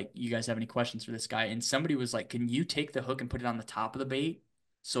posted like, you guys have any questions for this guy? And somebody was like, can you take the hook and put it on the top of the bait?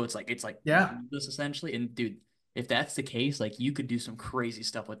 So it's like Yeah. this essentially. And dude, if that's the case, like you could do some crazy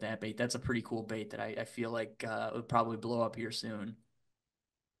stuff with that bait. That's a pretty cool bait that I feel like would probably blow up here soon.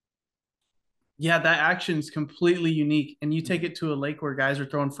 Yeah, that action is completely unique. And you take Mhm. it to a lake where guys are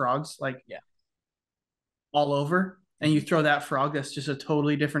throwing frogs like Yeah. all over, and you Mhm. throw that frog that's just a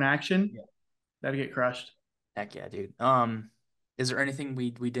totally different action, Yeah. that'd get crushed. Heck yeah, dude. Is there anything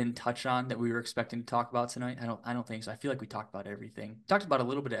we didn't touch on that we were expecting to talk about tonight? I don't think so. I feel like we talked about everything. Talked about a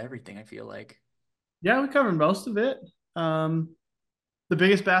little bit of everything, I feel like. Yeah, we covered most of it. Um, the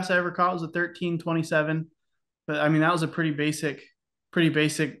biggest bass I ever caught was a 1327, but I mean that was a pretty basic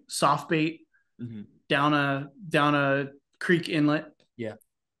soft bait Hmm. down a creek inlet, Yeah.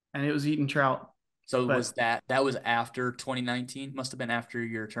 and it was eating trout. So was But that was after 2019? Must have been after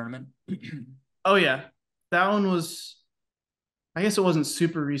your tournament. oh yeah, that one was. I guess it wasn't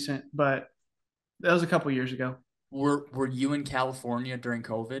super recent, but that was a couple years ago. Were you in California during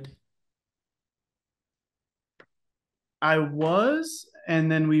COVID? I was,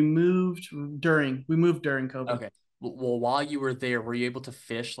 and then we moved during COVID. Okay. Well, while you were there, were you able to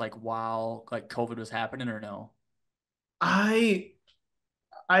fish like while like COVID was happening or no? I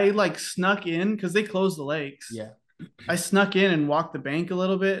I like snuck in because they closed the lakes. Yeah. I snuck in and walked the bank a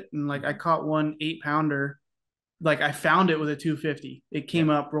little bit, and like I Mhm. caught one 8 pounder. Like I found it with a 250. It Yeah. came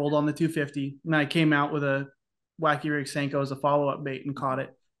up, rolled on the 250, and I came out with a wacky rig Senko as a follow up bait and caught Mhm. it.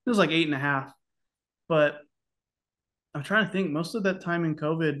 It was like 8.5. But I'm trying to think. Most of that time in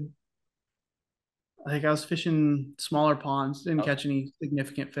COVID, like I was fishing smaller ponds, didn't Okay. catch any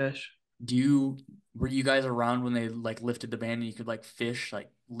significant fish. Were you guys around when they like lifted the ban and you could like fish,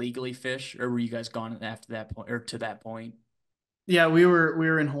 like legally fish, or were you guys gone after that point or to that point? Yeah, we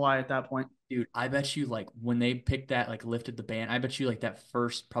were in Hawaii at that point. Dude, I bet you like when they picked that, like lifted the ban, I bet you like that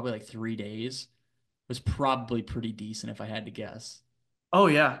first probably like 3 days was probably pretty decent if I had to guess. Oh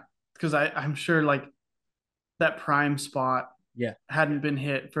yeah, because I'm sure like that prime spot Yeah. hadn't been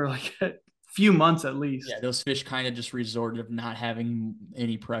hit for like a few months at Yeah, least. those fish kind of just resorted of not having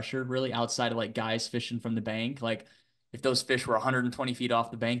any pressure really outside of like guys fishing from the bank. Like if those fish were 120 feet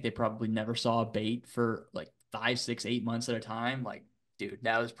off the bank, they probably never saw a bait for like 5, 6, 8 months at a time. Like, dude,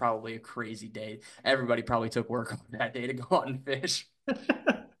 that was probably a crazy day. Everybody probably took work off that day to go out and fish.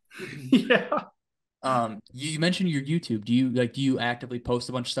 Yeah. You mentioned your YouTube. Do you actively post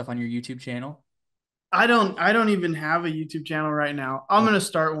a bunch of stuff on your YouTube channel? I don't even have a YouTube channel right now. I'm gonna Okay.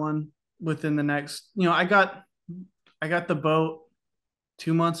 start one within the next, I got the boat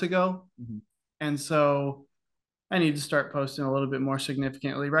 2 months ago, Mhm. and so I need to start posting a little bit more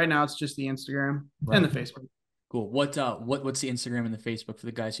significantly. Right now it's just the Instagram and Right. the Facebook. Cool. What's the Instagram and the Facebook for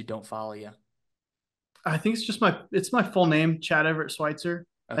the guys who don't follow you? I think it's my full name, Chad Everett Sweitzer.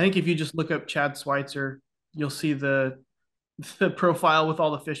 I Okay. think if you just look up Chad Sweitzer, you'll see the profile with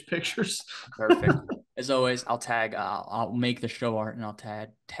all the fish pictures. Perfect. As always, I'll make the show art and I'll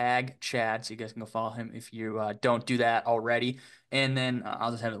tag Chad so you guys can go follow him if you don't do that already. And then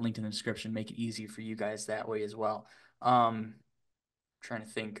I'll just have it linked in the description, make it easy for you guys that way as well. Trying to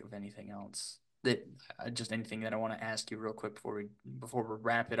think of anything else that just anything that I want to ask you real quick before we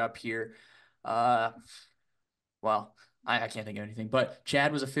wrap it up here. Uh, well, I can't think of anything, but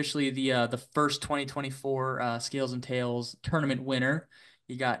Chad was officially the first 2024 Scales and Tails tournament winner.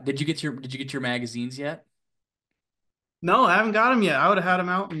 Did you get your magazines yet? No, I haven't got them yet. I would have had them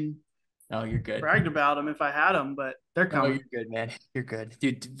out and Oh, you're good. bragged about them if I had them, but they're No, you're coming. good, man. You're good.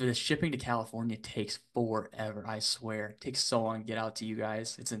 Dude, the shipping to California takes forever, I swear. It takes so long to get out to you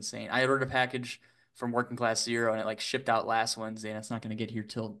guys. It's insane. I ordered a package from Working Class Zero and it like shipped out last Wednesday and it's not going to get here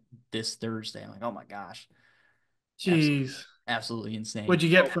till this Thursday. I'm like, oh my gosh. Absolutely, Jeez. absolutely insane. What'd you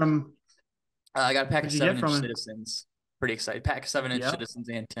get from I got a pack of what'd you get 7 inch from him? Citizens. Pretty excited. Pack of 7 inch Yep. Citizens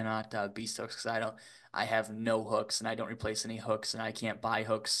and 10-aught beast hooks because I have no hooks and I don't replace any hooks and I can't buy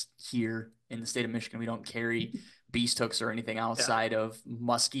hooks here in the state of Michigan. We don't carry beast hooks or anything Yeah. outside of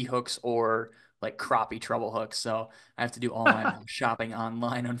musky hooks or like crappie treble hooks. So I have to do all my shopping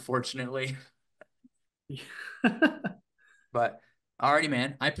online, unfortunately. But alrighty,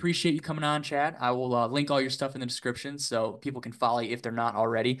 man. I appreciate you coming on, Chad. I will link all your stuff in the description so people can follow you if they're not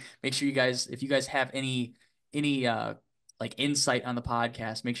already. Make sure you guys, if you guys have any like insight on the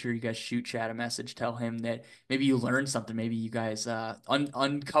podcast, make sure you guys shoot Chad a message. Tell him that maybe you learned something. Maybe you guys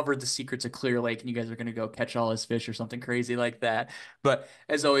uncovered the secrets of Clear Lake and you guys are gonna go catch all his fish or something crazy like that. But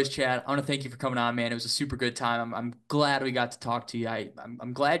as always, Chad, I want to thank you for coming on, man. It was a super good time. I'm glad we got to talk to you.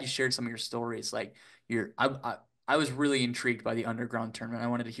 I'm glad you shared some of your stories. Like you're I was really intrigued by the underground tournament. I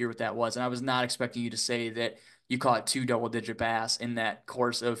wanted to hear what that was. And I was not expecting you to say that you caught 2 double-digit bass in that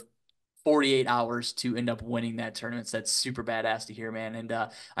course of 48 hours to end up winning that tournament. So that's super badass to hear, man. And I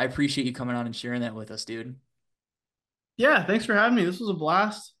appreciate you coming on and sharing that with us, dude. Yeah, thanks for having me. This was a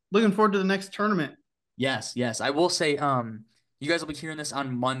blast. Looking forward to the next tournament. Yes, yes. I will say, you guys will be hearing this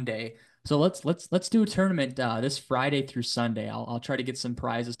on Monday. So let's do a tournament this Friday through Sunday. I'll try to get some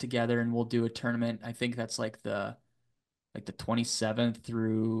prizes together and we'll do a tournament. I think that's like the 27th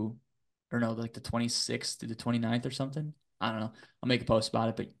through, or no, like the 26th through the 29th or something. I don't know. I'll make a post about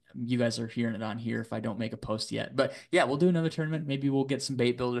it, but you guys are hearing it on here if I don't make a post yet. But yeah, we'll do another tournament. Maybe we'll get some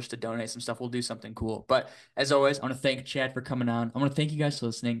bait builders to donate some stuff. We'll do something cool. But as always, I want to thank Chad for coming on. I want to thank you guys for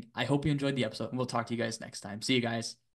listening. I hope you enjoyed the episode, and we'll talk to you guys next time. See you guys.